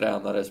spelare,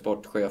 tränare,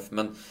 sportchef,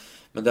 men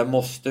där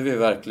måste vi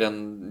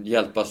verkligen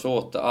hjälpas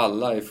åt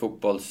alla i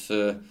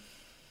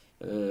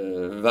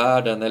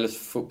fotbollsvärlden eller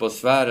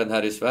fotbollssfären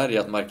här i Sverige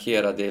att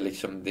markera det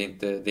liksom, det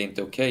är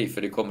inte okej,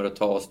 för det kommer att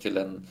ta oss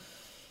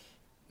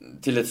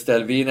till ett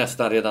ställe, vi är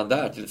nästan redan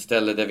där, till ett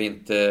ställe där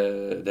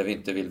vi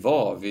inte vill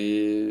vara,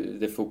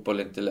 där fotboll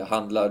inte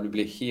handlar, det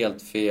blir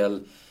helt fel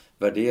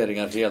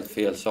värderingar, helt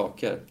fel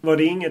saker. Var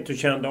det inget du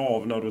kände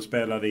av när du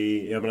spelade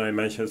i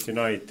Manchester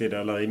United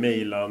eller i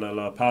Milan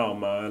eller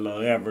Parma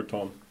eller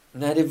Everton?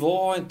 Nej, det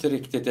var inte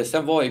riktigt det.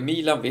 Sen i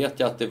Milan vet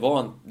jag att det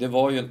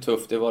var ju en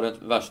tuff, det var den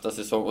värsta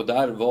säsong, och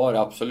där var det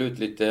absolut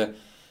lite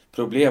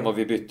problem, och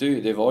vi bytte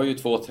ju, det var ju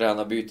 2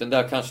 tränarbyten.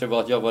 Där kanske var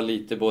att jag var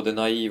lite både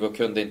naiv och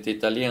kunde inte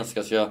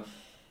italienska, så jag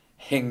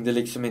hängde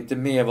liksom inte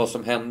med vad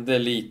som hände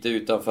lite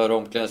utanför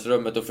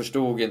omklädningsrummet och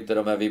förstod inte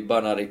de här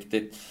vibbarna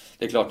riktigt.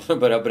 Det är klart att de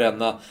började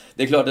bränna.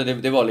 Det är klart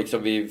att det var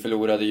liksom, vi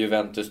förlorade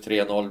Juventus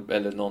 3-0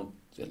 eller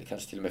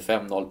kanske till och med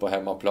 5-0 på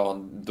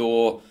hemmaplan.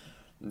 Då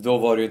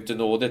var det ju inte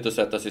nådigt att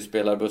sätta sig i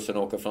spelarbussen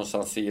och åka från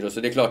San Siro. Så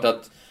det är klart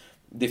att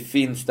det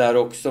finns där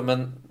också,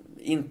 men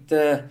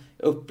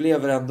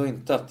upplever ändå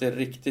inte att det är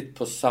riktigt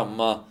på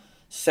samma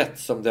sätt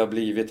som det har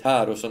blivit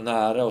här och så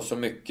nära och så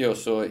mycket och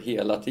så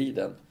hela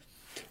tiden.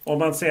 Om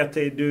man ser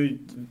till, du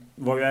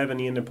var ju även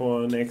inne på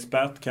en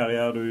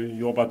expertkarriär. Du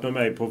jobbat med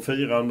mig på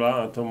 4 bland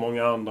annat och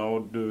många andra,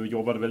 och du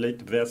jobbade väl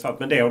lite på Viasat,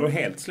 men det har du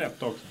helt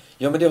släppt också.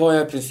 Ja, men det har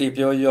jag i princip.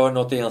 Jag gör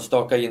något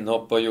enstaka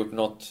inhopp och gjort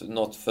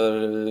något för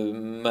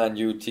Man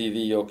U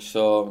TV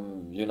också,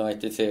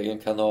 Uniteds egen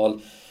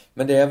kanal.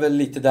 Men det är väl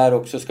lite där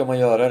också, ska man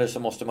göra det så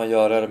måste man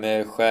göra det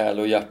med själ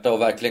och hjärta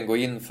och verkligen gå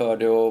in för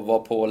det och vara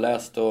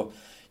påläst. Och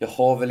jag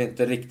har väl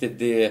inte riktigt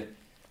det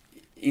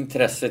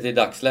intresset i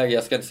dagsläget.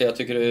 Jag ska inte säga, jag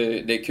tycker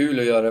det är kul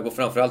att göra det, och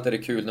framförallt är det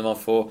kul när man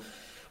får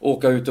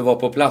åka ut och vara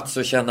på plats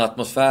och känna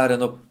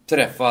atmosfären och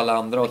träffa alla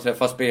andra och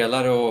träffa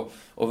spelare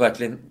och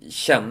verkligen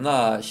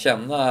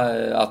känna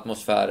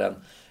atmosfären.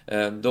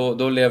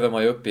 Då lever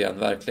man ju upp igen,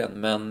 verkligen.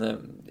 Men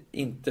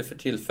inte för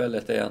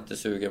tillfället är jag inte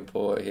sugen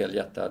på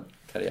helhjärtad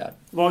karriär.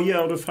 Vad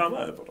gör du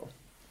framöver då?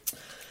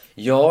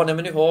 Ja, nej,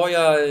 men nu har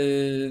jag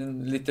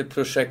lite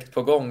projekt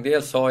på gång.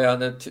 Dels har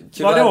jag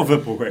tyvärr... Vad då för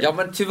projekt? Ja,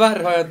 men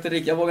tyvärr har jag inte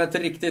riktigt... Jag vågar inte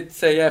riktigt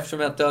säga, eftersom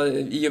jag inte...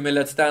 I och med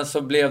Let's Dance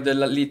så blev det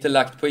lite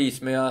lagt på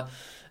is. Men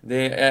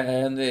det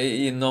är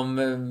inom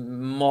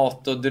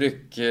mat och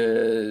dryck...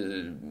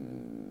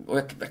 Och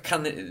jag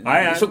kan...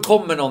 Nej. Så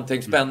kommer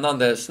någonting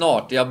spännande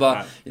snart. Det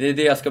är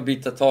det jag ska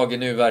bita tag i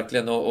nu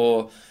verkligen.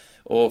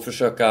 Och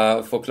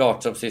försöka få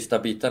klart de sista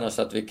bitarna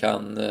så att vi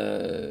kan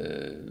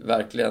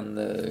verkligen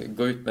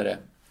gå ut med det.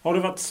 Har det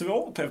varit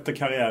svårt efter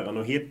karriären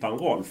att hitta en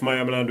roll? För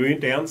jag menar, du är ju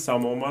inte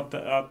ensam om att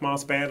man har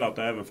spelat,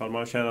 och även om man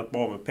har tjänat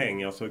bra med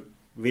pengar så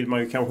vill man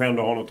ju kanske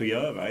ändå ha något att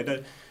göra.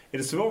 Är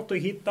det svårt att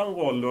hitta en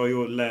roll? Du har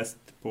ju läst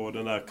på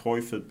den där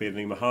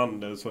Cruyff-utbildning med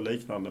Handels och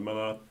liknande,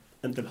 men att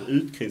inte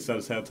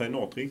utkristallisera sig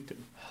något riktigt.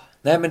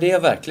 Nej, men det är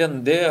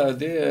verkligen,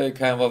 det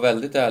kan jag vara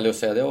väldigt ärlig och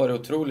säga. Det har varit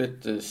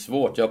otroligt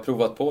svårt. Jag har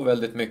provat på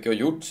väldigt mycket och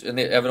gjort,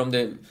 även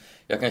om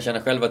jag kan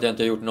känna själv att jag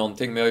inte har gjort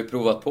någonting, men jag har ju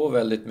provat på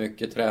väldigt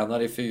mycket.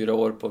 Tränare i 4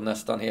 år på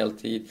nästan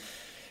heltid.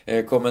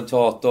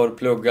 Kommentator,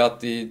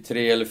 pluggat i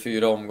 3 eller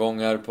 4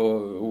 omgångar på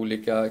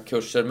olika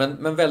kurser.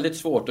 Men väldigt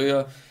svårt. Och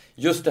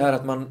just det här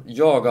att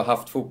jag har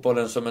haft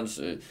fotbollen som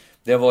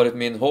det har varit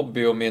min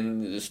hobby och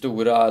min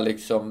stora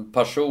liksom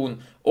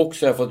passion. Och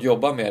så har jag fått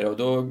jobba med det. Och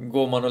då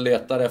går man och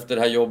letar efter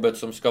det här jobbet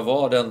som ska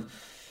vara den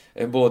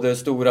både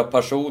stora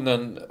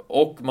passionen,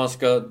 och man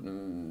ska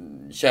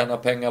tjäna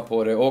pengar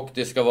på det, och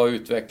det ska vara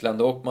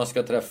utvecklande, och man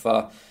ska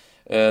träffa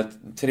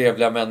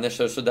trevliga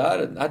människor. Så det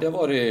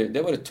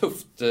har varit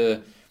tufft,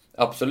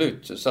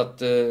 absolut. Så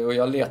att, och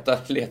jag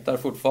letar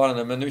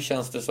fortfarande, men nu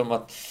känns det som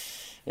att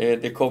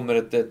det kommer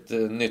ett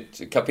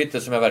nytt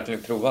kapitel som jag verkligen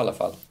vill prova i alla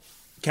fall.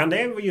 Kan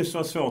det just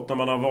vara svårt när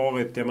man har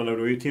varit, jag menar,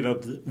 du är ju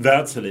tillhört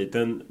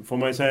världseliten, får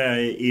man ju säga,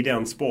 i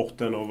den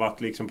sporten och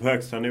varit liksom på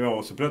högsta nivå,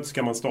 och så plötsligt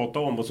ska man starta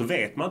om och så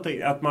vet man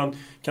inte att man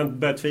kan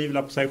börja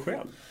tvivla på sig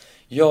själv.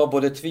 Ja,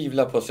 både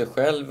tvivla på sig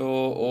själv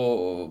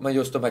men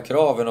just de här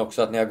kraven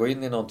också, att när jag går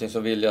in i någonting så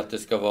vill jag att det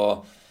ska vara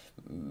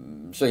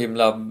så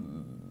himla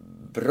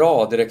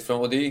bra direkt från,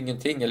 och det är ju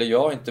ingenting, eller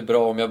jag är inte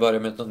bra om jag börjar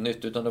med något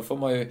nytt, utan då får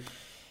man ju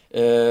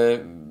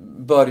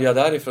börja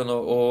därifrån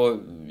och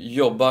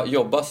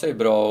jobba sig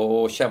bra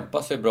och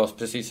kämpa sig bra,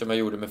 precis som jag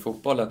gjorde med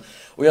fotbollen.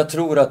 Och jag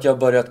tror att jag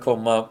börjat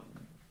komma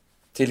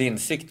till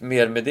insikt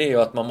mer med det,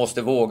 och att man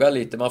måste våga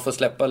lite.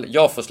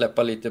 Jag får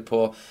släppa lite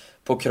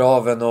på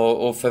kraven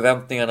och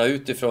förväntningarna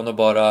utifrån och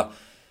bara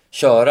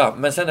köra.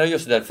 Men sen är det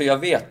just det där, för jag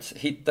vet,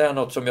 hittar jag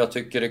något som jag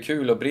tycker är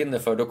kul och brinner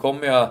för, då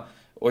kommer jag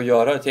att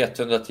göra det till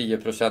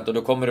 110%, och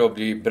då kommer det att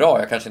bli bra.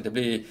 Jag kanske inte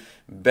blir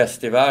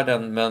bäst i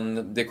världen,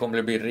 men det kommer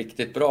att bli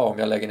riktigt bra om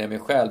jag lägger ner min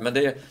själ.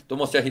 Men då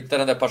måste jag hitta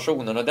den där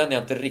passionen, och den har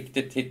jag inte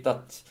riktigt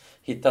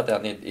hittat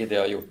än i det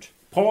jag har gjort.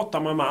 Pratar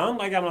man med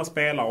andra gamla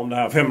spelare om det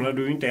här? För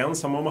du är inte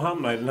ensam om att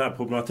hamna i den här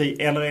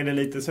problematiken. Eller är det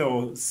lite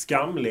så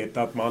skamligt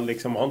att man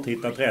liksom har inte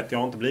hittat rätt? Jag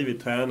har inte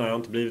blivit tränare, jag har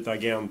inte blivit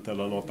agent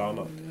eller något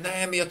annat.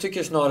 Nej, men jag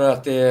tycker snarare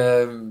att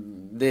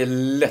det är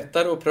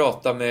lättare att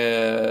prata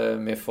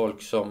med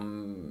folk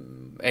som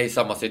är i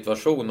samma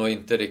situation och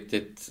inte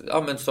riktigt,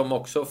 ja, men som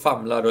också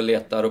famlar och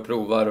letar och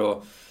provar,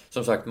 och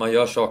som sagt, man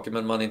gör saker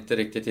men man inte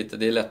riktigt hittar.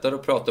 Det är lättare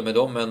att prata med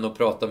dem än att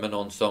prata med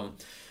någon som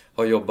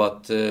har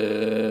jobbat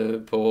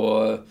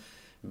på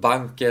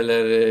bank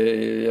eller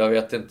jag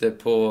vet inte,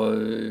 på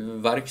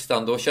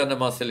verkstaden. Då känner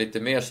man sig lite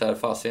mer så här,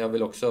 fasen jag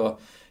vill också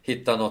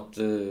hitta något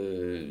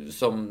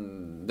som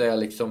där jag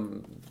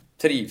liksom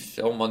trivs.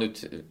 Om man nu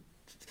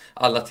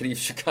alla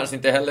trivs kanske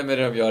inte heller med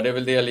det de gör, det är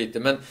väl det lite,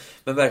 men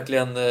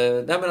verkligen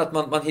men att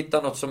man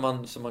hittar något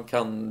som man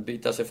kan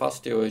bita sig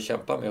fast i och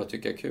kämpa med och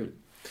tycka är kul.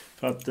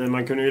 För att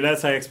man kunde ju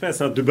läsa i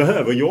Expressen att du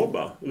behöver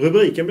jobba.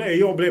 Rubriken blev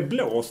 "Jag blev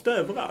blåst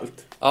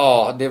överallt".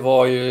 Ja, det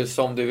var ju,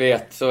 som du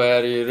vet så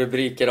är det ju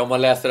rubriker. Om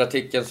man läser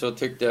artikeln så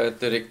tyckte jag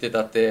inte riktigt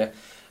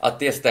att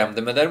det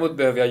stämde. Men däremot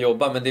behöver jag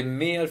jobba. Men det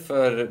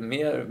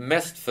är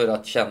mest för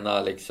att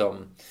känna liksom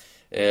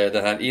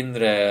den här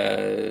inre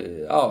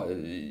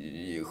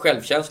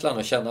självkänslan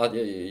och känna att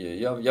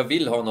jag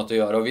vill ha något att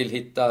göra och vill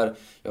hitta.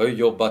 Jag har ju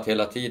jobbat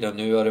hela tiden.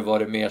 Nu har det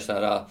varit mer så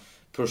här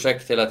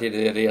projekt hela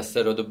tiden,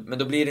 resor, men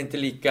då blir det inte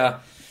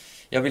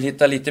jag vill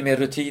hitta lite mer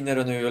rutiner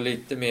och nu och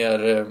lite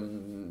mer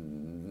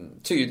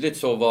tydligt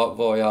så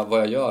vad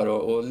jag gör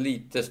och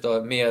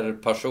lite mer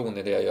passion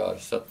i det jag gör.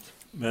 Så att...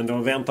 Men då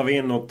väntar vi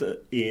in något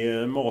i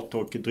mat-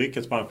 och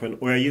dryckesbranschen.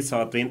 Och jag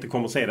gissar att vi inte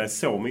kommer se dig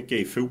så mycket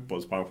i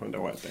fotbollsbranschen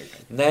då helt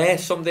enkelt. Nej,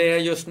 som det är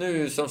just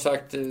nu, som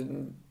sagt,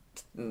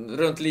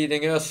 runt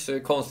Lidingös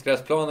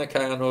konstgräsplaner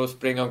kan jag nog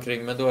springa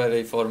omkring. Men då är det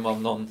i form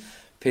av någon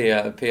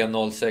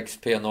P06,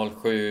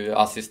 P07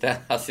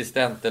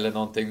 assistent eller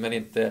någonting. Men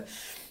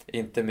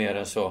inte mer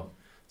än så.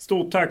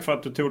 Stort tack för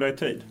att du tog dig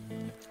tid.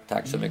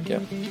 Tack så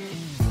mycket.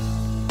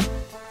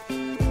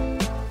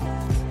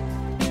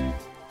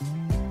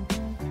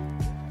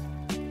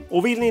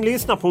 Och vill ni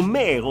lyssna på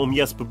mer om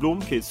Jesper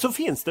Blomqvist så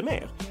finns det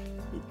mer.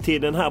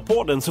 Till den här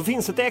podden så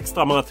finns ett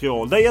extra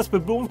material där Jesper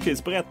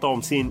Blomqvist berättar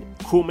om sin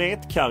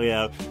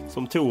kometkarriär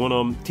som tog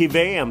honom till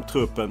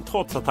VM-truppen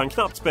trots att han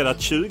knappt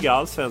spelat 20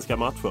 allsvenska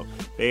matcher.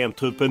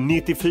 VM-truppen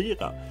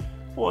 94.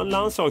 Och en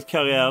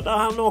landslagskarriär där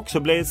han också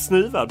blev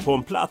snuvad på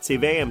en plats i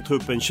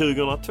VM-truppen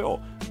 2002.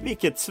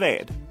 Vilket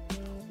sved.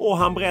 Och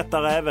han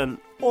berättar även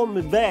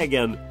om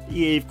vägen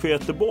i IFK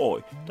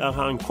Göteborg där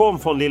han kom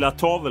från Lilla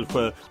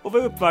Tavelsjö och var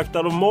uppvaktad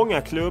av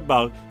många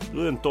klubbar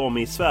runt om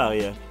i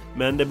Sverige.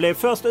 Men det blev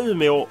först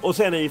Umeå och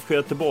sen IFK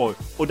Göteborg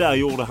och där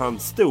gjorde han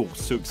stor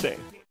succé.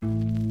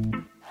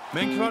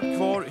 Med en kvart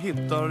kvar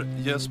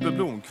hittar Jesper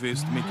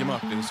Blomqvist Micke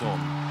Martinsson.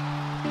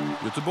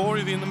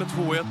 Göteborg vinner med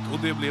 2-1 och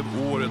det blev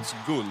årets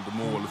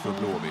guldmål för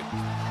Blåvitt.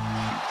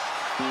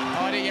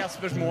 Ja, det är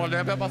Jespers mål.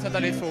 Jag behöver bara sätta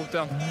dit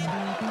foten.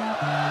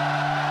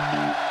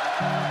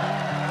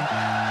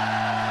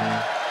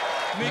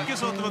 Micke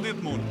sa att det var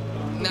ditt mål.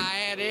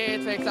 Nej, det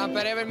är tveksamt.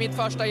 Det är väl mitt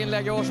första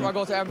inlägg i år som har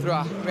gått hem, tror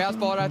jag. Men jag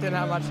sparar till den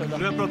här matchen.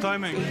 Det är bra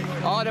timing.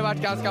 Ja, det har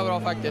varit ganska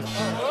bra faktiskt.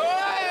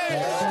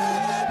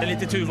 Det är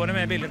lite tur var det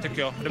med i bilden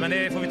tycker jag. Men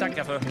det får vi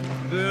tacka för.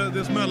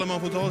 Det smällar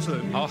man får ta sig.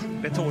 Ja,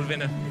 det tål vi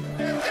nu.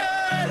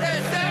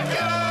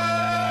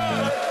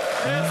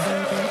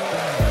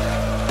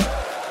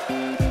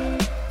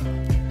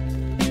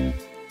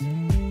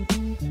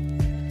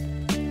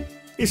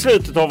 I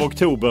slutet av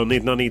oktober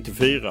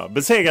 1994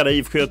 besegrade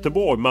IFK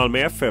Göteborg Malmö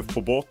FF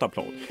på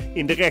bortaplan i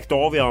en direkt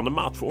avgörande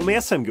match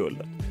om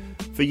SM-guldet.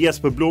 För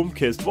Jesper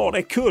Blomqvist var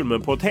det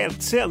kulmen på ett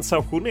helt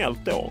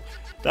sensationellt år.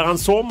 Där han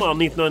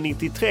sommaren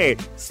 1993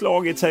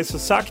 slagit sig så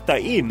sakta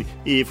in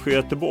i IFK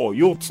Göteborg,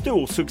 gjort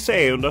stor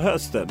succé under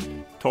hösten,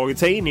 tagit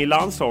sig in i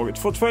landslaget,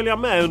 fått följa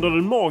med under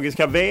den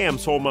magiska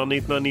VM-sommaren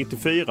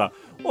 1994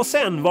 och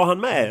sen var han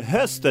med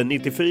hösten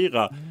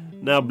 94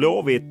 när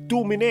Blåvitt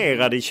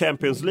dominerade i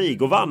Champions League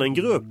och vann en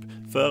grupp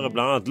före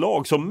bland annat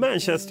lag som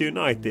Manchester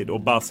United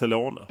och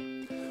Barcelona.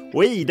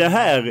 Och i det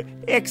här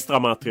extra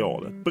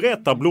materialet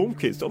berättar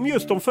Blomqvist om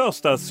just de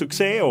första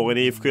succéåren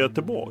i IFK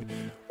Göteborg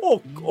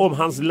och om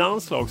hans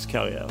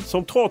landslagskarriär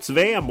som trots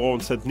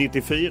VM-bronset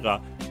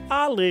 94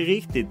 aldrig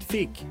riktigt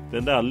fick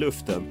den där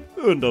luften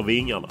under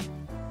vingarna.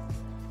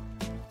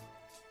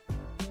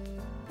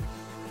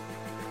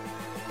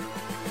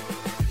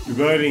 Du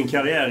började din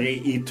karriär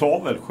i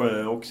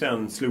Tavelsjö och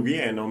sen slog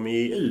igenom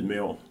i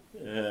Umeå.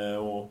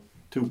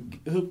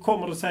 Hur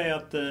kommer det sig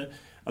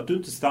att du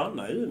inte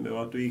stannade i Umeå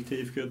och att du gick till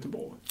IFK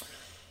Göteborg?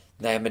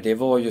 Nej, men det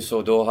var ju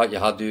så då. Jag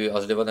hade ju,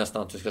 alltså det var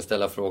nästan att du ska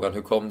ställa frågan: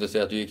 hur kom det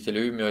sig att du gick till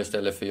Umeå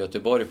istället för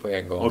Göteborg på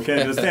en gång?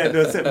 Okej,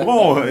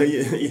 bra.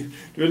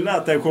 Du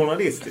lät dig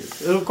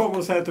journalistiskt. Hur kommer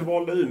det sig att du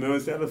valde Umeå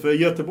istället för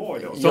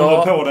Göteborg då? Som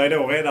du på dig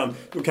då redan.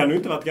 Då kan du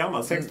inte varit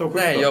gammal, 16-17.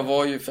 Nej, jag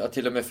var ju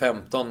till och med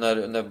 15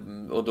 när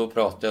och då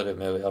pratade jag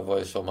med. Jag var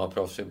ju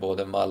sommarproffs i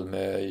både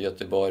Malmö,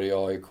 Göteborg,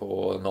 AIK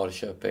och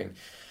Norrköping.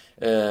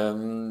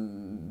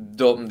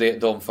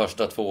 De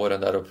första 2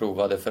 åren där och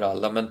provade för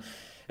alla.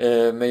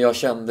 Men jag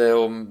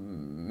kände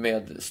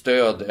med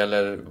stöd,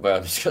 eller vad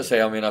jag ska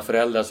säga, mina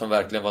föräldrar som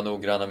verkligen var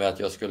noggranna med att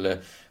jag skulle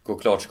gå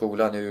klart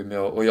skolan i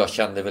Umeå. Och jag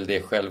kände väl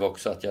det själv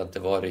också, att jag inte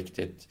var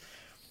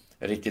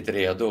riktigt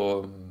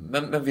redo.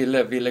 Men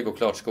ville gå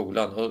klart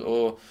skolan.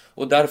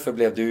 Och därför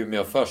blev det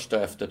Umeå först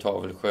efter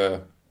Tavelsjö.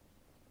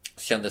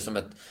 Kändes som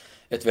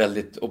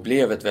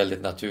blev ett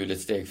väldigt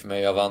naturligt steg för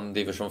mig. Jag vann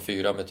division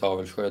 4 med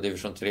Tavelsjö,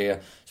 division 3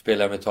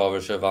 spelade med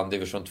Tavelsjö, vann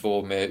division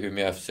 2 med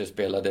Umeå FC,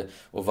 spelade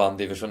och vann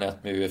division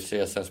 1 med UFC.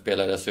 Sen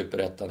spelade jag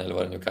Superettan eller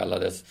vad det nu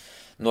kallades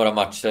några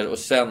matcher och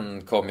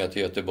sen kom jag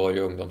till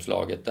Göteborg och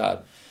ungdomslaget där.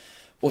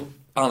 Och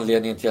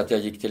anledningen till att jag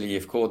gick till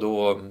IFK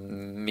då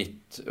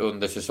mitt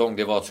under säsong,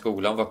 det var att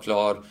skolan var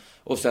klar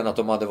och sen att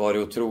de hade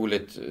varit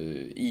otroligt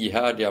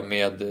ihärdiga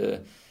med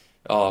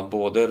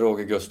både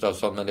Roger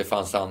Gustafsson, men det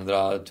fanns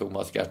andra,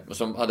 Thomas Gert,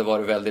 som hade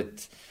varit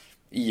väldigt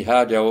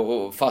ihärdiga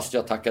och fast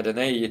jag tackade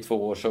nej i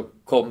 2 år så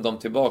kom de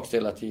tillbaks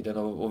hela tiden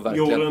och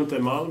verkligen... Gjorde inte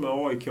Malmö,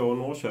 AIK och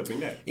Norrköping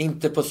det?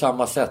 Inte på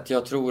samma sätt.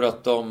 Jag tror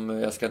att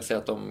jag ska inte säga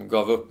att de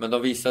gav upp, men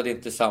de visade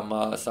inte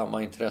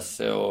samma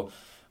intresse och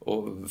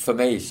för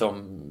mig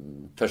som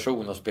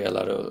person och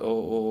spelare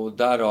och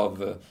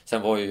därav,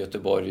 sen var ju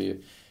Göteborg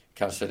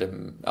kanske det...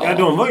 Ja,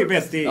 de var ju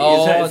bäst i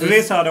för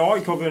vissa hade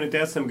AIK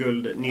vunnit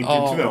SM-guld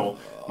 92.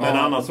 Men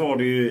annars var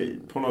det ju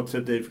på något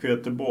sätt IFK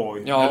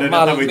Göteborg. Ja,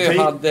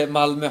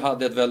 Malmö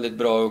hade ett väldigt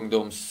bra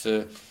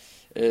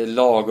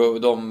lag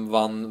och de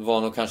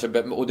var nog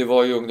kanske och det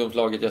var ju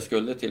ungdomslaget jag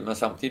skulle till, men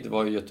samtidigt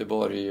var ju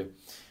Göteborg.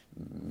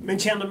 Men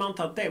kände man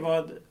inte att det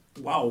var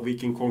wow,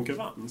 vilken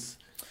konkurrens?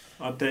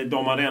 Att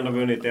de hade ändå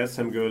vunnit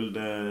SM-guld.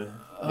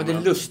 Ja, det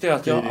är lustigt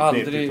att jag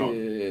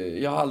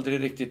har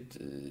aldrig riktigt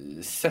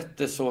sett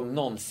det så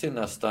någonsin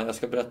nästan. Jag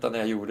ska berätta när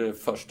jag gjorde det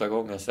första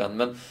gången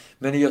sen.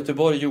 Men i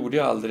Göteborg gjorde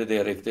jag aldrig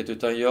det riktigt.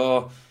 Utan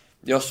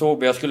jag såg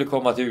att jag skulle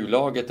komma till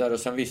U-laget där och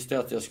sen visste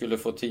jag att jag skulle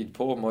få tid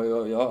på mig.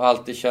 Och jag har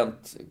alltid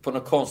känt på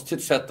något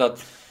konstigt sätt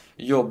att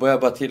jobbar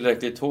jag bara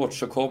tillräckligt hårt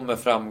så kommer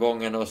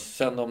framgången. Och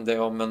sen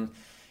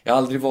jag har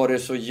aldrig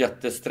varit så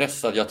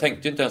jättestressad. Jag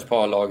tänkte ju inte ens på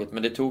A-laget,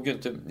 men det tog ju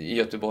inte i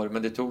Göteborg.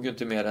 Men det tog ju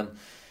inte mer än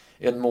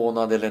en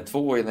månad eller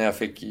 2 innan jag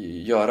fick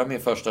göra min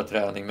första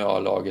träning med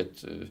A-laget.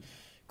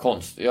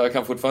 Jag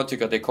kan fortfarande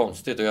tycka att det är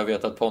konstigt, och jag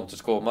vet att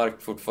Pontus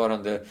Kåmark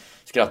fortfarande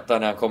skrattar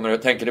när han kommer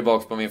och tänker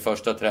tillbaka på min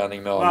första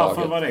träning med A-laget.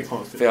 Varför var det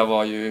konstigt? För jag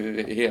var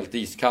ju helt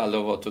iskall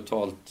och var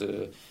totalt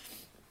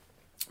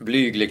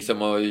blyg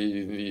liksom, och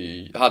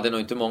hade nog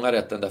inte många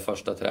rätt den där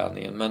första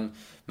träningen.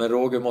 Men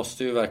Roger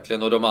måste ju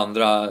verkligen, och de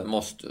andra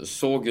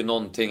såg ju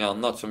någonting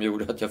annat som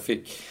gjorde att jag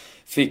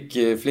fick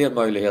fler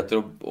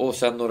möjligheter, och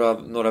sen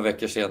några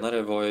veckor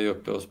senare var jag ju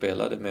uppe och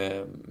spelade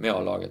med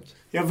A-laget.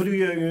 Ja, för du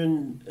gör ju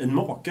en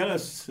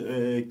makares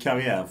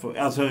karriär.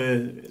 Alltså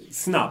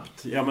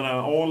snabbt. Jag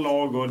menar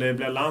A-lag och det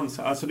blir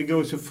alltså det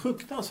går så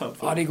fruktansvärt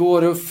fort. Ja, det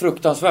går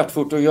fruktansvärt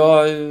fort, och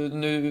jag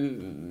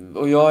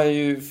är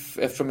ju,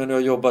 eftersom jag nu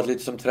har jobbat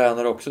lite som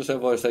tränare också, så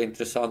var det så här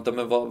intressant.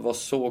 Men vad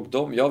såg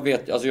de? Jag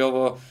vet, alltså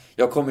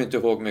jag kommer inte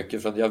ihåg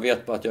mycket från det. Jag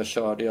vet bara att jag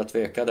körde, jag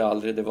tvekade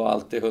aldrig. Det var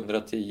alltid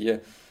 110%.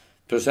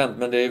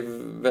 Men det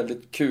är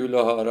väldigt kul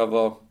att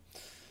höra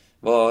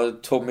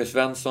vad Tommy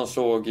Svensson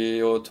såg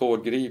och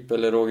Tord Grip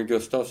eller Roger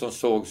Gustafsson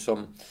såg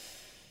som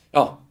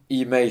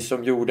i mig,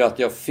 som gjorde att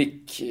jag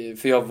fick,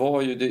 för jag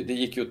var ju, det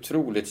gick ju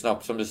otroligt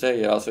snabbt som du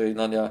säger. Alltså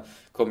innan jag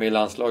kom i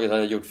landslaget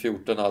hade jag gjort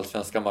 14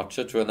 allsvenska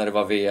matcher, tror jag, när det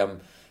var VM,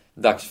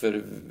 dags för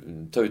att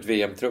ta ut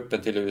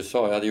VM-truppen till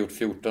USA. Jag hade gjort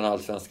 14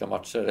 allsvenska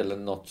matcher eller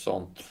något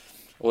sånt.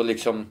 Och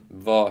liksom,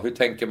 hur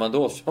tänker man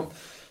då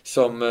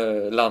som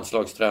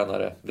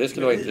landslagstränare? Det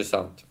skulle vara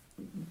intressant.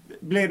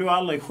 Blev du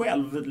aldrig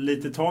själv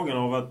lite tagen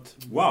av att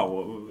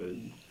wow?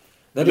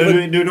 Nej,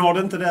 du nådde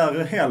inte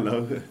där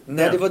heller.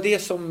 Nej, det var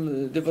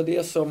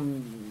det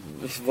som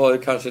var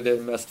kanske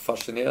det mest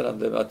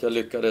fascinerande, att jag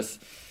lyckades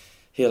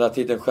hela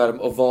tiden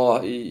och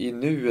vara i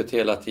nuet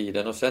hela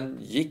tiden. Och sen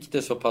gick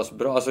det så pass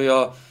bra.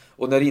 Alltså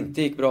och när det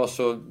inte gick bra,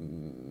 så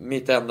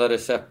mitt enda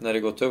recept när det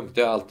går tungt,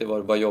 det har alltid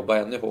varit bara jobba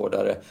ännu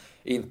hårdare.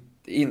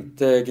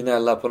 Inte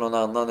gnälla på någon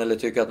annan eller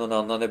tycka att någon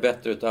annan är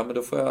bättre, utan men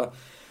då får jag.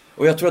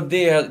 Och jag tror att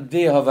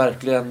det har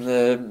verkligen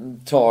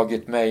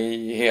tagit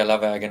mig hela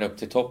vägen upp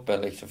till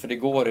toppen liksom. För det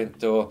går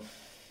inte att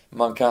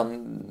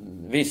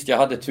visst, jag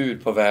hade tur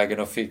på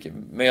vägen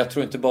men jag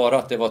tror inte bara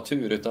att det var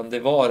tur, utan det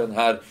var den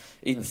här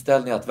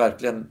inställningen att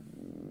verkligen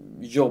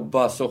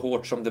jobba så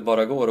hårt som det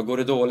bara går. Och går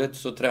det dåligt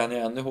så tränar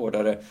jag ännu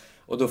hårdare,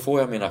 och då får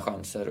jag mina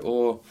chanser.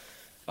 Och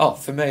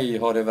för mig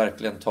har det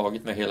verkligen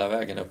tagit mig hela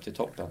vägen upp till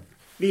toppen.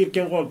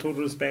 Vilken roll tror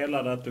du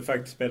spelade att du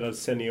faktiskt spelade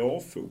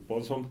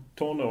seniorfotboll som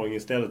tonåring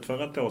istället för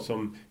att då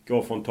som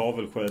går från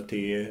Tavelsjö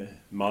till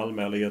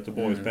Malmö eller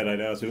Göteborg spela i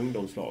deras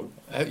ungdomslag?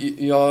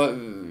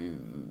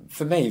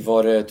 För mig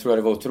tror jag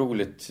det var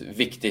otroligt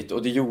viktigt,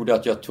 och det gjorde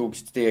att jag tog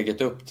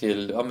steget upp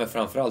till, men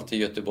framförallt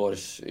till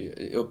Göteborgs,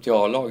 upp till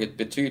A-laget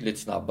betydligt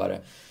snabbare.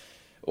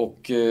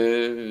 Och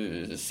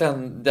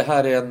sen, det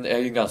här är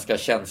ju en ganska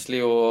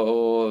känslig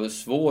och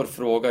svår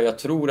fråga. Jag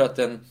tror att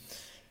den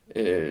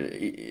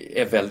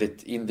är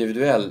väldigt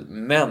individuell,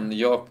 men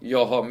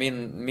jag har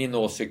min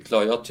åsikt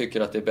klar. Jag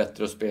tycker att det är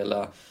bättre att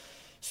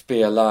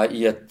spela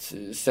i ett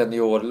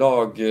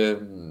seniorlag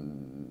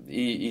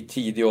i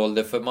tidig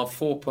ålder, för man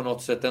får på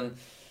något sätt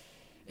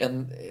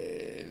en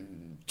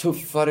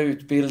tuffare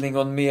utbildning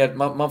och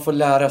man får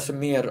lära sig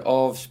mer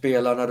av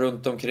spelarna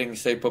runt omkring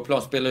sig på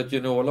plan. Spelar ett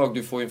juniorlag,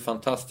 du får en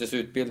fantastisk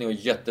utbildning och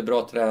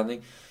jättebra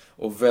träning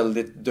och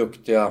väldigt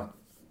duktiga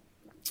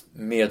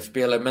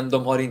medspelare, men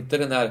de har inte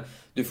den här.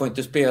 Du får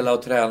inte spela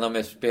och träna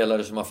med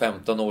spelare som har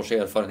 15 års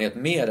erfarenhet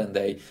mer än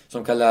dig,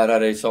 som kan lära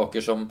dig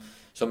saker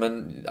som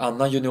en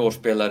annan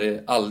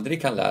juniorspelare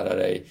aldrig kan lära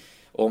dig,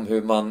 om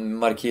hur man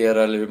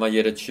markerar eller hur man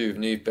ger ett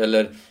tjuvnyp,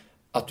 eller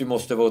att du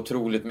måste vara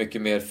otroligt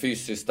mycket mer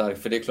fysiskt stark.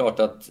 För det är klart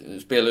att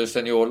spelar du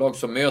seniorlag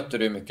så möter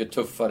du mycket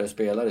tuffare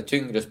spelare,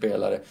 tyngre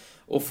spelare,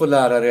 och får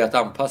lära dig att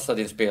anpassa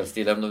din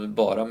spelstil även om du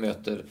bara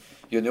möter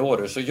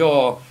juniorer. Så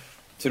jag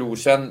tror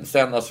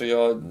sen alltså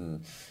jag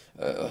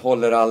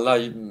håller alla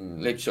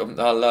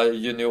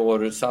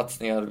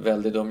juniorsatsningar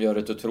väldigt, de gör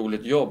ett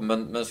otroligt jobb,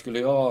 men skulle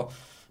jag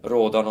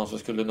råda någon så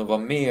skulle det nog vara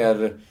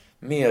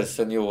mer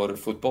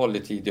seniorfotboll i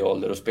tidig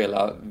ålder och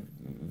spela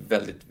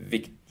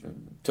väldigt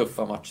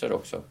tuffa matcher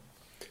också.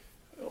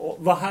 Och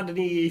vad hade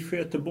ni i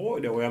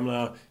Göteborg då? Jag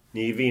menar,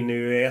 Ni vinner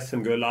ju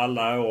SM-guld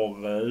alla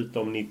år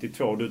utom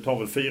 92. Du tar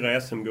väl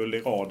 4 SM-guld i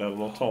rad eller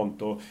något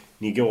sånt. Och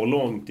ni går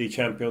långt i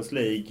Champions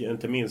League.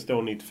 Inte minst då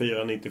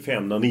 94-95.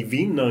 När ni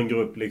vinner en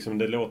grupp liksom.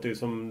 Det låter ju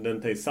som det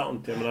inte är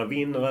sant. Jag menar,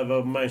 vinner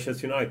över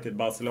Manchester United,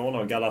 Barcelona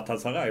och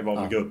Galatasaray var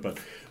med gruppen.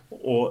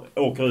 Och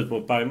åker ut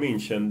mot Bayern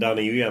München. Där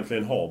ni ju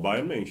egentligen har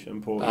Bayern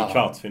München i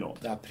kvartsfinal.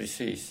 Ja,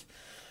 precis.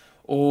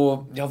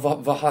 Och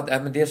vad hade...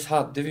 men dels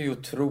hade vi ju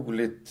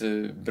otroligt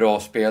bra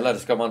spelare.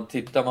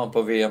 Tittar man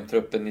på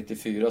VM-truppen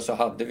 94 så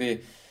hade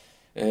vi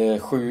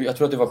 7, jag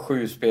tror att det var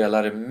 7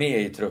 spelare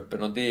med i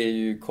truppen. Och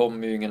det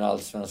kom ju ingen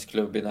allsvensk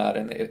klubb i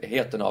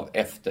närheten av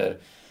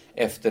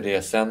efter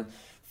det. Sen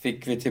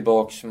fick vi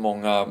tillbaks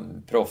många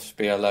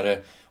proffsspelare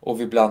och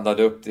vi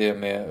blandade upp det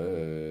med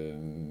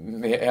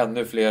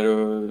ännu fler.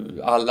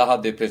 Alla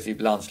hade i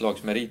princip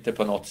landslagsmeriter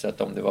på något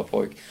sätt om det var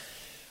pojk.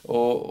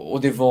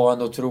 Och det var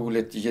en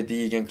otroligt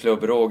gedigen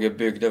klubb. Roger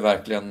byggde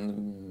verkligen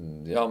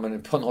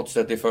men på något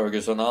sätt i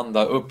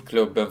Ferguson-anda upp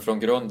klubben från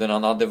grunden.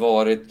 Han hade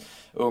varit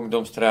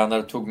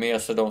ungdomstränare, tog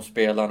med sig de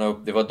spelarna upp.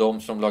 Det var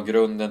de som la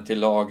grunden till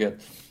laget.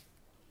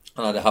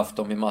 Han hade haft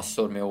dem i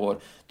massor med år.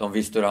 De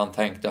visste hur han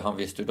tänkte, han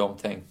visste hur de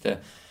tänkte.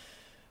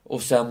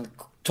 Och sen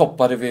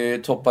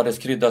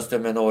kryddas det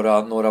med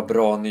några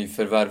bra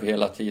nyförvärv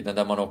hela tiden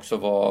där man också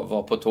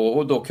var på tå.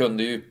 Och då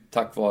kunde ju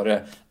tack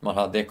vare man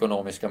hade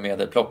ekonomiska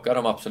medel plocka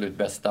de absolut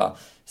bästa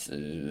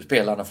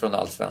spelarna från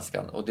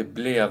allsvenskan. Och det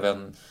blev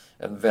en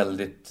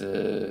väldigt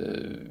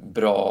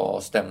bra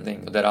stämning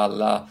där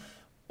alla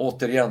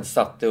återigen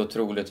satte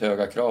otroligt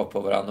höga krav på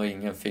varandra och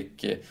ingen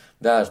fick...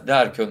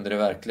 Där kunde det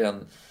verkligen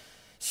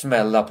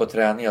smälla på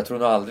träning. Jag tror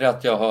nog aldrig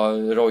att jag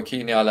har Roy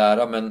Keane i all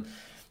ära,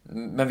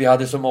 men vi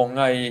hade så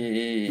många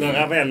i när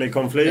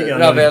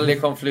Ravelli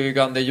kom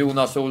flygande,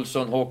 Jonas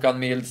Olsson, Håkan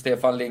Mild,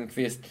 Stefan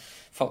Lindqvist.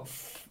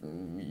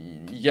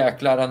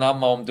 Jäklar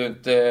anamma om du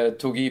inte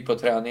tog i på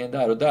träningen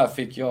där. Och där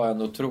fick jag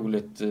en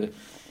otroligt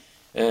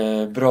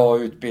bra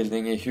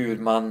utbildning i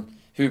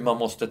hur man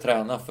måste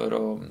träna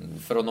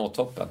för att nå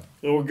toppen.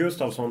 Och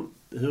Gustafsson,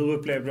 hur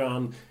upplevde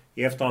han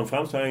i efterhand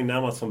framstår han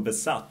närmast som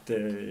besatt?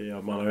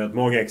 Man har hört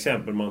många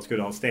exempel. Man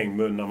skulle ha stängd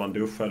mun när man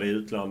duschade i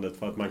utlandet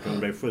för att man kunde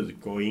bli sjuk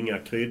och inga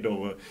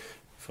kryddor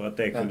för att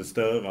det kunde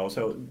störa och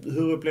så.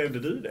 Hur upplevde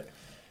du det?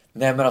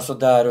 Nej, men alltså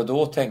där och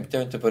då tänkte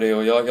jag inte på det.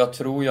 Och jag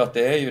tror ju att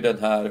det är ju den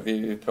här,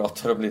 vi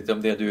pratar om lite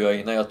om det du gör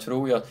innan. Jag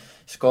tror ju att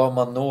ska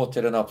man nå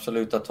till den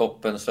absoluta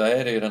toppen så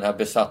är det ju den här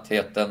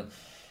besattheten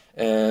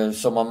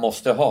som man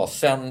måste ha.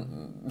 Sen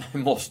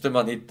måste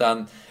man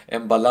hitta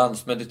en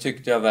balans, men det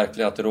tyckte jag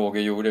verkligen att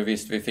Roger gjorde.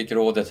 Visst, vi fick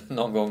rådet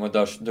någon gång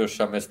att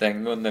duscha med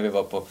stängd mun när vi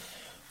var på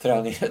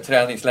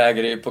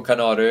träningsläger på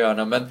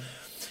Kanarieöarna, men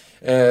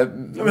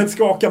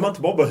skakar man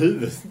inte bara på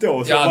huvudet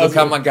då? Ja, då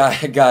kan man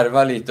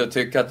garva lite och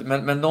tycka att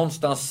men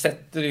någonstans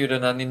sätter ju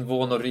den här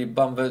nivån och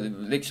ribban,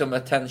 liksom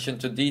attention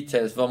to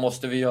details. Vad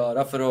måste vi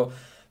göra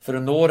för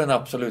att nå den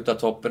absoluta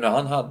toppen?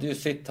 Han hade ju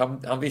sitt,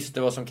 han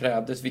visste vad som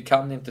krävdes. Vi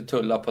kan inte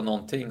tulla på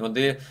någonting.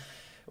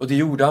 Och det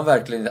gjorde han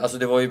verkligen. Alltså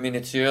det var ju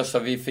minutiösa.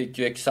 Vi fick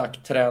ju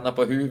exakt träna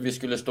på hur vi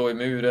skulle stå i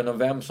muren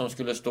och vem som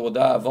skulle stå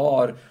där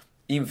var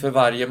inför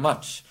varje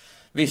match.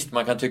 Visst,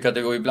 man kan tycka att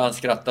det går, ibland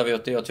skrattar vi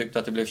åt det. Jag tyckte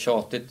att det blev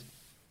tjatigt.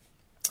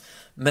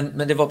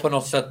 Men det var på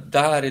något sätt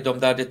där i de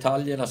där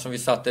detaljerna som vi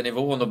satte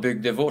nivån och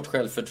byggde vårt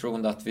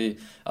självförtroende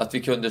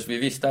att vi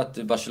visste att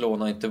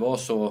Barcelona inte var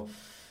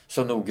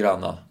så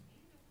noggranna.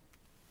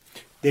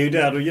 Det är ju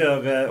där du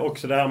gör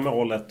också det här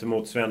målet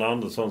mot Sven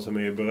Andersson som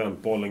är ju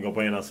berömt. Bollen går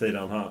på ena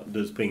sidan här,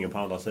 du springer på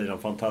andra sidan.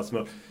 Fantastiskt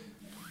mål.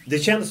 Det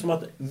kändes som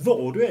att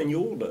vad du än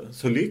gjorde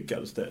så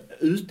lyckades det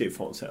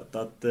utifrån sett.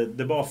 Att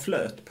det bara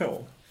flöt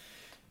på.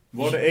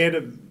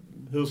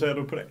 Hur ser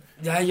du på det?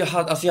 Ja, jag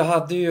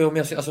hade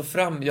ju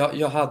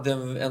jag hade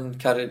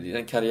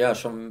en karriär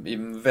som i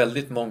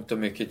väldigt mångt och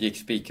mycket gick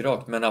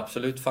spikrakt, men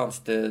absolut fanns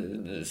det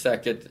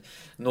säkert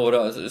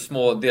några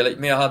små delar.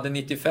 Men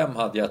 95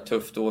 hade jag ett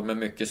tufft år med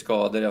mycket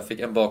skador. Jag fick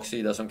en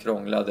baksida som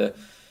krånglade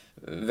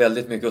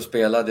väldigt mycket och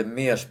spelade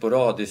mer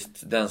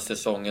sporadiskt den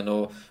säsongen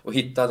och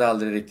hittade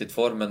aldrig riktigt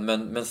formen.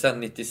 Men sen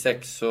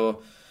 96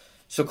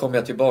 så kom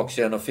jag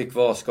tillbaka igen och fick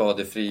vara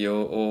skadefri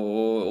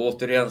och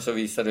återigen så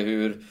visade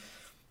hur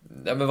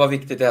vad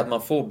viktigt det är att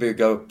man får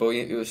bygga upp och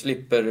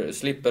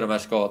slipper de här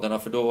skadorna,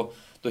 för då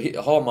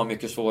har man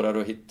mycket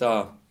svårare att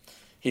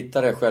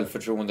hitta det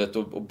självförtroendet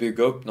och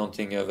bygga upp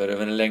någonting över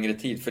en längre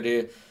tid, för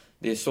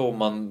det är så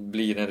man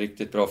blir en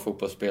riktigt bra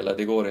fotbollsspelare.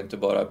 Det går inte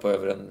bara på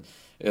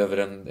över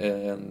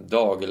en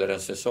dag eller en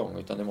säsong,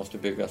 utan det måste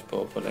byggas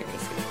på längre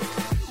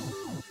sikt.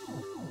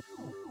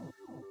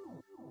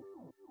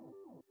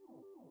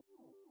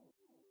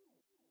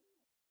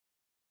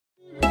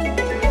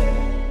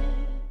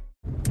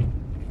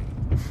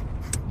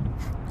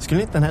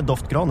 Skulle inte den här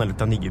doftgranen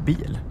lukta ny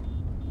bil?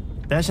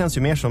 Det här känns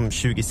ju mer som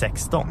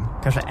 2016,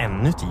 kanske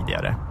ännu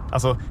tidigare.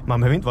 Alltså, man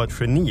behöver inte vara ett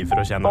geni för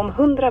att känna... Om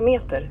 100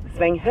 meter,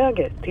 sväng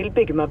höger till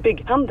Byggma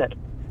Bygghandel.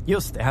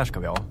 Just det, här ska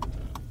vi ha.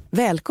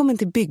 Välkommen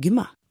till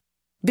Byggma.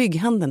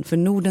 Bygghandeln för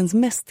Nordens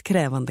mest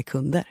krävande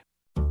kunder.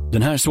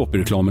 Den här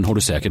såpereklamen har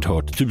du säkert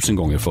hört 1000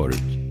 gånger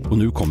förut. Och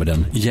nu kommer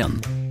den igen.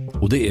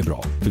 Och det är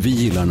bra, för vi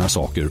gillar när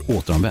saker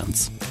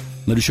återanvänds.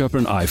 När du köper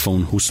en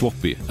iPhone hos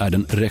Swappy är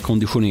den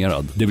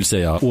rekonditionerad, det vill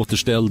säga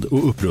återställd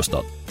och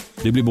upprustad.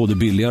 Det blir både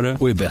billigare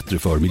och är bättre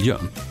för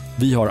miljön.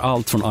 Vi har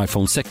allt från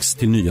iPhone 6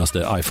 till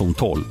nyaste iPhone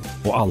 12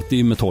 och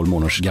alltid med 12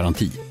 månaders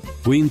garanti.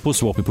 Gå in på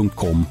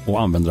swappy.com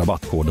och använd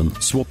rabattkoden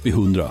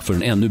SWAPPY100 för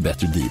en ännu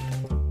bättre deal.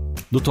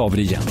 Då tar vi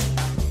det igen.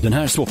 Den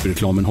här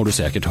Swappy-reklamen har du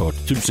säkert hört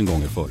 1000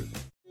 gånger förut.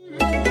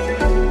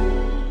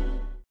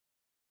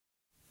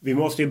 Vi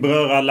måste ju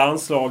beröra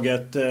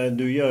landslaget.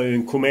 Du gör ju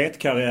en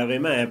kometkarriär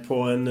med på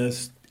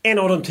en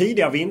av de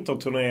tidiga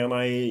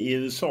vinterturnéerna i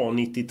USA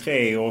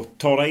 93 och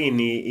tar dig in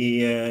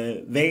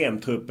i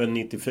VM-truppen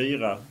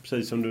 94.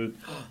 Precis som du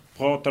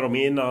pratade om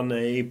innan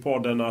i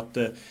podden att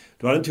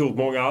du hade inte gjort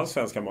många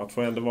allsvenska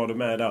matcher, ändå var du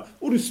med där.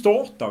 Och du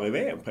startar i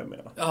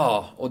VM-premiären.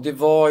 Ja, och det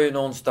var ju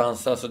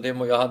någonstans, alltså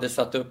jag hade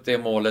satt upp det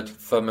målet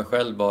för mig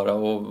själv bara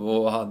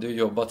och hade ju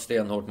jobbat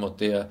stenhårt mot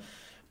det.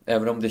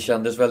 Även om det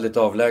kändes väldigt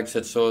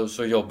avlägset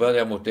så jobbade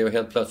jag mot det och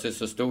helt plötsligt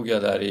så stod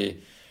jag där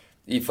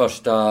i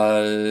första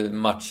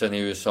matchen i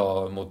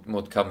USA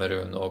mot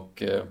Kamerun.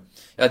 Och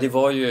ja, det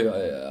var ju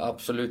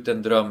absolut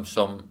en dröm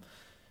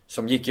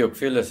som gick i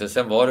uppfyllelse.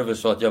 Sen var det väl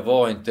så att jag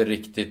var inte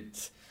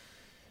riktigt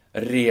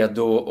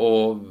redo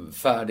och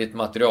färdigt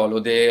material.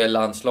 Och det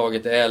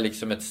landslaget är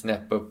liksom ett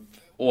snäpp upp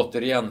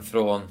återigen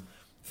från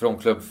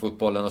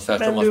klubbfotbollen och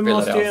särskilt om man spelar i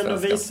allsvenskan. Men du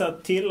måste ju ändå visa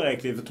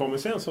tillräckligt för Tommy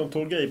Svensson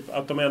tog grip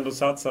att de ändå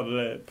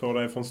satsade på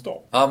dig från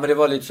start. Ja, men det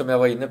var lite som jag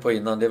var inne på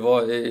innan. Det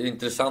var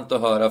intressant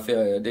att höra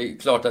för det är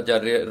klart att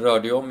jag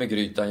rörde om i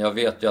grytan. Jag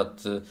vet ju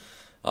att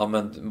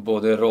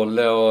både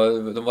Rolle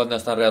och de var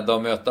nästan rädda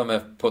att möta mig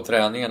på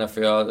träningarna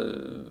för jag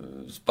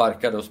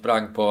sparkade och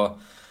sprang på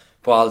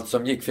allt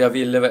som gick. För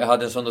jag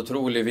hade en sån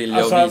otrolig vilja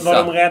att visa.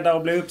 Var de rädda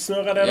att bli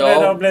uppsnurrade eller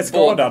rädda att bli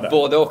skadade?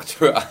 Både och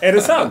tror jag. Är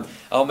det sant?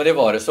 Ja, men det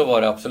var det. Så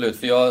var det absolut.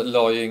 För jag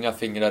la ju inga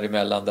fingrar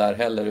emellan där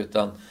heller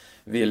utan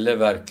ville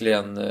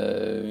verkligen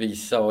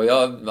visa. Och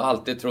jag har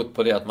alltid trott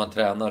på det att man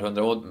tränar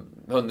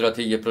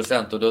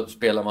 110% och då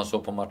spelar man så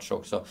på match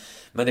också.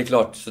 Men det är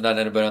klart, så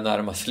när det börjar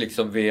närma sig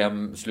liksom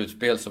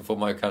VM-slutspel så får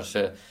man ju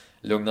kanske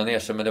lugna ner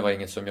sig, men det var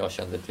inget som jag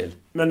kände till.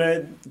 Men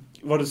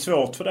var det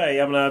svårt för dig?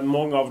 Jag menar,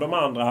 många av de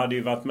andra hade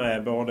ju varit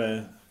med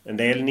både en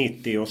del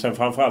 90 och sen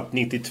framförallt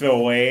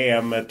 92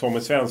 EM med Tommy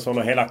Svensson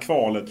och hela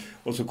kvalet.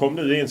 Och så kom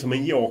du in som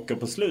en joker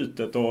på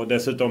slutet och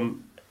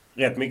dessutom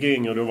rätt mycket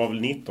yngre. Du var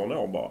väl 19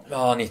 år bara?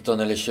 Ja, 19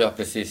 eller 20,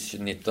 precis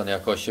 19. Jag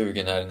var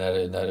 20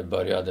 när det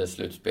började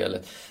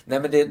slutspelet. Nej,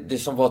 men det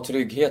som var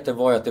tryggheten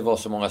var ju att det var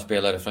så många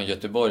spelare från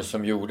Göteborg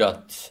som gjorde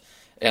att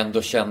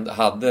ändå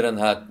hade den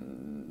här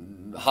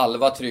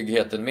halva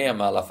tryggheten med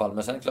mig i alla fall.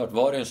 Men sen klart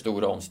var det en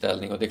stor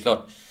omställning och det är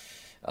klart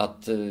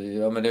att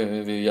men nu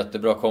är vi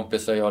jättebra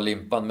kompisar jag och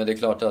Limpan, men det är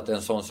klart att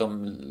en sån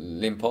som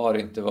Limpar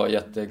inte var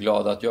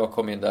jätteglad att jag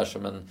kom in där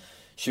som en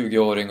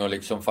 20-åring och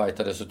liksom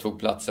fightades och tog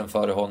platsen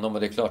före honom.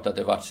 Och det är klart att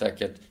det var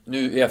säkert,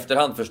 nu i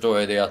efterhand förstår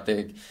jag det, att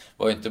det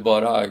var inte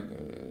bara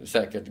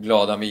säkert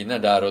glada miner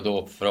där och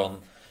då från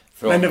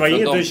men det var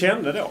inget du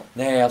kände då?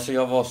 Nej, alltså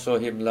jag var så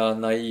himla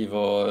naiv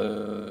och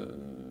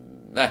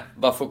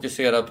bara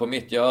fokuserad på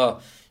mitt.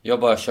 Jag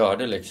bara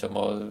körde liksom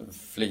och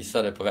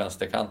flisade på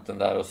vänsterkanten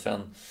där och sen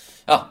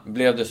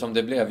blev det som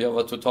det blev. Jag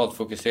var totalt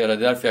fokuserad, det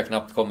är därför jag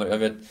knappt kommer. Jag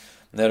vet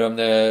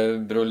när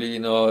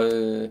Brolin och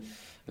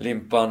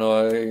Limpan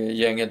och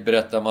gänget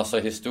berättar massa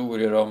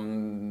historier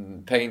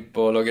om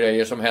paintball och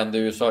grejer som hände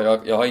i USA.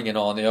 Jag har ingen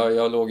aning.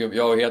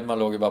 Jag och Hedman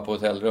låg ju bara på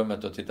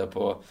hotellrummet och tittade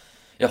på.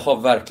 Jag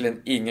har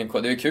verkligen ingen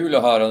koll. Det är kul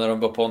att höra när de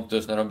på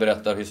Pontus när de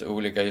berättar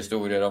olika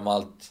historier om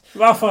allt.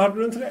 Varför hade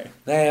du inte det?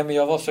 Nej, men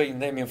jag var så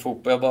inne i min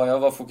fotboll. Jag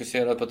var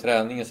fokuserad på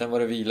träningen. Sen var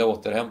det vila och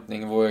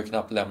återhämtning. Jag vågade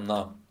knappt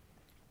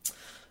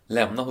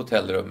lämna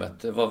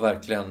hotellrummet. Det var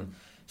verkligen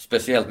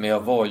speciellt. Men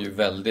jag var ju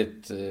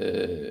väldigt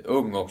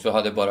ung också.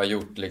 Hade bara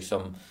gjort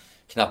liksom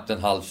knappt en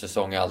halv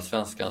säsong i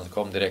Allsvenskan. Så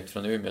kom direkt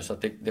från Umeå. Så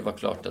att det var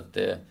klart att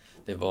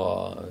det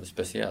var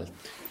speciellt.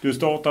 Du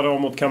startade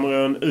om mot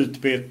Kamerun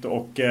utbytt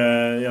och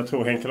jag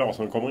tror Henke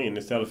Larsson kommer in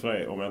istället för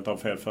det om jag inte har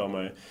fel för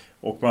mig.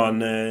 Och man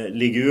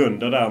ligger ju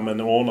under där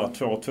men ordnar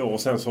 2-2 och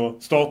sen så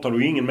startar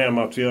du ingen mer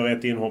match och gör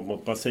ett inhopp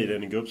mot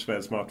Brasilien i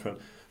gruppspelsmatchen.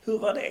 Hur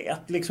var det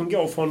att liksom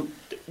gå från...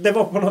 Det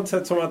var på något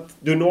sätt som att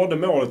du nådde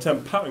målet sen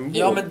pang.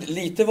 Ja, men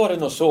lite var det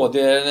nog så.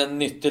 Det är en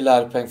nyttig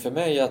lärpeng för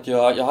mig att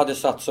jag hade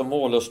satt som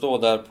mål att stå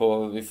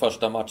där i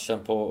första matchen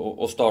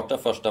och starta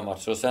första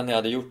matchen. Och sen när jag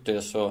hade gjort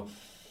det så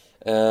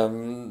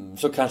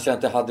kanske jag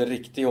inte hade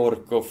riktig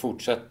ork att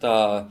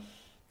fortsätta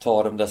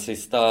ta de där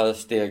sista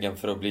stegen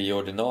för att bli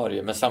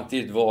ordinarie. Men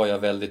samtidigt var jag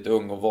väldigt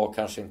ung och var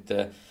kanske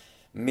inte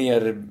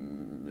mer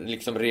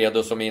liksom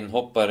redo som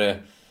inhoppare.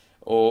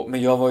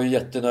 Men jag var ju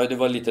jättenöjd, det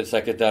var lite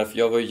säkert därför.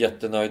 Jag var ju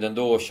jättenöjd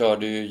ändå och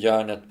körde ju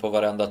järnet på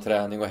varenda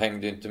träning och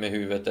hängde inte med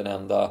huvudet en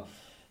enda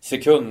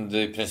sekund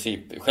i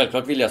princip.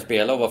 Självklart ville jag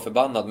spela och vara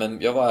förbannad, men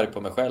jag var arg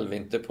på mig själv,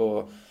 inte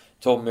på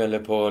Tommy eller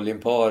på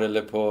Limpar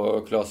eller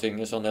på Claes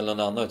Ingesson eller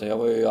någon annan, utan jag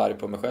var ju arg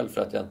på mig själv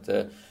för att jag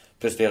inte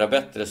presterade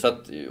bättre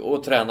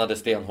och tränade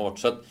stenhårt.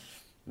 Så att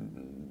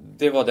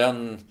det var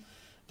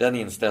den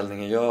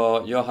inställningen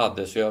jag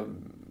hade, så jag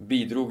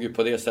bidrog ju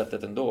på det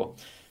sättet ändå.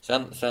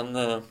 Sen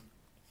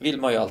vill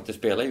man ju alltid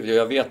spela.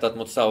 Jag vet att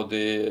mot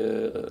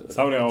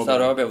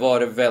Saudiarabien var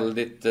det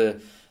väldigt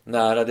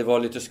nära. Det var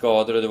lite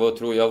skador och det var,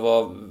 tror jag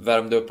var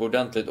värmde upp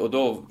ordentligt. Och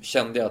då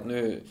kände jag att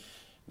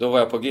då var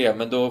jag på G.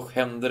 Men då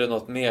hände det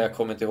något mer. Jag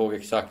kommer inte ihåg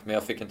exakt, men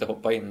jag fick inte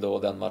hoppa in då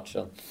den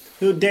matchen.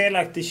 Hur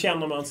delaktig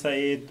känner man sig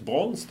i ett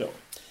brons då?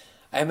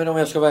 Nej, men om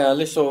jag ska vara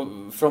ärlig så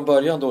från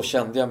början då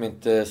kände jag mig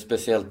inte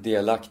speciellt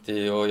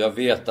delaktig. Och jag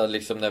vet att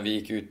liksom när vi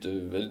gick ut,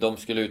 de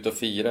skulle ut och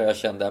fira, jag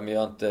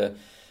kände att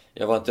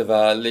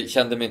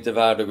kände mig inte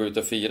värd att gå ut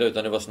och fira,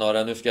 utan det var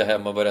snarare nu ska jag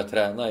hem och börja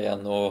träna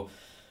igen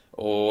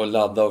och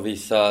ladda och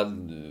visa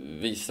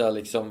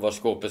liksom var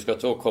skåpet ska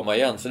ta och komma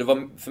igen. Så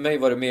för mig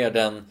var det mer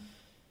den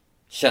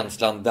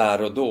känslan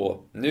där och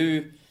då.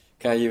 Nu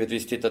kan jag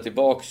givetvis titta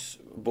tillbaks,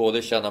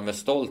 både känna mig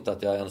stolt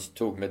att jag ens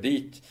tog mig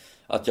dit,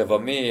 att jag var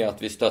med,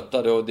 att vi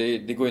stöttade. Och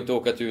det går inte att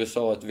åka till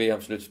USA ett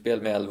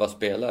VM-slutspel med 11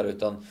 spelare,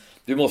 utan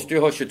du måste ju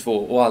ha 22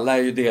 och alla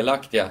är ju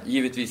delaktiga.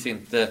 Givetvis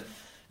inte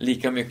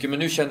lika mycket, men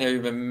nu känner jag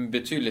ju mig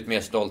betydligt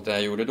mer stolt än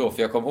jag gjorde då.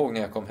 För jag kommer ihåg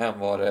när jag kom hem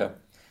var det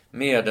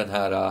mer den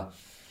här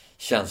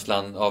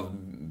känslan av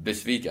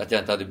besviken, att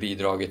jag inte hade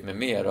bidragit med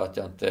mer och att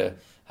jag inte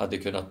hade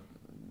kunnat...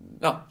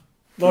 Ja,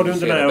 var du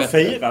inte med och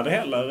firade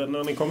heller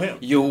när ni kom hem?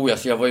 Jo,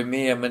 alltså jag var ju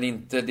med, men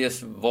inte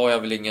det var jag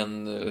väl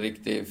ingen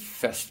riktig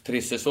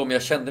festprisse så, men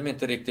jag kände mig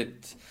inte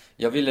riktigt...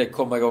 Jag ville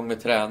komma igång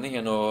med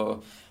träningen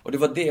och det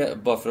var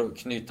det, bara för att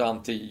knyta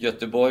an till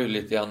Göteborg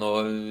lite grann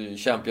och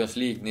Champions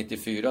League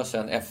 94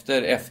 sen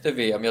efter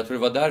VM. Jag tror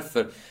det var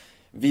därför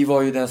vi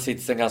var ju den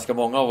sitsen, ganska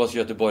många av oss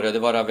Göteborgare. Det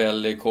var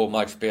Ravelli,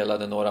 K-Mark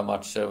spelade några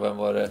matcher. Vem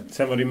var det?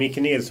 Sen var det Micke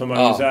Nilsson,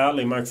 Magnus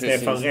Erling, Max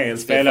Stefan Rehn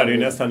spelade ju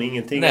nästan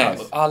ingenting. Nej,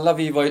 alla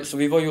vi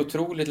var ju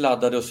otroligt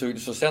laddade och sugna.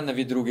 Så sen när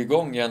vi drog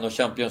igång igen och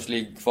Champions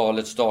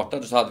League-kvalet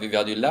startade så hade vi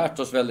hade ju lärt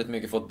oss väldigt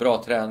mycket, fått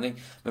bra träning.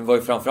 Men var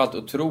ju framförallt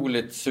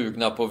otroligt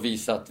sugna på att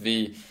visa att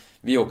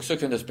vi också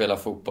kunde spela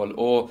fotboll.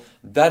 Och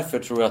därför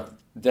tror jag att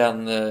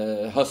den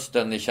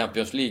hösten i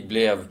Champions League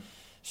blev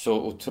så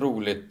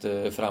otroligt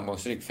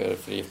framgångsrik för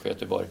IFK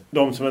Göteborg.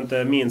 De som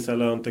inte minns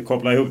eller inte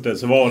kopplar ihop det,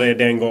 så var det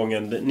den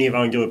gången ni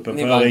vann gruppen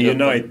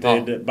för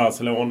United,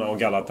 Barcelona och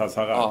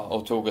Galatasaray. Ja,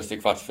 och tog oss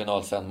till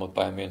kvartsfinal sen mot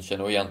Bayern München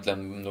och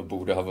egentligen nog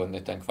borde ha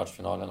vunnit den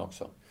kvartsfinalen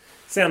också.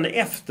 Sen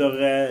efter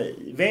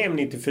VM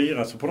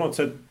 94 så på något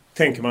sätt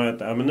tänker man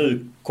att men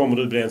nu kommer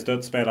du bli en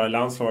stöttspelare i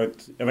landslaget.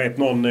 Jag vet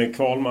någon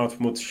kvalmatch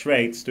mot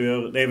Schweiz.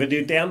 Det är väl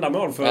ditt enda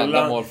mål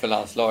för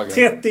landslaget.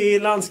 30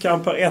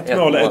 landskamper, ett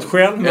mål, ett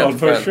självmål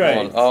för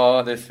Schweiz.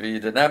 Ja, det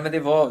svider. Nej, men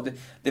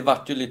det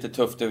vart ju lite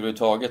tufft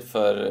överhuvudtaget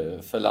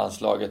för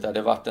landslaget.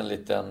 Det vart en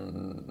liten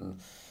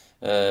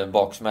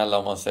baksmälla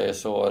om man säger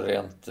så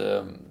rent.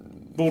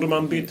 Borde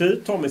man byta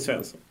ut Tommy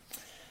Svensson?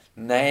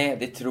 Nej,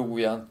 det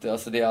tror jag inte.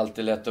 Alltså det är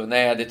alltid lätt att...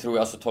 Nej, det tror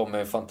jag. Alltså Tommy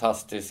är en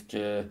fantastisk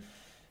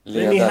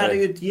ledare. Men ni hade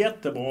ju ett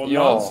jättebra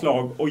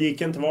landslag och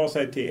gick inte vare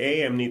sig till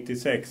EM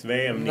 96,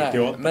 VM 98.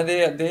 Nej, men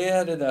det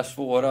är det där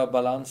svåra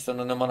balansen,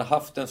 och när man har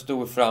haft en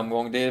stor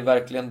framgång, det är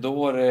verkligen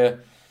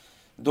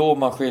då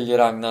man skiljer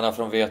agnarna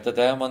från vetet.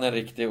 Är man en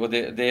riktig, och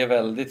det är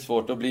väldigt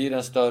svårt. Då blir det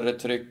en större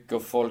tryck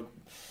och folk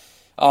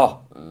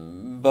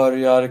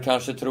börjar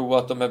kanske tro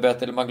att de är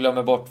bättre, eller man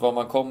glömmer bort var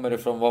man kommer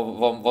ifrån,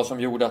 vad som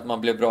gjorde att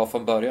man blev bra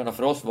från början. Och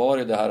för oss var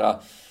det här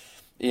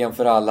en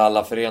för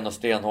alla för en och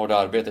stenhårda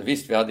arbete.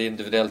 Visst, vi hade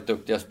individuellt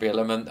duktiga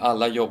spelare, men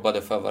alla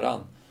jobbade för varann.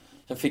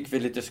 Sen fick vi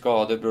lite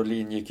skador,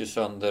 Brolin gick ju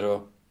sönder,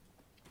 och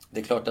det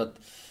är klart att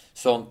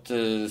sånt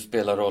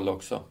spelar roll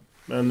också.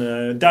 Men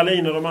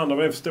Dahlin och de andra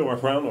blev för stora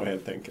stjärnor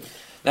helt enkelt.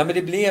 Nej, men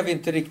det blev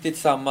inte riktigt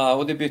samma,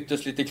 och det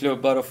byttes lite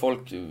klubbar och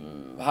folk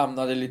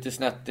hamnade lite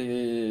snett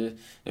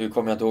nu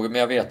kommer jag inte ihåg, men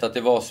jag vet att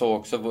det var så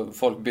också.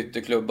 Folk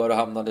bytte klubbar och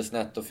hamnade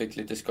snett och fick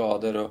lite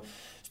skador och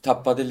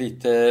tappade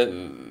lite.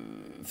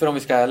 För om vi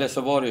ska ärliga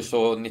så var det ju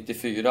så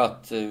 94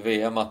 att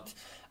VM att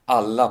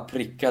alla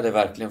prickade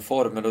verkligen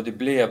formen, och det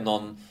blev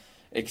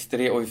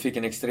och vi fick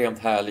en extremt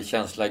härlig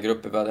känsla i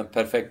gruppen. Vi hade en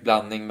perfekt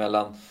blandning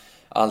mellan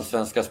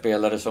allsvenska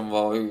spelare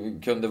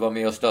som kunde vara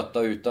med och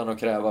stötta utan att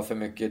kräva för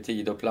mycket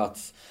tid och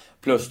plats,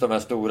 plus de här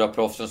stora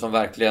proffsen som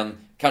verkligen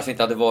kanske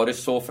inte hade varit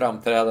så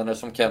framträdande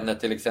som Kenneth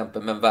till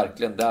exempel, men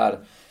verkligen där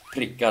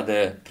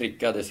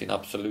prickade sin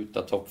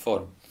absoluta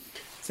toppform.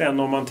 Sen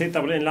om man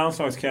tittar på din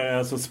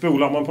landslagskarriär så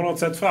spolar man på något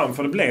sätt fram,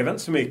 för det blev inte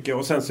så mycket,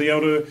 och sen så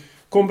gör du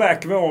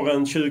comeback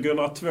våren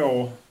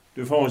 2002.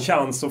 Du får en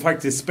chans att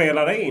faktiskt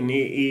spela dig in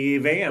i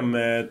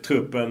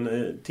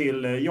VM-truppen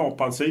till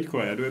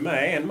Japan-Sydkorea. Du är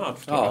med i en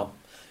match, tror jag.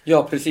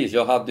 Ja, precis.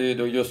 Jag hade ju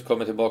då just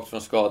kommit tillbaka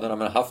från skadorna,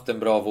 men haft en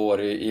bra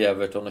vår i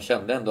Everton och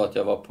kände ändå att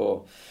jag var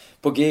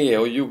på G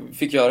och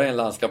fick göra en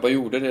landskamp och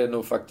gjorde det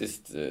nog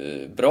faktiskt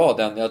bra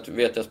den. Jag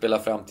vet jag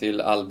spelade fram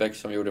till Albeck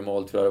som gjorde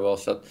mål, tror jag det var.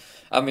 Så att,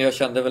 men jag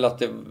kände väl att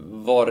det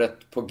var rätt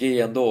på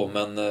G ändå,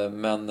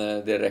 men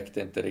det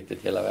räckte inte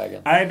riktigt hela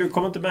vägen. Nej, du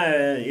kom inte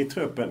med i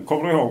truppen.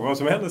 Kommer du ihåg vad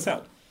som hände sen?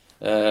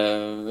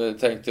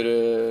 Tänkte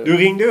du... Du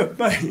ringde upp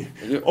mig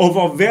och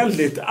var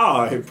väldigt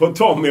arg på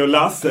Tommy och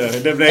Lasse.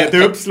 Det blev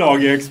ett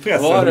uppslag i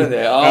Expressen. Var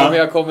det? Ja, men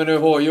jag kommer nu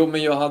ihåg. Jo,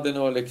 men jag hade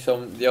nog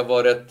liksom...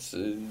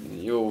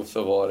 Jo,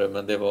 så var det,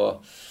 men det var...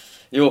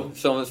 Jo,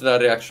 som en sån där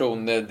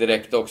reaktion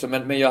direkt också.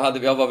 Men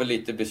jag var väl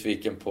lite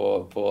besviken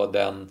på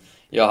den.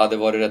 Jag hade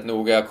varit rätt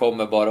noga. Jag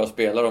kommer bara att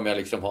spela om jag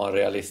liksom har en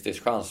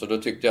realistisk chans. Och då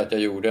tyckte jag att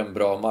jag gjorde en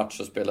bra match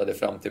och spelade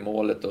fram till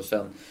målet. Och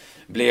sen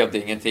blev det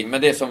ingenting.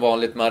 Men det är som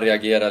vanligt, man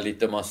reagerar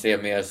lite och man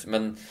ser mer.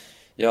 Men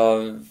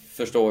jag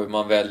förstår hur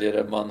man väljer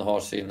det. Man har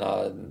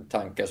sina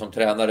tankar som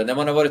tränare. När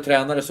man har varit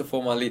tränare så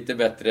får man lite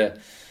bättre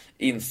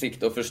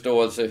insikt och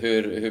förståelse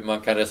hur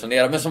man kan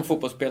resonera. Men som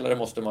fotbollsspelare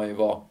måste man ju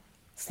vara.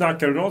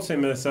 Snackar du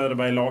någonsin med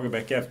Söderberg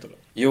Lagerbäck efter det?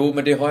 Jo,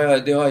 men det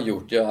har jag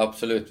gjort.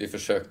 Absolut, vi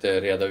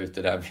försökte reda ut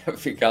det där. Men jag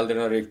fick aldrig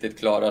några riktigt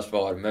klara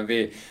svar. Men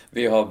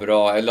vi har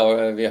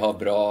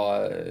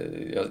bra...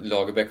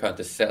 Lagerbäck har jag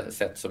inte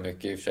sett så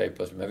mycket i och för sig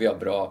på. Men vi har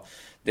bra...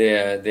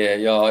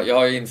 Jag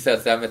har insett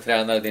att det här med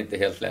tränare, det är inte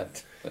helt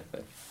lätt.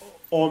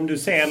 Om du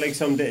ser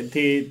liksom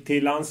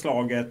till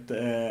landslaget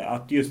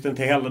att just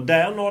inte heller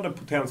där nådde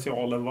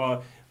potentialen,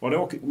 var det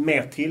också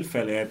mer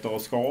tillfälligheter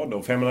och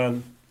skador? För jag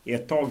menar,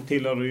 ett tag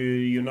tillhörde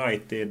du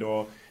United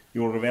och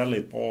gjorde det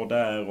väldigt bra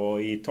där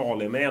och i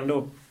Italien. Men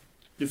ändå,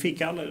 du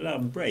fick aldrig det där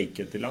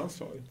breaket i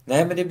landslaget.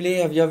 Nej, men det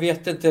blev, jag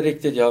vet inte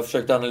riktigt. Jag har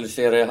försökt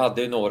analysera. Jag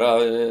hade ju några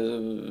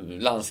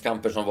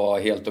landskamper som var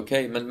helt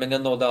okej. Men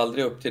jag nådde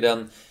aldrig upp till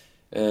den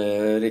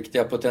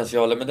riktiga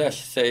potentialen. Men där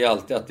säger jag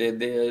alltid att det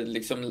är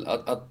liksom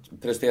att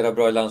prestera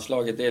bra i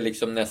landslaget. Det är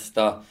liksom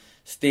nästa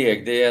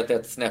steg. Det är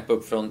ett snäpp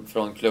upp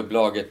från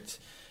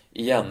klubblaget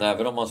igen.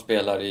 Även om man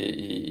spelar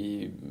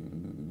i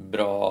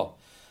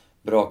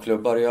bra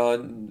klubbar.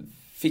 Jag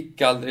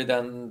fick aldrig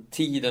den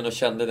tiden och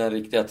kände den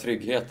riktiga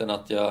tryggheten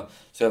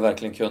så jag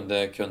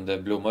verkligen kunde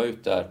blomma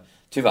ut där.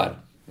 Tyvärr.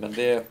 Men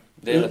det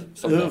är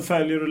som hur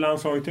följer du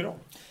landslaget idag?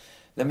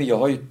 Nej, men jag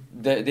har ju,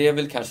 det är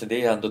väl kanske det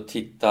jag ändå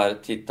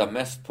tittar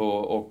mest på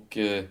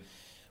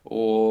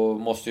och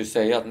måste ju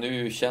säga att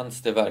nu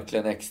känns det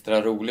verkligen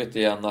extra roligt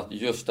igen att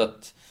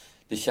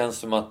det känns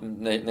som att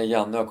när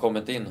Janne har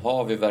kommit in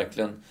har vi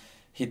verkligen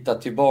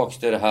hittat tillbaks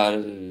till det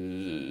här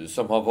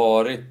som har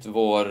varit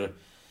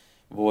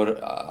vår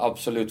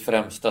absolut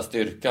främsta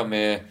styrka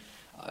med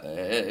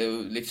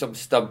liksom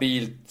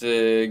stabilt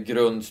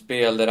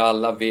grundspel där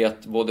alla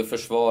vet både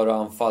försvar och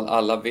anfall,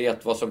 alla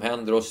vet vad som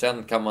händer och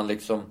sen kan man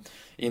liksom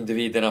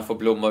individerna få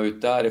blomma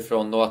ut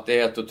därifrån och att det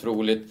är ett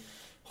otroligt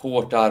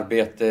hårt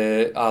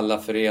arbete alla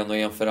för en och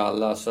en för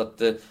alla så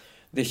att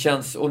det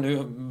känns, och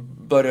nu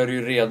börjar det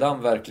ju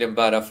redan verkligen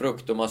bära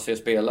frukt och man ser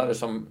spelare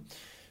som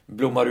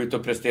blommar ut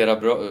och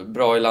presterar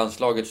bra i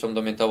landslaget som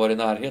de inte har varit i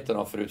närheten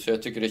av förut. Så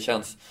jag tycker det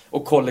känns,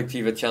 och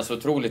kollektivet känns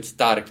otroligt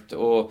starkt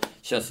och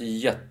känns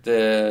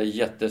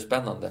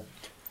jättespännande.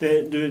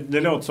 Det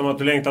låter som att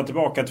du längtar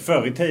tillbaka till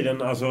förr i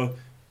tiden. Alltså,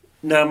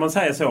 när man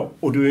säger så,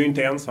 och du är ju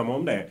inte ensam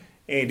om det,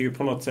 är det ju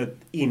på något sätt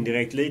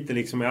indirekt lite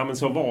liksom, ja men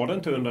så var det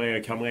inte under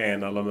Erik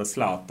Hamrén eller med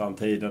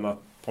Zlatan-tiden, att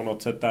på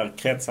något sätt där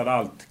kretsade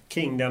allt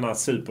kring denna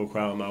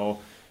superstjärna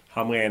och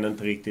Hamrén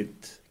inte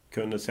riktigt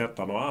kunde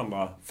sätta några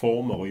andra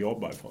former att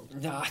jobba ifrån.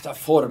 Ja,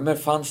 former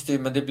fanns det ju,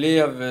 men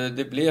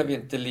det blev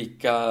inte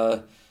lika...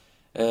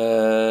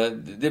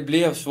 det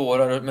blev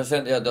svårare, men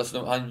sen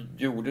alltså, han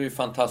gjorde det ju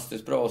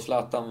fantastiskt bra och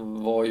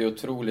Zlatan var ju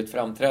otroligt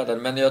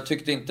framträdande, men jag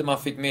tyckte inte man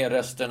fick med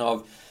resten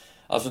av...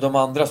 Alltså de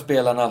andra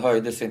spelarna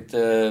höjdes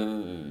inte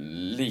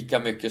lika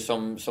mycket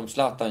som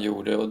Zlatan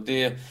gjorde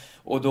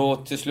och då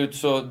till slut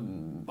så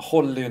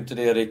håller ju inte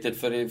det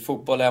riktigt, för i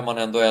fotboll är man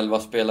ändå 11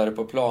 spelare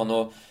på plan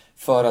och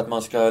för att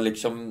man ska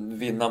liksom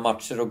vinna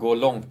matcher och gå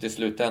långt i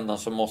slutändan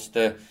så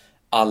måste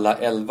alla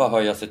 11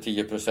 höja sig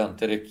 10%.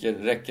 Det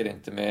räcker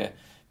inte med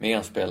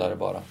en spelare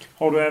bara.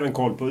 Har du även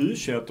koll på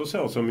U21 och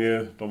så, som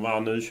ju de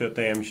vann U21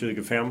 EM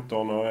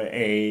 2015 och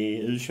är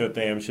i U21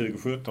 EM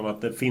 2017,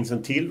 att det finns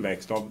en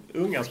tillväxt av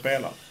unga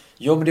spelare?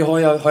 Jo, men det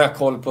har jag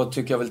koll på,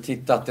 tycker jag väl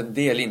tittat en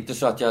del. Inte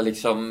så att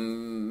jag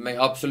men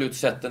absolut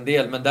sett en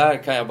del, men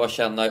där kan jag bara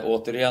känna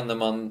återigen när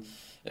man...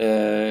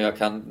 jag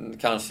kan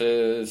kanske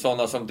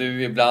sådana som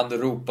du ibland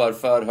ropar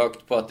för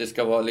högt på att det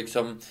ska vara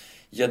liksom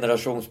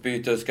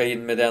generationsbyte och ska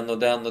in med den och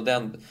den och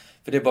den.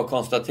 För det är bara att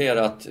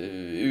konstatera att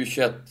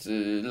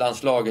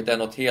U21-landslaget är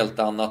något helt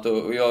annat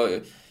och jag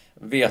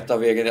vet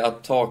av egen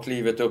att ta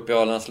klivet upp i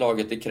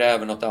A-landslaget, det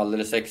kräver något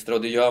alldeles extra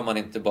och det gör man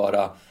inte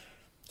bara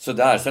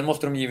sådär. Sen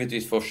måste de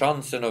givetvis få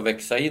chansen att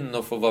växa in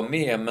och få vara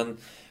med,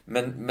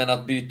 men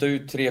att byta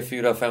ut 3,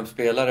 4, 5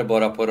 spelare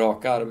bara på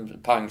rak arm,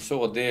 pang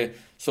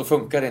så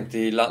funkar det inte.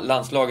 I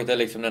landslaget är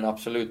liksom den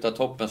absoluta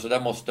toppen, så där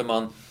måste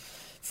man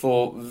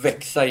få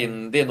växa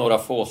in. Det är några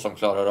få som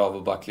klarar av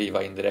att bara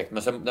kliva in direkt,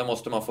 men sen där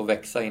måste man få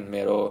växa in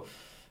mer och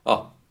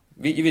ja,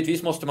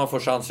 givetvis måste man få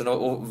chansen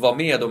att vara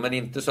med då, men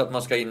inte så att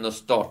man ska in och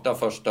starta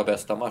första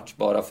bästa match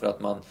bara för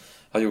att man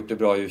har gjort det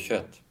bra i U21.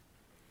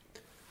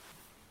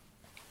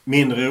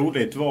 Mindre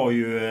roligt var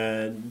ju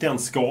den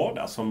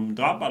skada som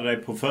drabbade dig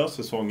på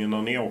försäsongen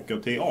när ni åker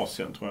till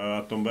Asien, tror jag,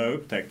 att de började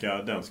upptäcka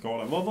den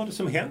skadan. Vad var det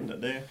som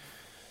hände?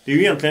 Det är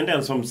ju egentligen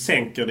den som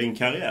sänker din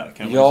karriär,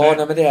 kan man säga. Ja,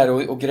 nej, men det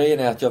är och grejen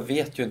är att jag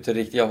vet ju inte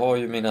riktigt. Jag har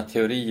ju mina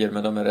teorier,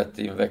 men de är rätt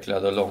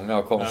invecklade och långa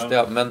och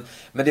konstiga. Ja.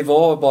 Men det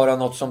var bara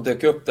något som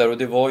dök upp där, och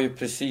det var ju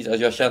precis...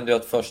 Alltså jag kände ju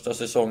att första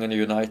säsongen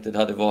i United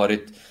hade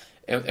varit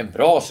en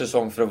bra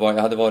säsong för att vara...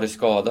 Jag hade varit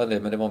skadad,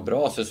 men det var en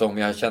bra säsong.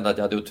 Jag kände att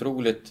jag hade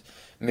otroligt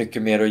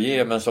mycket mer att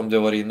ge, men som du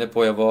var inne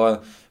på,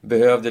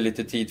 behövde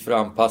lite tid för att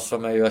anpassa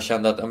mig, och jag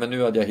kände att men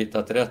nu hade jag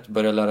hittat rätt,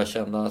 började lära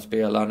känna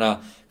spelarna,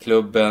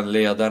 klubben,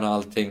 ledarna,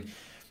 allting,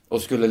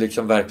 och skulle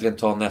liksom verkligen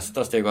ta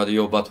nästa steg, och hade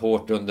jobbat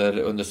hårt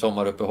under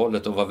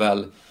sommaruppehållet och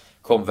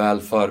kom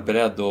väl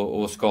förberedd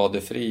och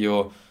skadefri,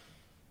 och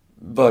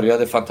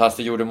började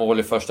fantastiskt, gjorde mål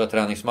i första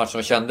träningsmatchen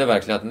och kände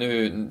verkligen att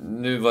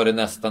nu var det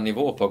nästa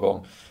nivå på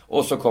gång.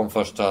 Och så kom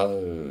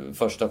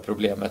första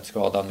problemet,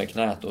 skadan med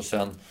knät, och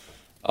sen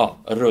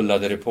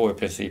rullade det på i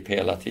princip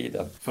hela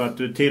tiden. För att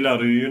du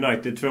tillhörde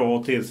United 2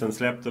 år till, sen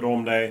släppte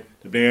de dig.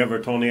 Det blev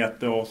Everton i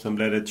 1 år, sen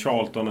blev det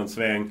Charlton en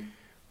sväng,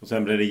 och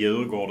sen blev det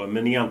Djurgården.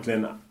 Men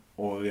egentligen,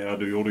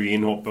 du gjorde ju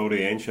inhopp både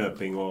i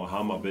Enköping och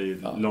Hammarby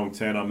långt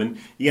senare. Men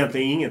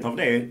egentligen inget av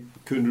det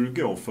kunde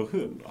du gå för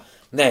 100.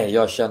 Nej,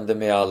 jag kände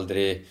mig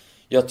aldrig...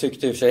 Jag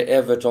tyckte i och för sig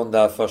Everton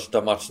där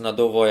första matcherna,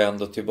 då var jag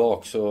ändå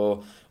tillbaks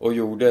och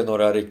gjorde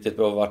några riktigt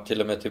bra, var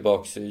till och med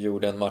tillbaks,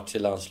 gjorde en match i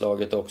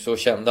landslaget också, och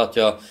kände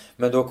att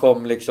men då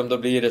kom liksom, då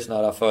blir det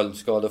såna här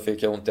följdskador, då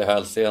fick jag ont i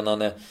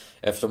hälsenan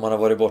eftersom man har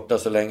varit borta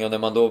så länge, och när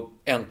man då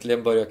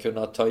äntligen börjar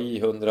kunna ta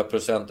i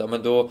 100%,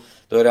 men då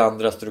är det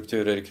andra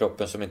strukturer i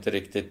kroppen som inte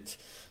riktigt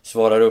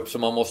svarar upp, så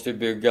man måste ju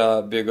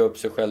bygga upp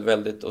sig själv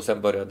väldigt, och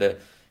sen började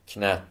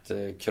knät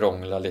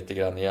krångla lite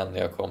grann igen när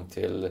jag kom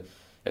till...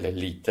 Eller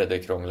lite, det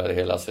krånglade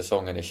hela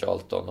säsongen i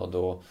Charlton, och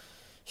då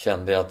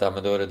kände jag att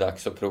men då är det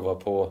dags att prova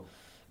på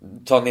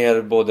ta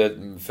ner både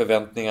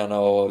förväntningarna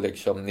och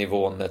liksom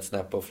nivån ett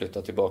snäpp och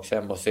flytta tillbaka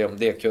hem och se om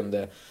det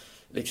kunde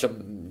liksom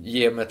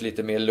ge mig ett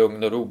lite mer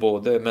lugn och ro,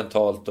 både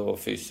mentalt och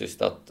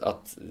fysiskt,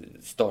 att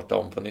starta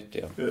om på nytt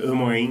igen. Hur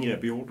många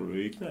ingrepp gjorde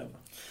du i knäna?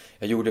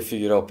 Jag gjorde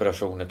 4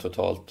 operationer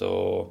totalt,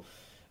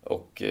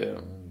 och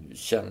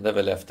kände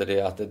väl efter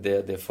det att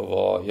det får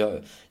vara...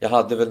 Jag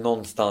hade väl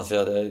någonstans,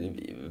 jag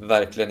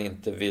verkligen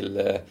inte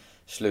ville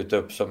sluta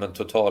upp som en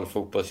total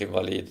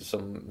fotbollsinvalid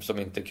som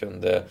inte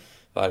kunde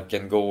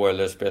varken gå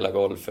eller spela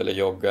golf eller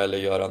jogga eller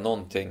göra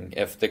någonting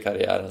efter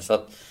karriären. Så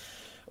att,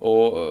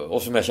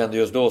 och som jag kände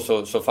just då,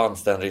 så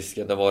fanns den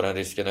risken. Det var den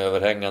risken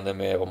överhängande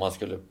med om man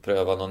skulle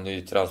pröva någon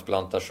ny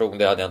transplantation.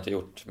 Det hade jag inte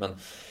gjort, men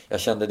jag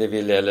kände det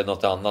ville, eller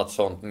något annat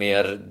sånt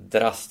mer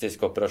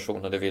drastisk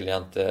operation, och det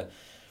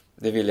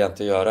vill jag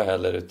inte göra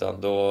heller,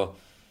 utan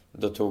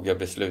då tog jag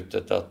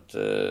beslutet att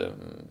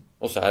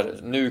och så här,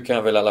 nu kan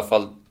jag väl i alla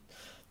fall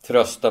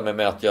trösta mig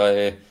med att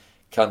jag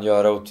kan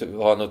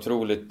ha en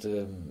otroligt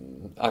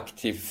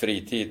aktiv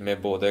fritid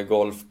med både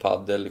golf,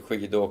 paddel,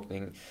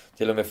 skidåkning,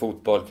 till och med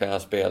fotboll kan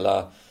jag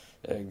spela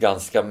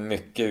ganska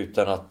mycket,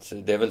 utan att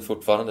det är väl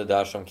fortfarande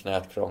där som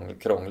knät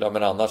krånglar,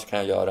 men annars kan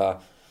jag göra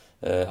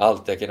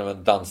allt. Jag kan ha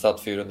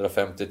dansat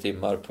 450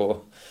 timmar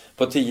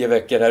på 10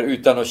 veckor här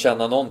utan att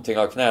känna någonting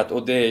av knät,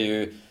 och det är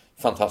ju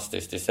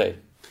fantastiskt i sig.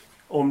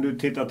 Om du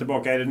tittar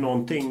tillbaka, är det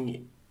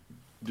någonting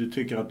du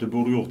tycker att du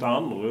borde gjort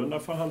annorlunda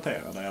för att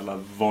hantera det, eller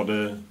var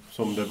det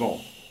som det var?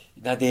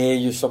 Nej, det är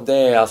ju som det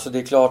är. Alltså det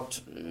är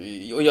klart,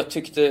 och jag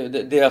tyckte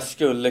det jag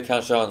skulle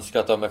kanske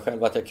önskat av mig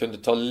själv, att jag kunde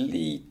ta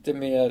lite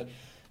mer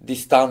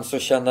distans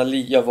och känna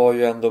jag var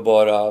ju ändå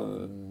bara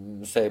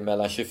säg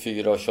mellan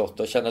 24 och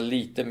 28 och känna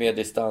lite mer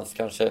distans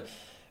kanske.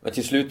 Men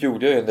till slut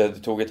gjorde jag ju det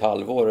tog ett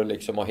halvår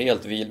liksom, och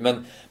helt vil,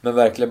 men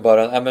verkligen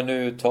bara men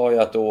nu tar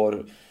jag ett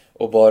år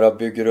och bara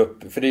bygger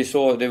upp, för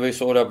det var ju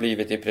så det har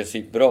blivit i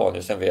princip bra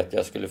nu. Sen vet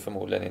jag skulle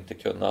förmodligen inte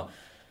kunna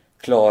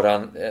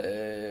klara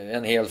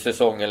en hel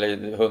säsong eller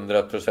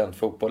 100%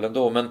 fotboll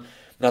ändå, men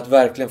att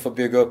verkligen få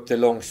bygga upp det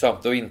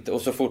långsamt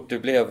och så fort det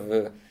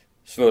blev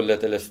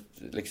svullet eller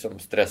liksom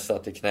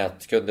stressat i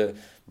knät kunde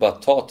bara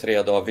ta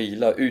 3 dagar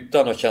vila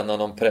utan att känna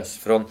någon press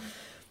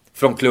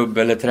från klubb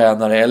eller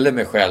tränare eller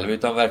mig själv,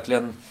 utan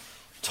verkligen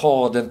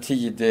ta den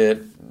tid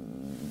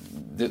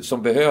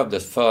som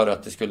behövdes för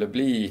att det skulle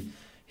bli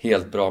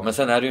helt bra. Men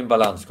sen är det ju en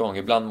balansgång.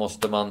 Ibland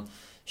måste man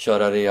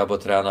köra rehab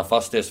och träna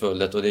fast det är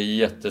svullet, och det är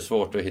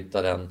jättesvårt att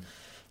hitta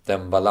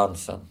den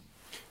balansen.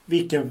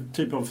 Vilken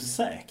typ av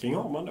försäkring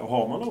har man då?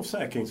 Har man någon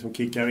försäkring som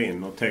kickar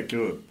in och täcker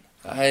upp?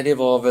 Nej, det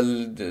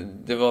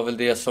var väl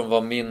det som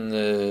var min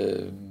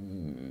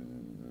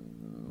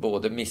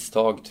både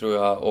misstag tror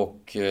jag,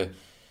 och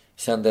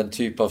sen den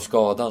typ av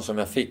skadan som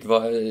jag fick.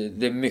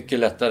 Det är mycket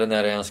lättare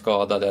när det är en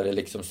skada där det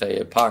liksom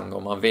säger pang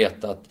och man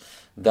vet att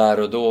där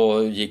och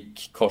då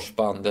gick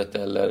korsbandet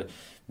eller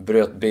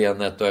bröt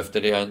benet och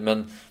efter det.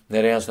 Men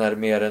när det är en sån här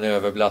mer en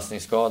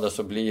överbelastningsskada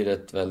så blir det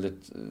ett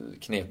väldigt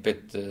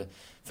knepigt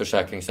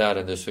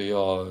försäkringsärende, så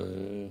jag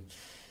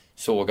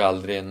såg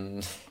aldrig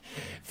en...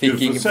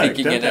 Fick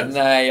ingen,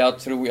 nej, jag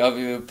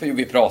tror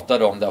vi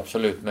pratade om det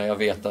absolut, men jag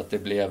vet att det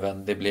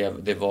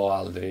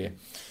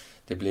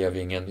blev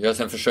ingen.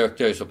 Sen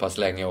försökte jag ju så pass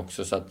länge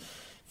också, så att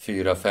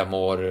 4-5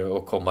 år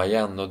och komma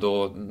igen, och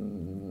då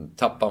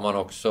tappar man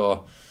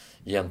också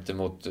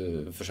gentemot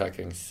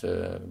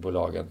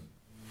försäkringsbolagen.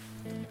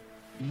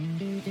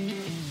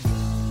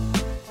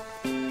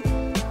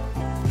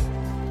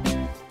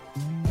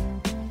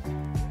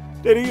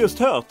 Det du just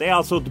hört är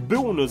alltså ett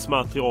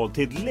bonusmaterial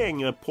till ett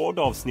längre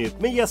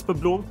poddavsnitt med Jesper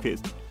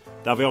Blomqvist,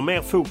 där vi har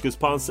mer fokus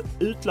på hans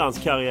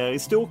utlandskarriär i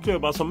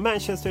storklubbar som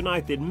Manchester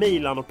United,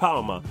 Milan och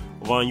Parma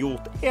och vad han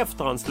gjort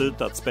efter han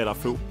slutat spela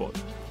fotboll.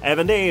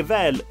 Även det är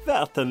väl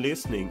värt en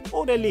lyssning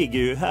och det ligger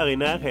ju här i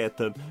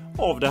närheten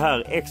av det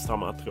här extra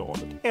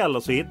materialet. Eller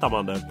så hittar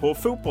man det på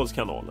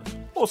Fotbollskanalen.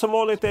 Och som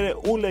vanligt är det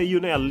Olle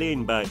Junell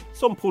Lindberg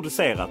som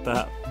producerat det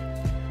här.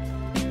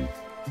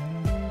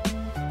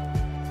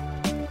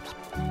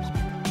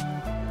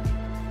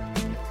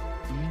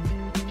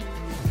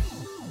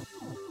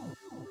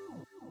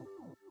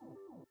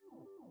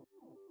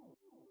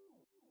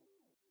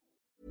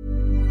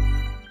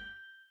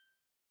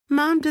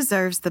 Mom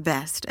deserves the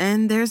best,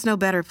 and there's no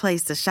better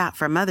place to shop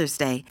for Mother's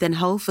Day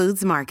than Whole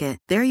Foods Market.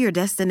 They're your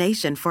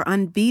destination for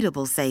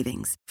unbeatable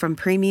savings, from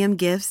premium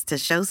gifts to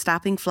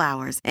show-stopping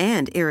flowers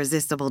and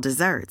irresistible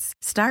desserts.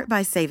 Start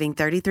by saving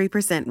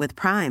 33% with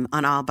Prime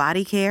on all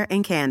body care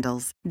and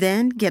candles.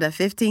 Then get a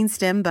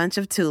 15-stem bunch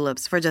of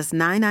tulips for just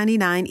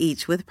 $9.99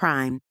 each with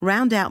Prime.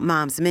 Round out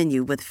Mom's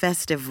menu with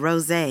festive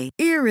rosé,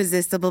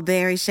 irresistible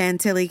berry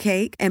chantilly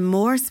cake, and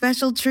more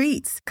special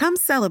treats. Come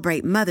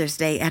celebrate Mother's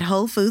Day at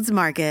Whole Foods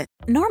Market.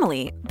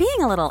 Normally,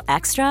 being a little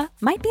extra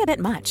might be a bit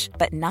much,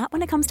 but not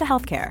when it comes to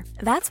healthcare.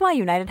 That's why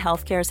United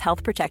Healthcare's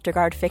Health Protector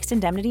Guard fixed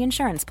indemnity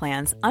insurance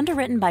plans,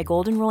 underwritten by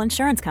Golden Rule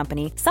Insurance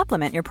Company,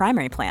 supplement your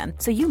primary plan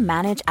so you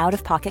manage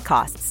out-of-pocket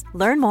costs.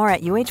 Learn more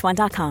at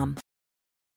uh1.com.